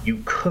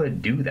 you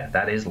could do that.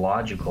 That is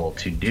logical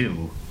to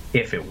do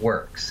if it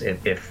works,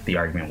 if the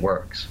argument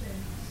works.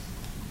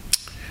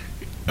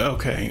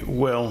 Okay,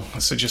 well,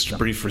 so just a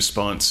brief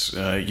response.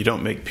 You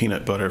don't make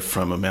peanut butter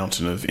from a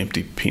mountain of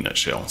empty peanut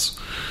shells.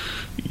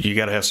 You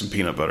got to have some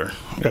peanut butter.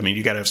 I mean,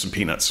 you got to have some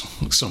peanuts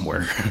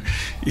somewhere.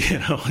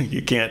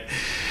 You can't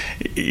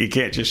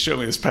just show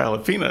me this pile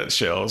of peanut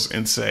shells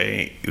and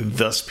say,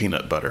 thus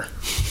peanut butter.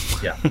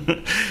 Yeah.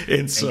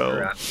 And so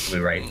you're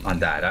absolutely right on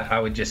that.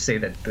 I would just say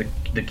that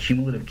the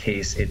cumulative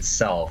case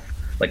itself,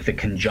 like the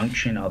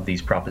conjunction of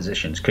these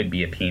propositions, could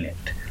be a peanut.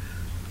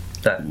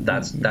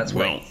 That's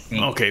what I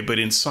think. Okay, but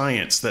in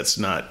science, that's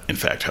not, in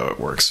fact, how it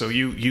works. So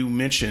you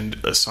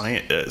mentioned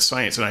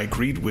science, and I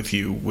agreed with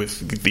you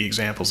with the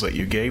examples that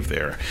you gave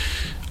there.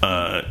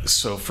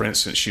 So, for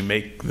instance, you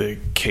make the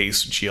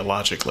case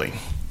geologically.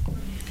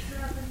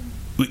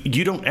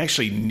 You don't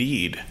actually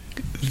need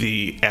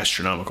the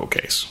astronomical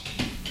case.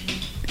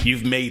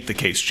 You've made the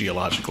case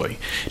geologically.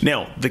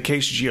 Now, the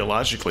case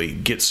geologically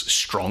gets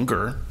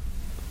stronger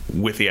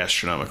with the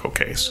astronomical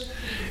case,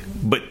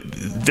 but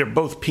they're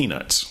both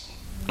peanuts.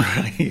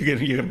 You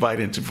can bite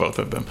into both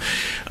of them,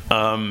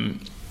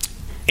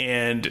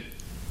 and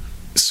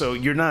so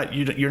you're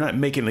not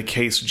making the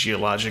case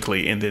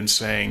geologically and then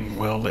saying,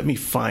 well, let me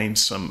find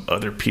some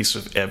other piece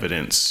of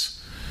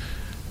evidence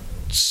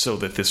so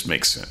that this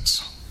makes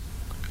sense.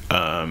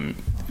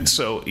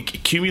 So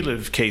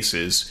cumulative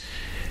cases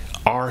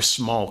are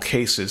small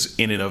cases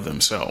in and of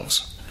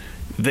themselves.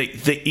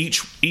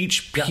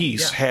 Each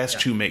piece has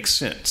to make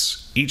sense.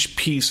 Each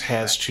piece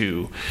has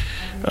to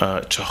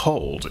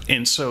hold.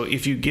 And so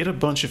if you get a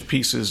bunch of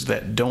pieces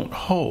that don't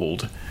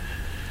hold,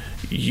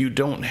 you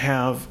don't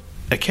have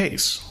a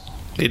case.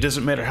 It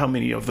doesn't matter how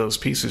many of those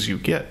pieces you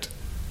get.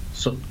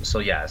 So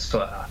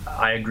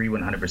I agree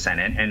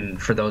 100%.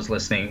 And for those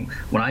listening,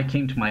 when I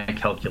came to my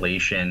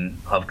calculation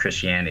of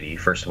Christianity,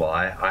 first of all,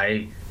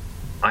 I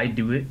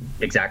do it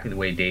exactly the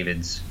way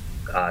David's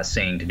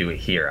saying to do it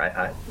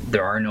here.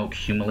 There are no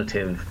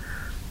cumulative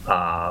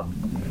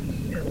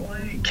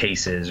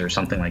cases or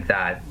something like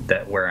that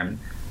where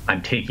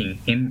I'm taking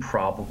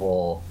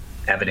improbable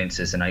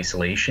evidences in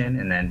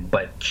isolation,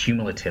 but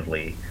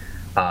cumulatively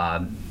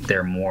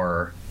they're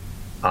more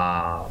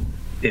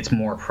it's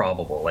more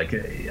probable. Like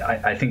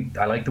I think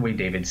I like the way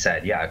David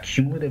said, a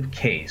cumulative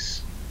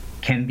case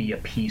can be a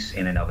piece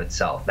in and of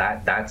itself.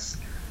 That's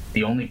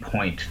the only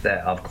point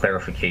of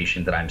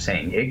clarification that I'm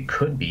saying. It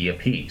could be a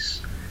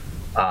piece.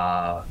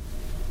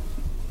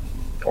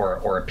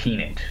 Or a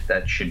peanut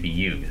that should be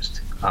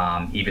used,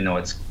 even though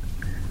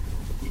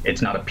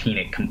it's not a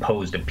peanut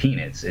composed of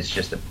peanuts. It's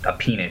just a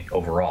peanut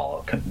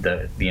overall,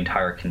 the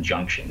entire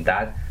conjunction.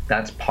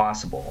 That's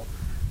possible.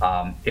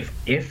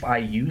 If I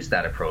use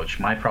that approach,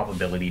 my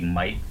probability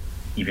might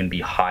even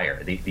be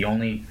higher. The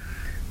only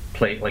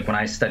like when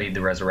I studied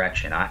the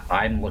resurrection,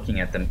 I'm looking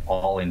at them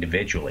all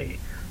individually.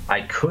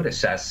 I could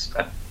assess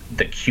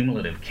the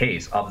cumulative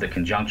case of the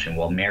conjunction.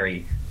 Well,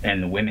 Mary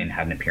and the women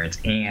had an appearance,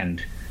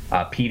 and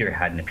Peter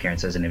had an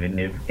appearance as an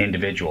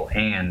individual,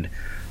 and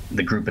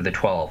the group of the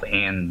 12,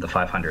 and the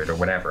 500, or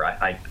whatever.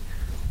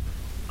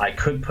 I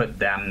could put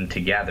them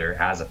together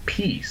as a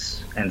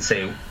piece and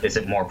say, is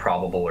it more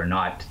probable or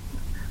not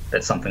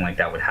that something like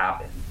that would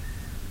happen?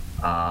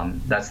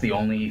 That's the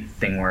only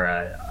thing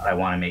where I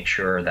want to make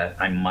sure that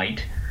I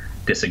might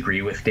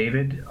disagree with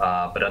David.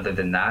 But other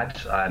than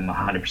that, I'm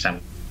 100%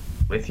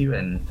 with you,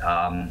 and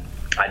I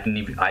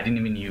didn't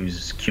even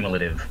use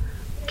cumulative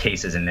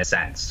cases in this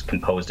sense,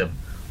 composed of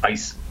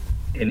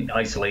in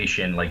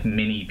isolation, like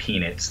mini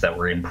peanuts that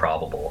were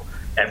improbable.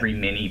 Every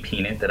mini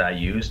peanut that I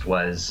used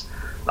was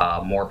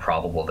more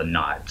probable than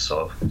not.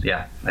 So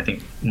I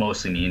think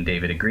mostly me and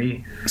David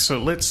agree. So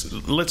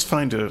let's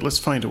find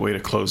a way to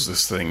close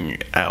this thing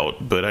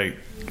out. But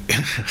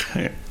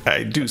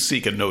I do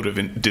seek a note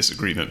of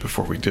disagreement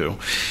before we do.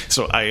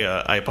 So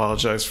I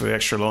apologize for the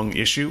extra long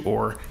issue,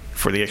 or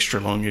for the extra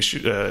long issue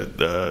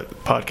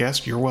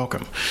podcast. You're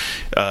welcome,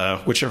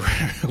 whichever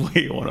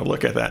way you want to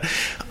look at that.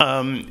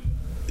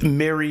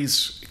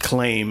 Mary's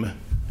claim.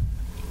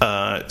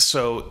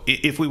 So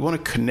if we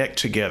want to connect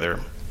together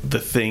the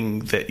thing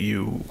that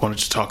you wanted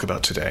to talk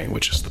about today,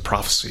 which is the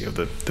prophecy of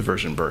the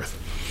virgin birth,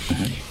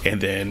 and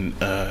then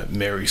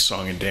Mary's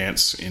song and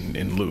dance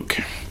in Luke,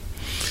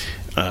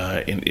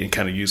 and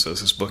kind of use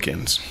those as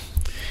bookends.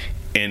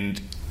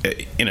 And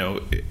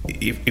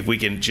if we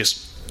can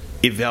just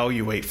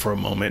evaluate for a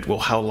moment, well,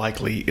 how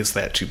likely is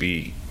that to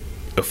be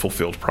a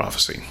fulfilled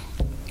prophecy,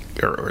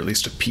 or at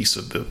least a piece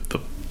of the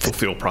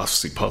fulfilled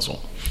prophecy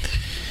puzzle?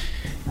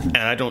 And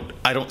I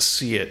don't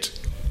see it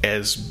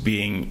as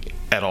being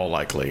at all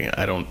likely.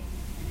 I don't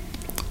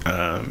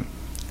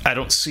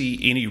see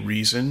any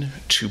reason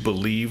to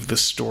believe the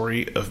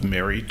story of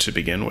Mary to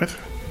begin with.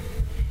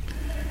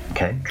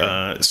 Okay.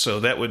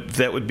 So that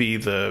would be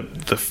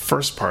the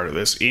first part of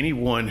this.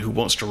 Anyone who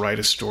wants to write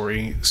a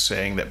story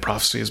saying that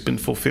prophecy has been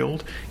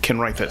fulfilled can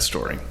write that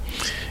story.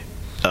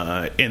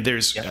 And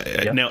there's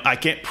now I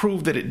can't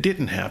prove that it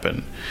didn't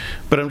happen,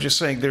 but I'm just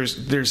saying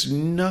there's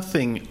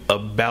nothing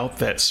about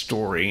that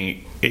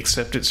story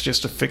except it's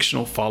just a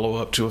fictional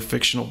follow-up to a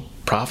fictional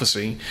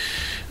prophecy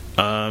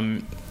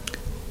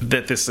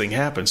that this thing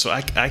happened. So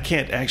I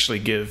can't actually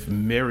give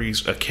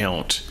Mary's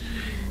account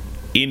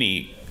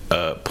any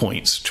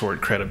points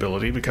toward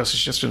credibility because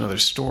it's just another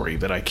story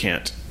that I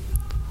can't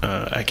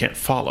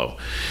follow.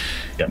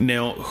 Yep.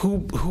 Now,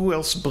 who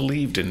else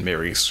believed in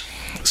Mary's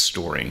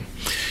story?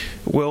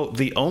 Well,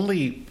 the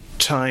only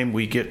time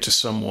we get to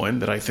someone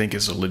that I think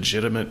is a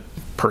legitimate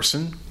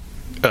person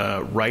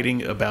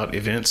writing about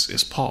events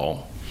is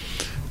Paul.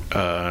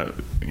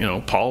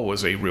 Paul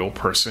was a real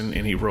person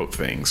and he wrote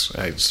things.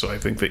 So I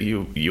think that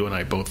you and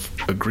I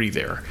both agree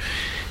there.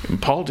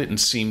 And Paul didn't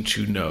seem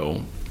to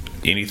know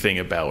anything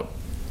about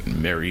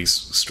Mary's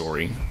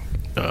story,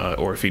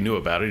 or if he knew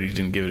about it, he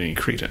didn't give it any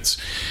credence,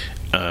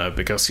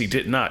 because he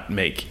did not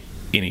make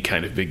any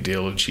kind of big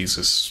deal of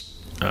Jesus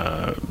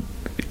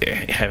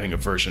having a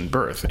virgin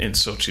birth. And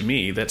so to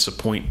me, that's a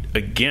point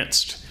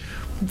against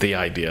the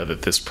idea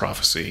that this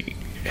prophecy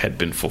had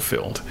been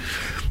fulfilled.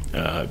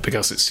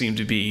 Because it seemed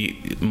to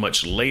be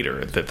much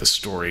later that the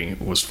story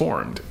was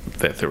formed,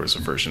 that there was a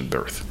virgin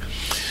birth.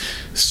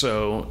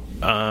 So,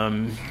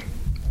 I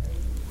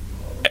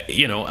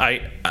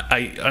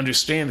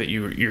understand that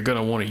you're going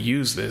to want to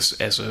use this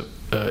as a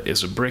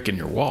brick in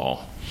your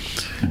wall.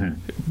 Mm-hmm.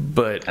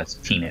 But that's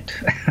peanut.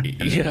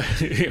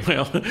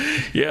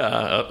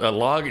 a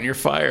log in your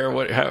fire.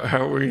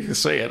 However you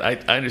say it. I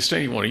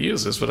understand you want to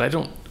use this, but I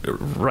don't.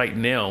 Right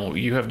now,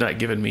 you have not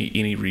given me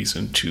any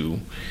reason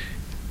to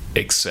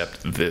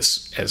accept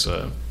this as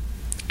a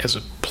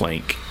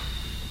plank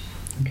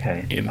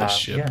in the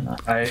ship.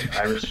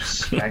 I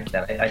respect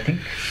that. I think,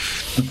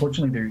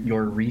 unfortunately,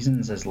 your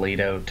reasons as laid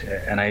out,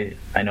 and I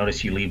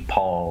notice you leave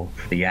Paul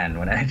for the end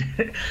when I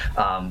did,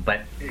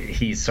 but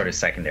he's sort of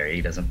secondary.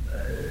 He doesn't.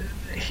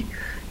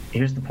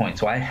 Here's the point.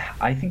 So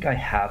I think I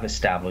have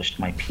established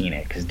my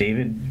peanut, because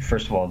David,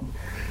 first of all,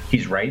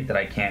 he's right that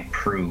I can't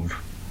prove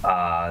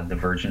the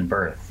virgin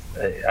birth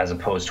as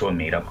opposed to a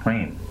made-up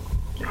claim.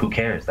 Who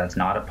cares? That's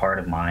not a part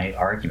of my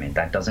argument.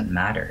 That doesn't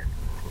matter.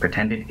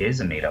 Pretend it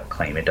is a made-up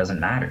claim. It doesn't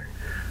matter.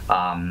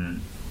 The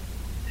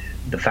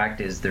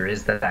fact is, there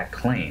is that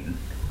claim,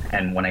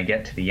 and when I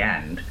get to the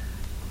end,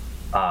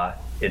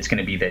 it's going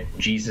to be that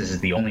Jesus is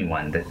the only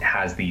one that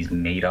has these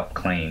made-up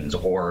claims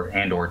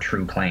or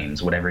true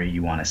claims, whatever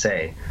you want to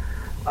say.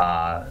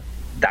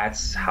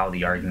 That's how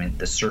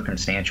the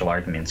circumstantial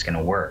argument is going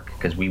to work,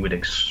 because we would.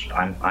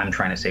 I'm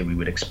trying to say we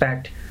would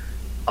expect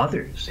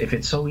others. If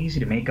it's so easy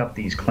to make up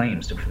these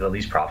claims to fulfill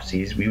these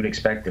prophecies, we would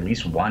expect at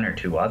least one or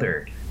two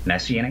other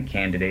messianic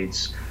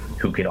candidates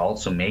who could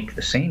also make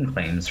the same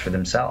claims for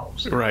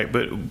themselves. Right,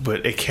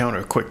 but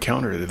a quick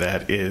counter to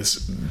that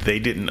is they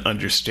didn't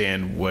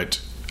understand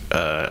what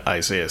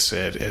Isaiah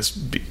said as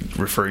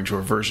referring to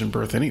a virgin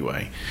birth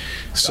anyway.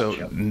 So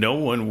Gotcha. No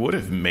one would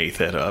have made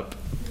that up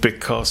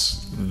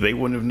because they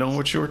wouldn't have known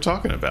what you were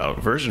talking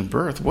about. Virgin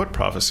birth? What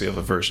prophecy of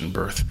a virgin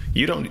birth?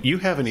 You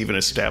haven't even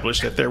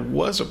established that there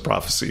was a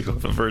prophecy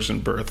of a virgin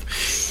birth.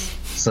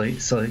 So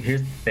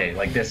here's the thing.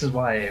 Like, this is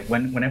why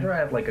whenever I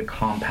have like a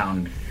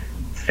compound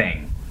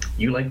thing,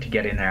 you like to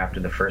get in there after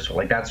the first one.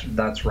 Like,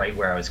 that's right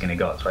where I was going to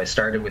go. So I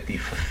started with the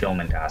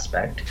fulfillment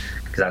aspect,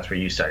 because that's where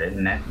you started,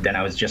 and then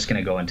I was just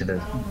going to go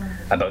into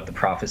about the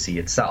prophecy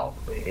itself.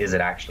 Is it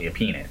actually a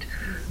peanut?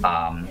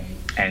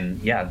 And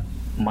yeah,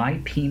 my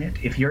peanut.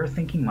 If you're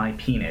thinking my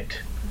peanut,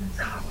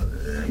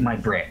 my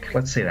brick.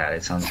 Let's say that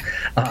it sounds.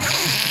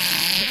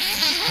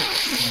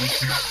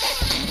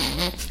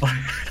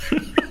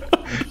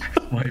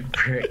 My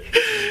brick.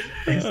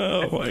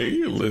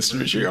 You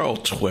listeners, you're all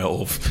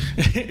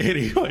 12.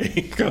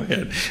 Anyway, go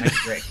ahead. My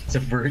brick. It's a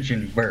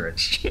virgin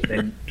birth.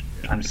 Then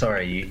I'm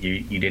sorry,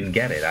 you didn't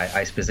get it.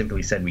 I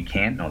specifically said we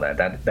can't know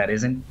that. That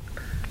isn't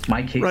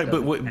my case. Right,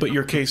 but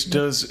your case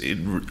does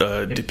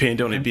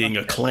depend on it being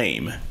a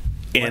claim,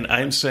 and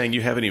I'm saying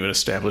you haven't even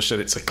established that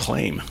it's a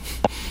claim.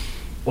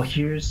 Well,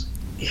 here's.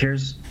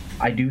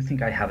 I do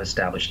think I have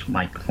established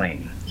my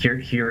claim.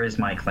 Here is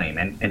my claim,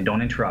 and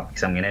don't interrupt,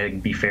 because I'm going to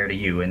be fair to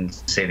you and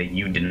say that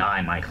you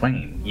deny my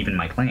claim, even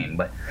my claim.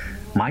 But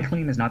my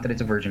claim is not that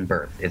it's a virgin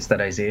birth. It's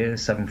that Isaiah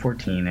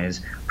 7:14 is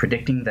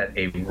predicting that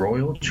a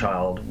royal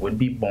child would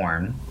be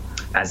born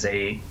as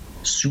a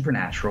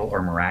supernatural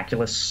or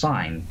miraculous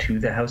sign to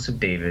the house of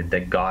David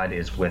that God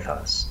is with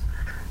us.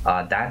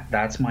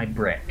 That's my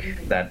brick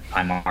that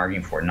I'm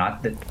arguing for.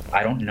 Not that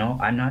I don't know.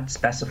 I'm not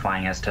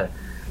specifying as to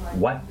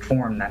what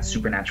form that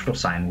supernatural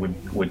sign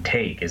would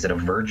take. Is it a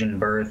virgin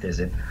birth? Is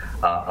it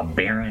a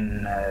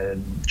barren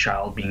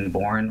child being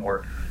born,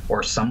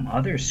 or some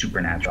other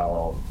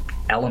supernatural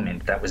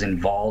element that was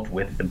involved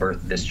with the birth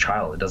of this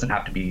child? It doesn't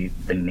have to be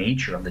the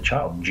nature of the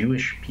child.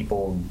 Jewish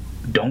people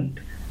don't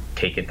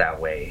take it that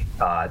way.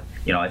 I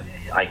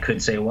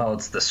could say, well,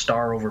 it's the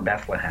star over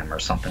Bethlehem or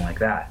something like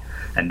that,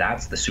 and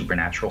that's the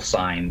supernatural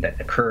sign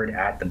that occurred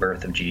at the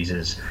birth of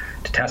Jesus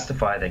to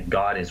testify that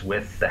God is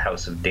with the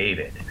house of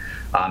David.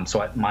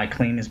 So my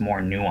claim is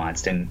more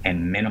nuanced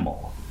and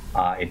minimal.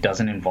 It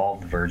doesn't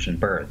involve the virgin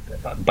birth,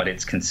 but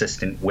it's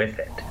consistent with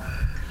it.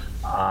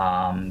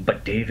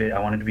 But David, I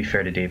wanted to be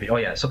fair to David.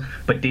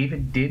 But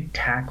David did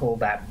tackle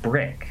that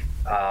brick.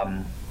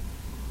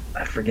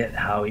 I forget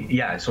how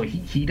so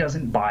he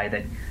doesn't buy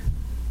that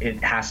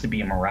it has to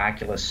be a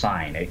miraculous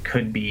sign. It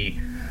could be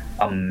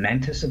a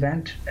momentous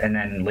event, and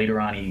then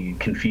later on he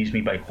confused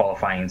me by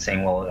qualifying and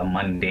saying, well, a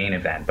mundane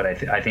event. But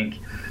I think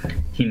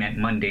he meant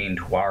mundane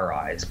to our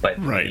eyes,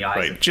 but right, in the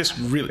eyes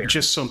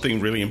just something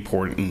really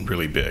important and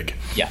really big.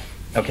 Yeah.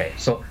 Okay.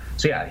 So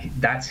yeah,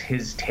 that's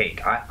his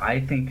take. I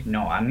think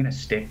no. I'm going to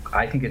stick.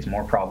 I think it's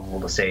more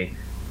probable to say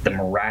the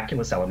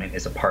miraculous element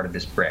is a part of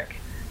this brick.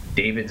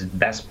 David's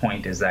best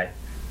point is that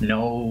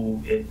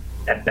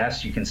at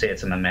best you can say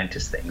it's a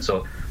momentous thing.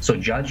 So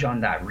judge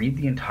on that.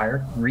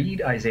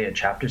 Read Isaiah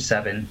chapter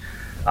 7,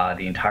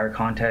 the entire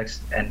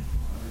context, and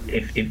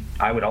if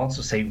I would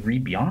also say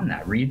read beyond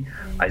that. Read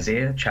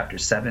Isaiah chapter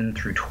 7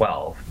 through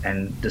 12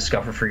 and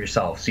discover for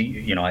yourself.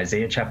 See,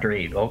 Isaiah chapter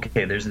 8.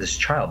 Okay, there's this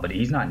child, but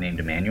he's not named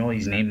Emmanuel.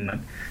 He's named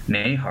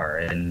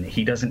Nahar, and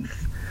he doesn't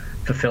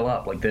fulfill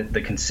up. Like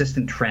the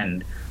consistent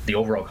trend, the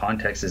overall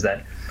context is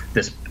that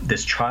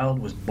this child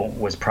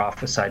was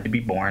prophesied to be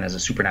born as a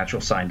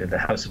supernatural sign to the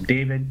house of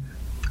David.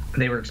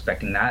 They were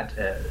expecting that.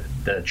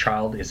 The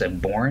child is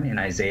born in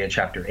Isaiah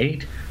chapter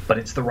 8, but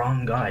it's the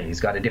wrong guy.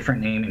 He's got a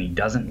different name, and he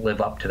doesn't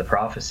live up to the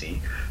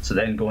prophecy. So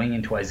then going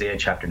into Isaiah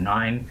chapter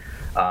 9,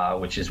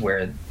 which is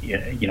where,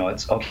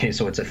 it's okay,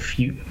 so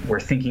we're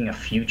thinking a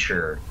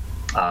future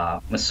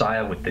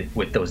Messiah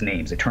with those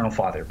names: Eternal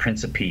Father,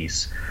 Prince of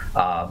Peace,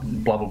 blah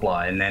blah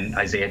blah. And then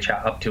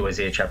up to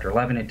Isaiah chapter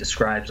 11, it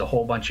describes a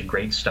whole bunch of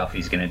great stuff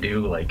he's going to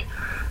do, like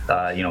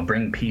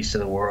bring peace to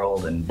the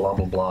world and blah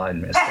blah blah,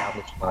 and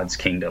establish God's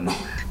kingdom.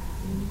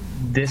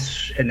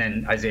 And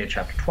then Isaiah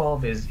chapter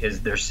 12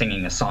 is they're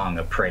singing a song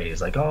of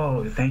praise, like,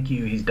 oh, thank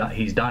you, he's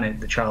done it,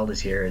 the child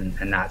is here,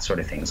 and that sort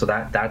of thing. So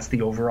that's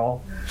the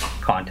overall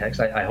context.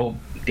 I hope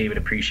David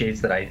appreciates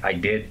that I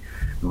did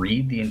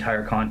read the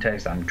entire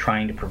context. I'm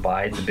trying to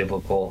provide the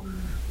biblical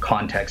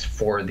context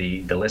for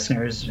the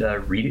listeners.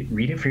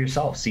 Read it for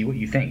yourself. See what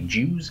you think.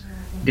 Jews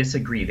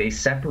disagree. They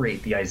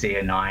separate the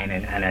Isaiah 9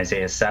 and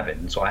Isaiah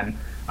 7. So I'm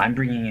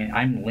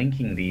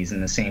linking these in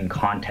the same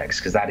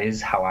context because that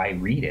is how I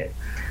read it.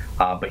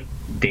 But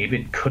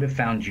David could have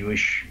found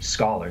Jewish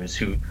scholars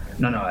who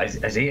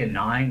Isaiah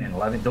 9 and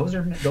 11, those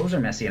are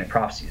messianic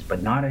prophecies,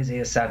 but not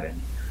Isaiah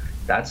 7.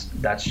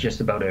 That's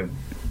just about a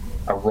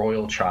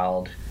royal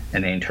child,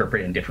 and they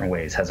interpret it in different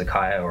ways.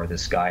 Hezekiah or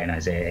this guy in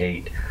Isaiah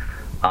 8.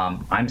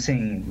 I'm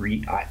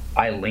saying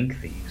I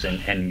link these,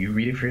 and you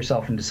read it for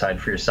yourself and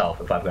decide for yourself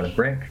if I've got a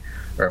brick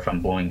or if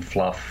I'm blowing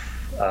fluff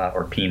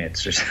or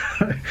peanuts or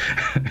something.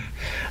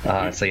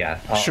 So yeah.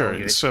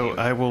 Sure. So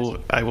I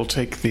will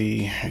take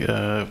the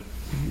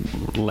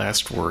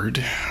last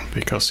word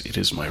because it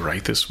is my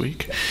right this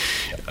week.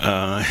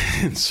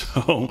 And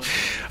so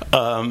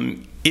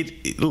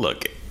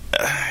look.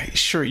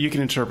 Sure, you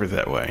can interpret it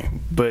that way,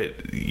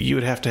 but you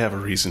would have to have a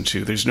reason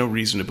to. There's no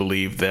reason to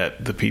believe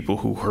that the people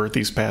who heard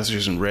these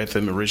passages and read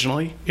them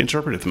originally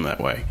interpreted them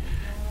that way.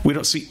 We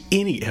don't see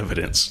any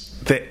evidence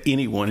that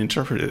anyone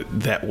interpreted it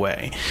that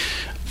way.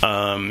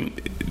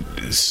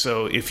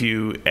 So if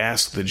you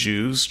ask the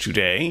Jews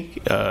today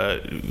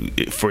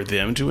for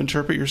them to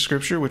interpret your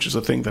scripture, which is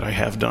a thing that I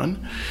have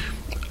done,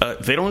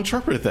 they don't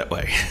interpret it that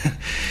way.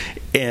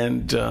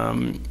 And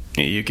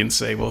you can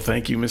say, well,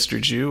 thank you,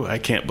 Mr. Jew. I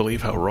can't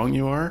believe how wrong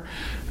you are.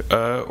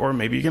 Or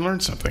maybe you can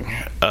learn something.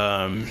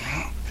 So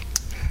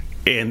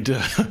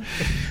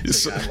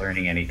you're not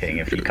learning anything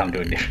if you come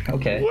to a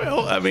different... Okay.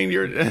 Well, I mean,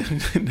 you're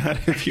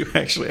not if you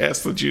actually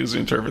ask the Jews to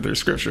interpret their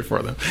scripture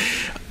for them.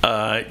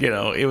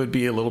 It would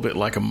be a little bit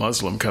like a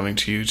Muslim coming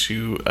to you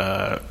to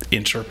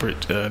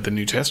interpret the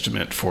New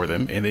Testament for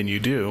them, and then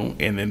you do,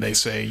 and then they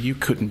say, you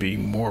couldn't be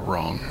more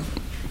wrong.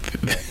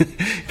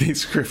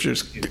 These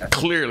scriptures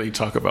clearly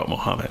talk about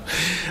Muhammad.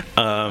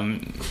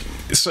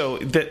 So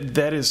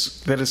that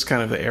is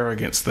kind of the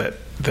arrogance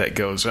that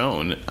goes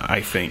on,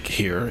 I think,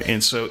 here.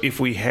 And so if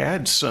we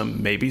had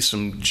maybe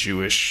some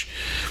Jewish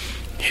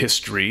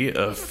history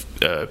of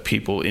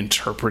people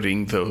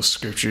interpreting those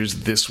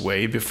scriptures this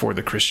way before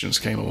the Christians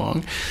came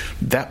along,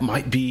 that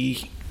might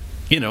be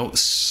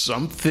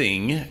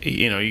something.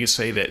 You could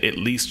say that at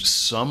least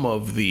some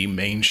of the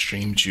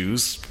mainstream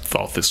Jews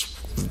thought this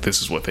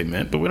is what they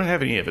meant, but we don't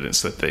have any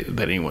evidence that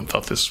anyone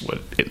thought this is what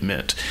it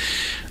meant.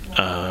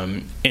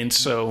 And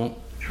so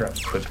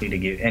quickly to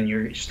give, and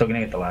you're still going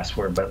to get the last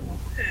word, but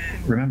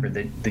remember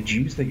the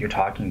Jews that you're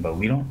talking about,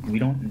 we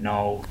don't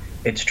know.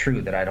 It's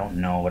true that I don't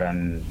know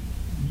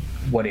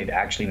what it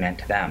actually meant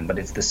to them, but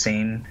it's the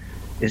same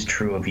is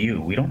true of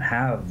you. We don't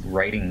have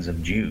writings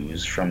of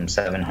Jews from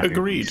 700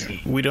 Agreed.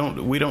 BC. We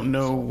don't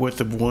know what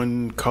the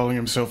one calling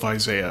himself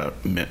Isaiah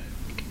meant.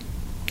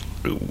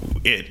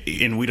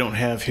 And we don't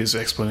have his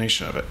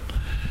explanation of it.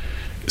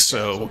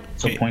 So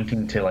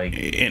pointing to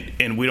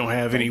and we don't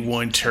have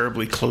anyone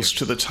terribly close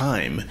to the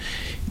time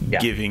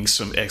giving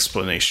some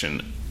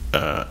explanation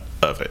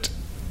of it.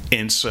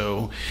 And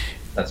so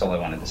that's all I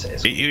wanted to say.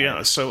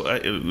 Yeah. So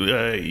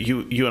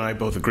you and I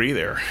both agree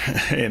there,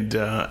 and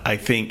I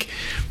think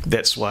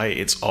that's why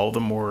it's all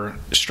the more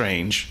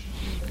strange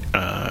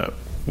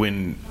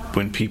when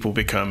people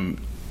become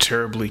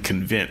terribly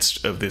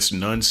convinced of this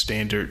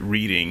non-standard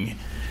reading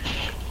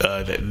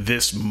that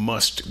this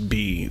must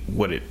be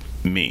what it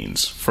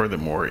means.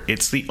 Furthermore,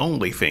 it's the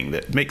only thing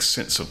that makes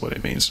sense of what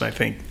it means, and I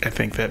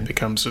think that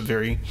becomes a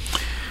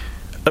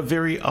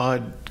very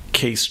odd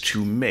case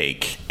to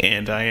make.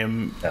 And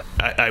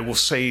I will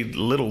say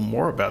little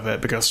more about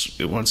that because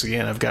once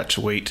again I've got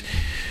to wait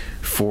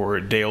for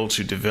Dale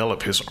to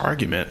develop his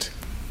argument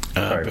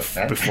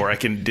before I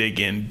can dig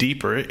in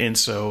deeper. And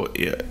so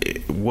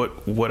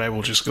what I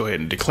will just go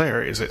ahead and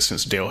declare is that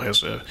since Dale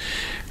has a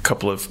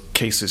couple of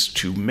cases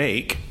to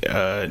make,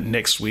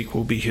 next week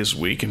will be his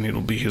week, and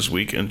it'll be his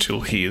week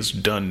until he is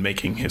done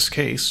making his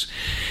case,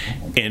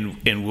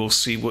 and we'll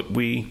see what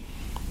we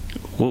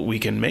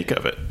can make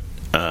of it.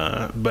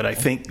 But I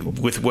think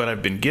with what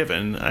I've been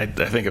given, I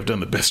think I've done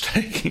the best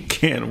I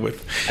can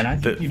with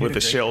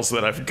the shells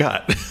that I've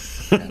got.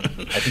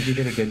 I think you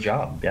did a good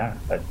job. Yeah,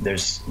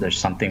 there's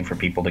something for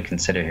people to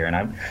consider here.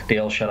 And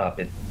Dale, shut up.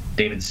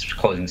 David's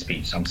closing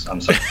speech. I'm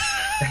sorry.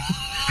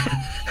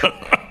 I'm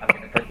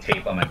gonna put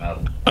tape on my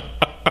mouth.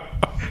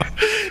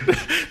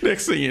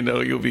 Next thing you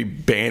know, you'll be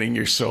banning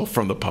yourself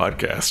from the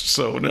podcast.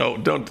 So no,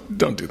 don't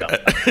do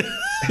that.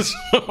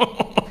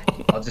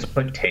 I'll just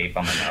put tape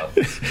on my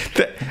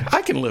mouth.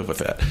 I can live with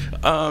that.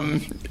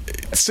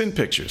 Send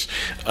pictures.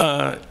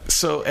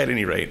 So at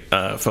any rate,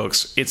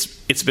 folks,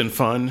 it's been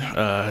fun.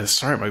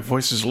 Sorry, my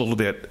voice is a little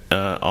bit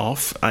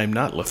off. I'm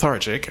not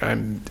lethargic.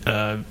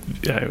 I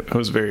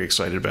was very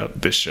excited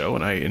about this show,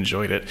 and I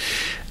enjoyed it.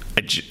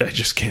 I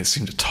just can't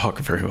seem to talk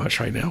very much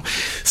right now.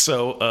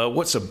 So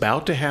what's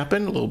about to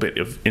happen, a little bit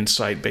of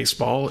inside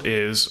baseball,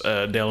 is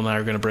Dale and I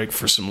are going to break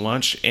for some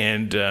lunch,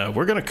 and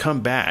we're going to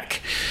come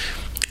back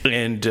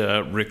and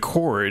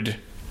record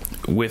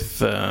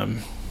with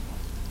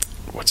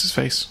what's his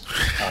face?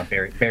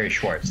 Barry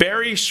Schwartz.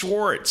 Barry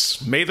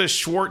Schwartz. May the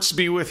Schwartz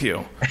be with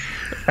you.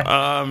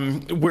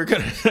 We're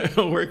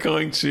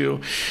going to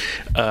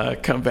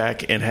come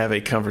back and have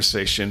a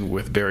conversation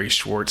with Barry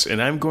Schwartz,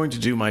 and I'm going to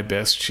do my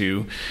best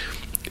to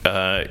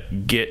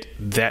get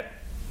that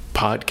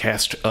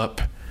podcast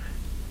up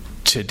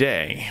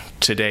today.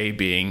 Today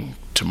being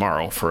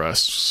tomorrow for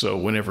us. So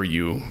whenever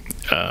you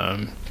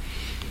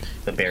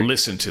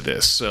listen to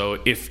this. So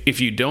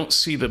if you didn't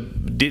see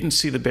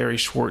the Barry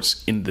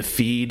Schwartz in the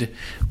feed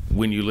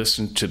when you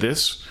listen to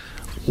this,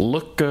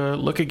 look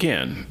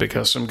again,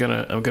 because I'm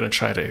gonna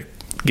try to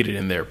get it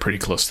in there pretty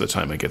close to the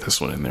time I get this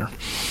one in there.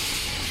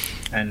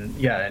 And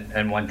yeah,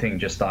 and one thing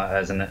just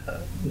as an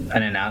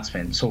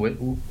announcement. So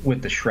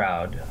with the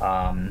Shroud,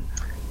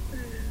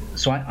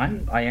 so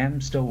I am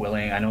still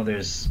willing. I know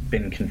there's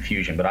been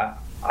confusion, but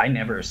I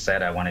never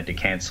said I wanted to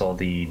cancel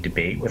the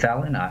debate with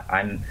Alan.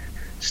 I'm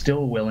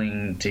still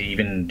willing to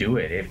even do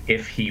it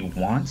if he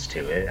wants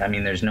to. I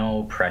mean, there's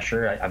no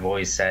pressure. I've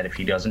always said if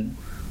he doesn't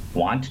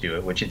want to do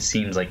it, which it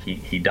seems like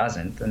he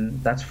doesn't, then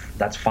that's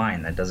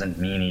fine. That doesn't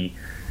mean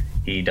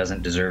he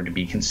doesn't deserve to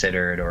be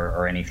considered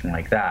or anything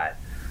like that.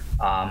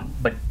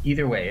 But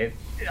either way,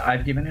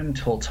 I've given him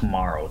till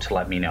tomorrow to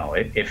let me know.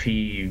 If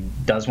he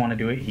does want to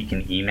do it, he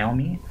can email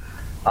me.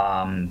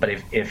 But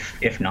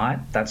if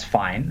not, that's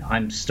fine.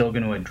 I'm still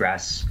going to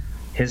address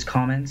his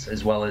comments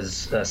as well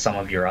as some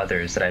of your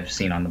others that I've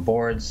seen on the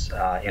boards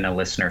in a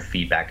listener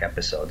feedback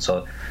episode.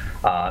 So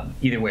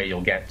either way,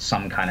 you'll get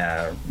some kind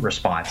of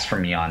response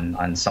from me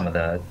on some of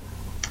the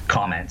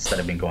comments that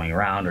have been going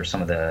around or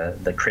some of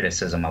the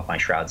criticism of my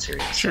Shroud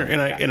series. Sure,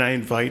 and I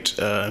invite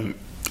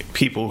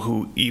people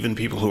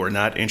who are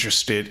not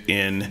interested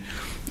in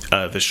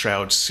the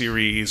Shroud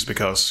series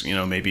because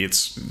maybe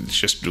it's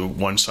just a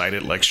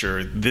one-sided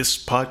lecture. This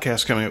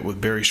podcast coming up with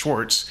Barry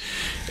Schwartz,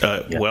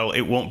 well,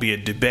 it won't be a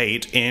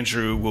debate.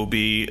 Andrew will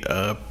be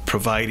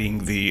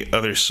providing the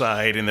other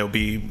side, and there'll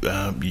be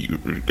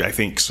I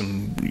think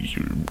some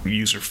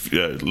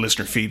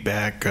listener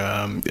feedback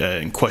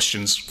and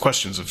questions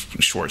of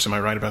Schwartz. Am I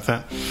right about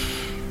that?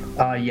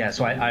 Yeah.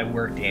 So I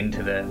worked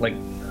into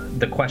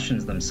the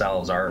questions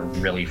themselves are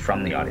really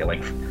from the audio.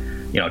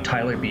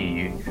 Tyler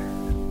B.,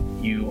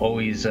 you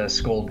always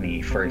scold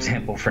me, for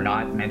example, for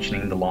not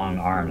mentioning the long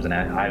arms, and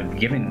I've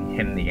given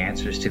him the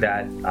answers to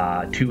that,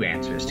 2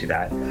 answers to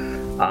that.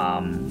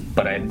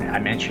 But I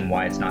mentioned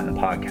why it's not in the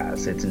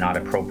podcast. It's not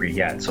appropriate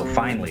yet. So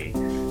finally,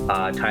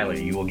 Tyler,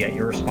 you will get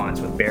your response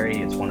with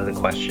Barry. It's one of the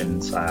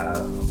questions.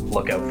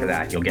 Look out for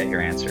that. You'll get your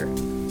answer.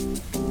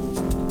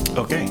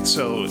 Okay,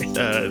 so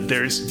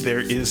there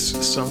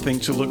is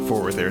something to look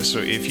forward there. So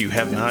if you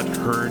have not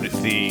heard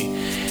the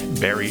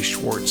Barry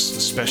Schwartz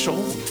special,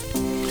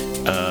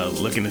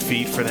 look in the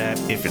feed for that.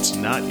 If it's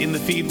not in the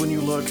feed when you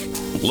look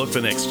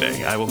the next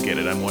day. I will get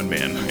it. I'm one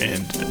man,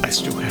 and I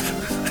still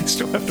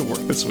have to work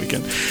this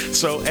weekend.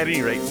 So at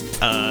any rate,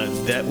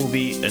 that will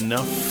be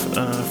enough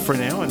for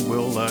now, and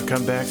we'll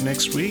come back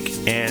next week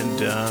and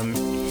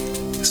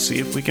see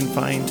if we can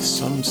find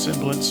some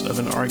semblance of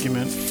an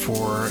argument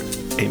for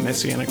a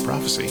messianic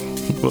prophecy.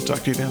 We'll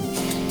talk to you then.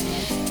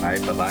 All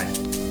right,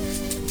 bye-bye.